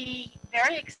be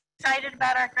very excited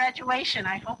about our graduation.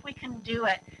 I hope we can do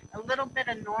it. A little bit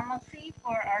of normalcy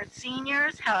for our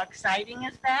seniors. How exciting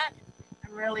is that?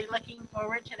 I'm really looking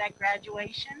forward to that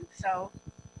graduation. So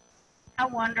how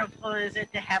wonderful is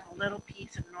it to have a little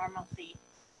piece of normalcy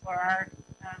for our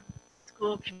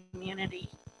school community?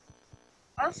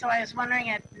 Also, I was wondering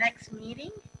at next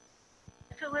meeting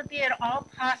if it would be at all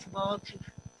possible to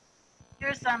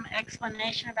hear some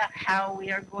explanation about how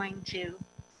we are going to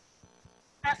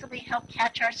possibly help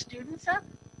catch our students up.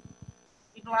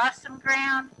 We've lost some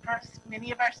ground for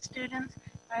many of our students.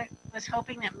 I was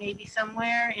hoping that maybe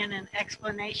somewhere in an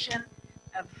explanation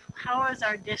of how is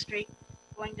our district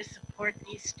going to support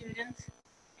these students,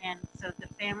 and so the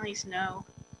families know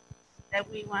that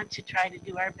we want to try to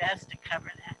do our best to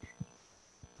cover that.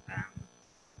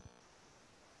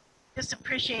 Just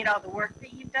appreciate all the work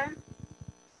that you've done,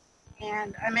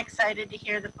 and I'm excited to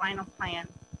hear the final plan.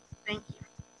 Thank you.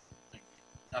 Thank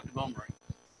you. Dr. Bowmary.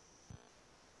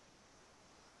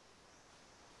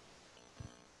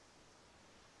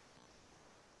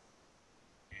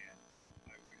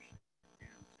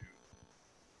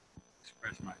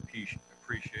 Express my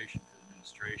appreciation for the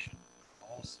administration, but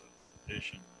also in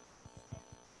addition,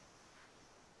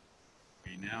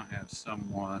 we now have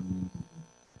someone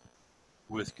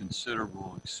with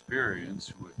considerable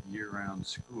experience with year-round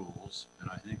schools, and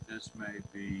I think this may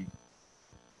be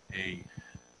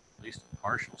at least a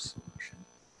partial solution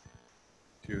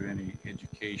to any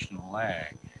educational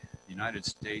lag. The United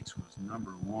States was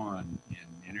 #1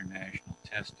 in international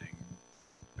testing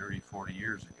 30, 40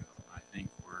 years ago. I think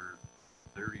we're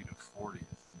 30 to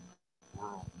 40th in the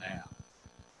world now.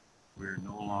 We're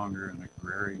no longer an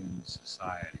agrarian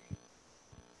society.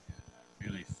 And I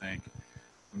really think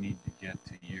we need to get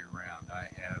to year-round. I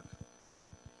have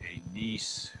a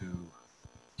niece who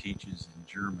teaches in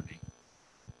Germany,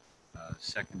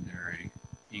 secondary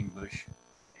English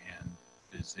and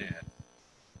phys ed.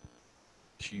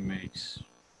 She makes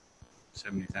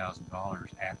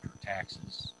 $70,000 after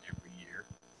taxes every year.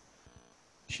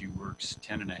 She works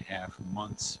 10.5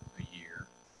 months a year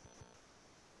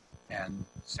and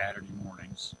Saturday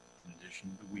mornings in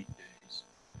addition to weekdays.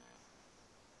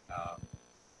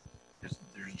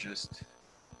 There's just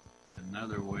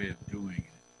another way of doing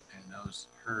it, and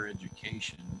her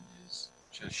education is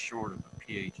just short of a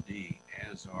PhD,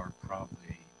 as are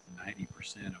probably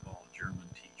 90% of all German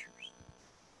teachers.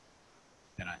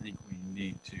 And I think we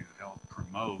need to help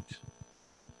promote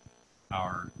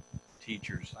our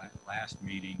teachers. Last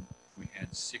meeting, we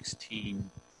had 16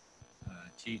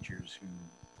 teachers who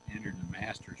entered the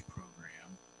master's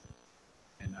program,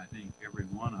 and I think every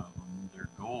one of them, their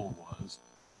goal was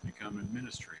to become an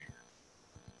administrator.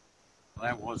 Well,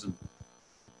 that wasn't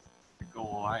the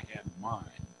goal I had in mind,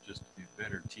 just to be a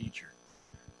better teacher.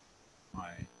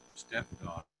 My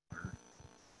stepdaughter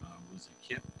was a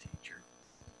KIP teacher,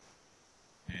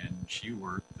 and she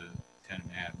worked the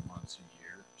 10.5 months a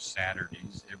year,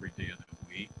 Saturdays every day of the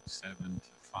week, 7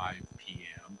 to 5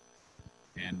 p.m.,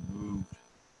 and moved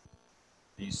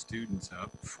these students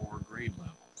up 4 grade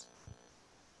levels.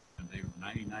 And they were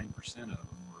 99% of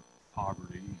them were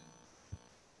poverty and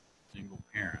single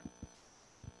parent,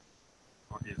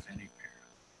 or if any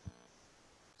parent.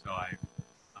 So I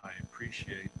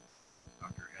appreciate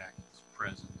Dr. Hackett's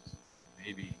presence.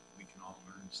 Maybe we can all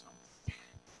learn something.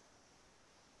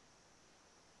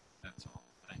 That's all.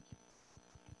 Thank you.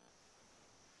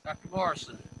 Dr.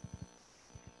 Morrison.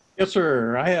 Yes,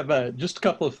 sir. I have just a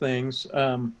couple of things.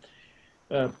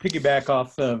 Piggyback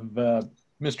off of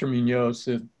Mr. Munoz.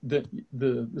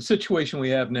 The situation we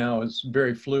have now is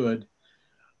very fluid.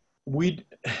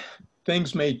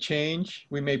 Things may change.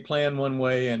 We may plan one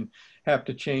way and have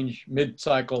to change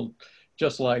mid-cycle,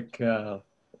 just like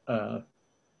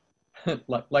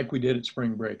like we did at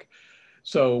spring break.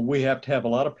 So we have to have a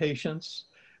lot of patience.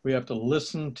 We have to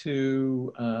listen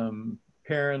to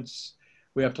parents.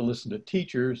 We have to listen to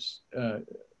teachers.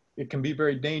 It can be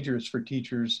very dangerous for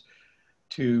teachers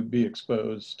to be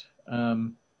exposed.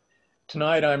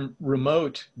 Tonight I'm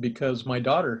remote because my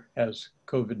daughter has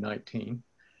COVID-19.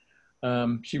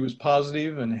 She was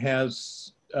positive and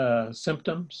has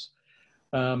symptoms.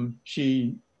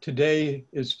 She today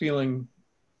is feeling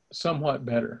somewhat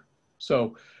better.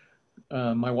 So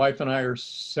my wife and I are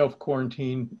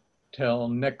self-quarantined till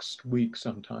next week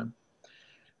sometime.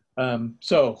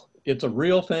 So it's a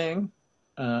real thing,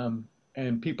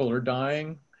 and people are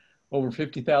dying. Over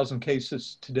 50,000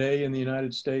 cases today in the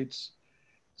United States.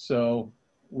 So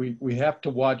we have to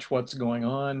watch what's going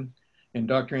on. And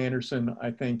Dr. Anderson,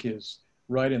 I think, is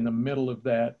right in the middle of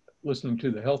that, listening to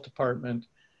the health department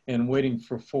and waiting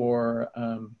for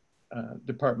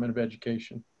Department of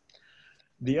Education.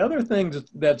 The other thing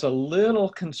that's a little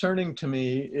concerning to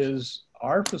me is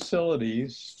our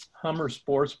facilities, Hummer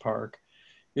Sports Park,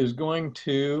 is going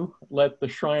to let the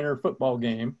Shriner football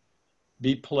game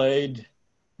be played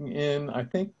in, I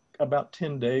think, about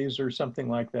 10 days or something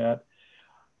like that.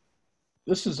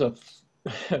 This is a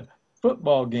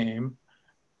football game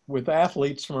with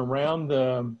athletes from around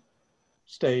the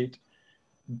state.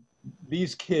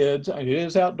 These kids, it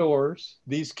is outdoors,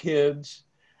 these kids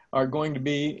are going to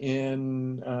be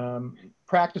in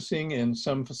practicing in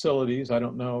some facilities. I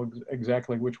don't know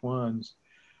exactly which ones.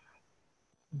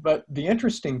 But the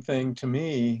interesting thing to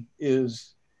me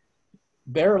is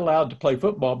they're allowed to play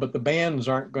football, but the bands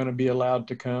aren't going to be allowed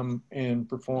to come and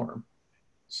perform.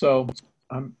 So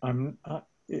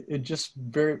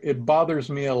it bothers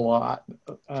me a lot,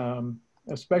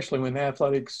 especially when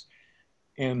athletics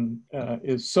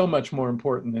is so much more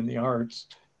important than the arts.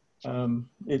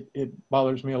 It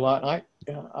bothers me a lot.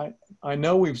 I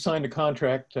know we've signed a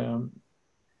contract, and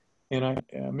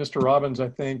Mr. Robbins, I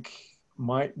think,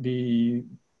 might be,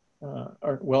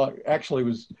 well, actually it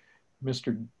was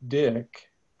Mr. Dick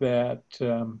that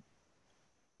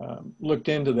looked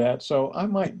into that. So I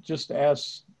might just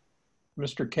ask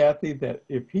Mr. Cathy that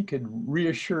if he could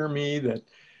reassure me that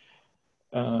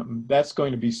that's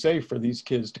going to be safe for these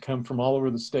kids to come from all over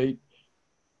the state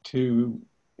to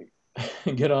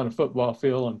get on a football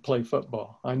field and play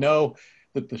football. I know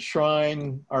that the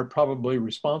Shrine are probably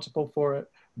responsible for it,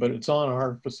 but it's on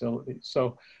our facility.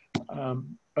 So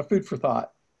a food for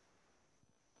thought.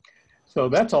 So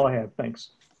that's all I have.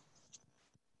 Thanks.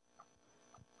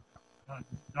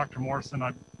 Dr. Morrison,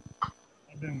 I've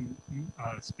been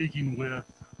speaking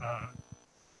with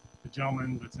the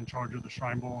gentleman that's in charge of the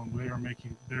Shrine Bowl, and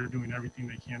they're doing everything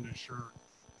they can to ensure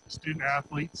the student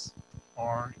athletes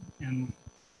are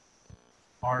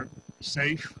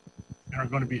safe and are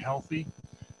going to be healthy.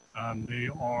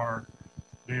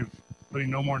 They've putting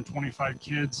no more than 25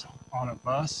 kids on a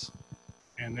bus,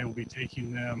 and they will be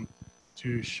taking them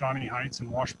to Shawnee Heights and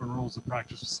Washburn Rules, the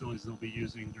practice facilities they'll be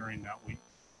using during that week.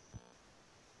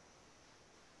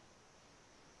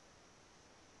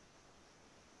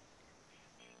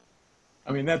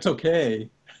 I mean, that's okay.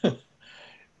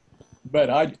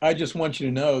 But I just want you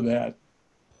to know that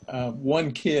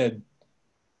one kid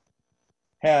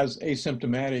has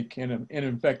asymptomatic and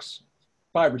infects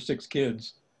 5 or 6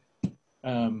 kids.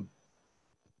 We're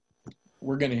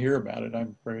going to hear about it,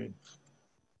 I'm afraid.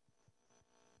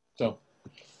 So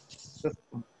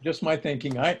just my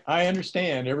thinking. I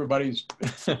understand everybody's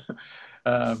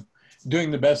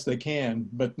doing the best they can,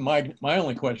 but my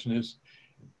only question is,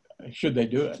 should they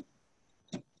do it?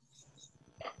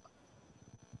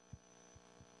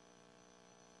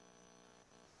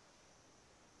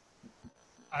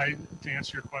 To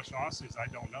answer your question honestly, is I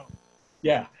don't know.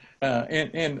 Yeah,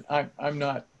 and I'm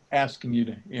not asking you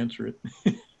to answer it.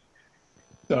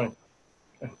 So,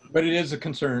 but it is a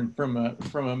concern from a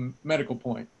medical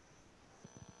point.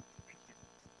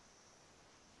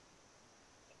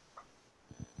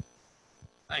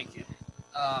 Thank you.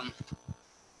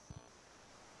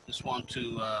 Just want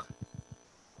to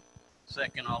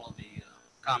second all of the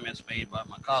comments made by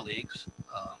my colleagues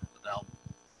without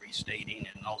restating,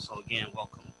 and also again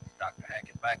welcome Dr.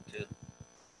 Hackett back to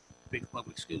Topeka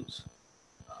Public Schools.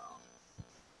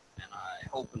 And I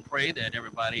hope and pray that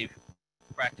everybody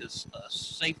practice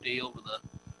safety over the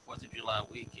 4th of July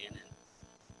weekend, and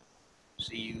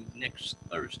see you next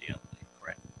Thursday, I believe,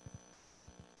 correct?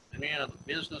 Any other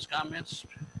business comments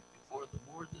before the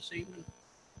board this evening?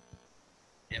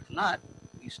 If not,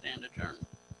 we stand adjourned.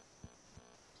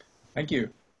 Thank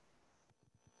you.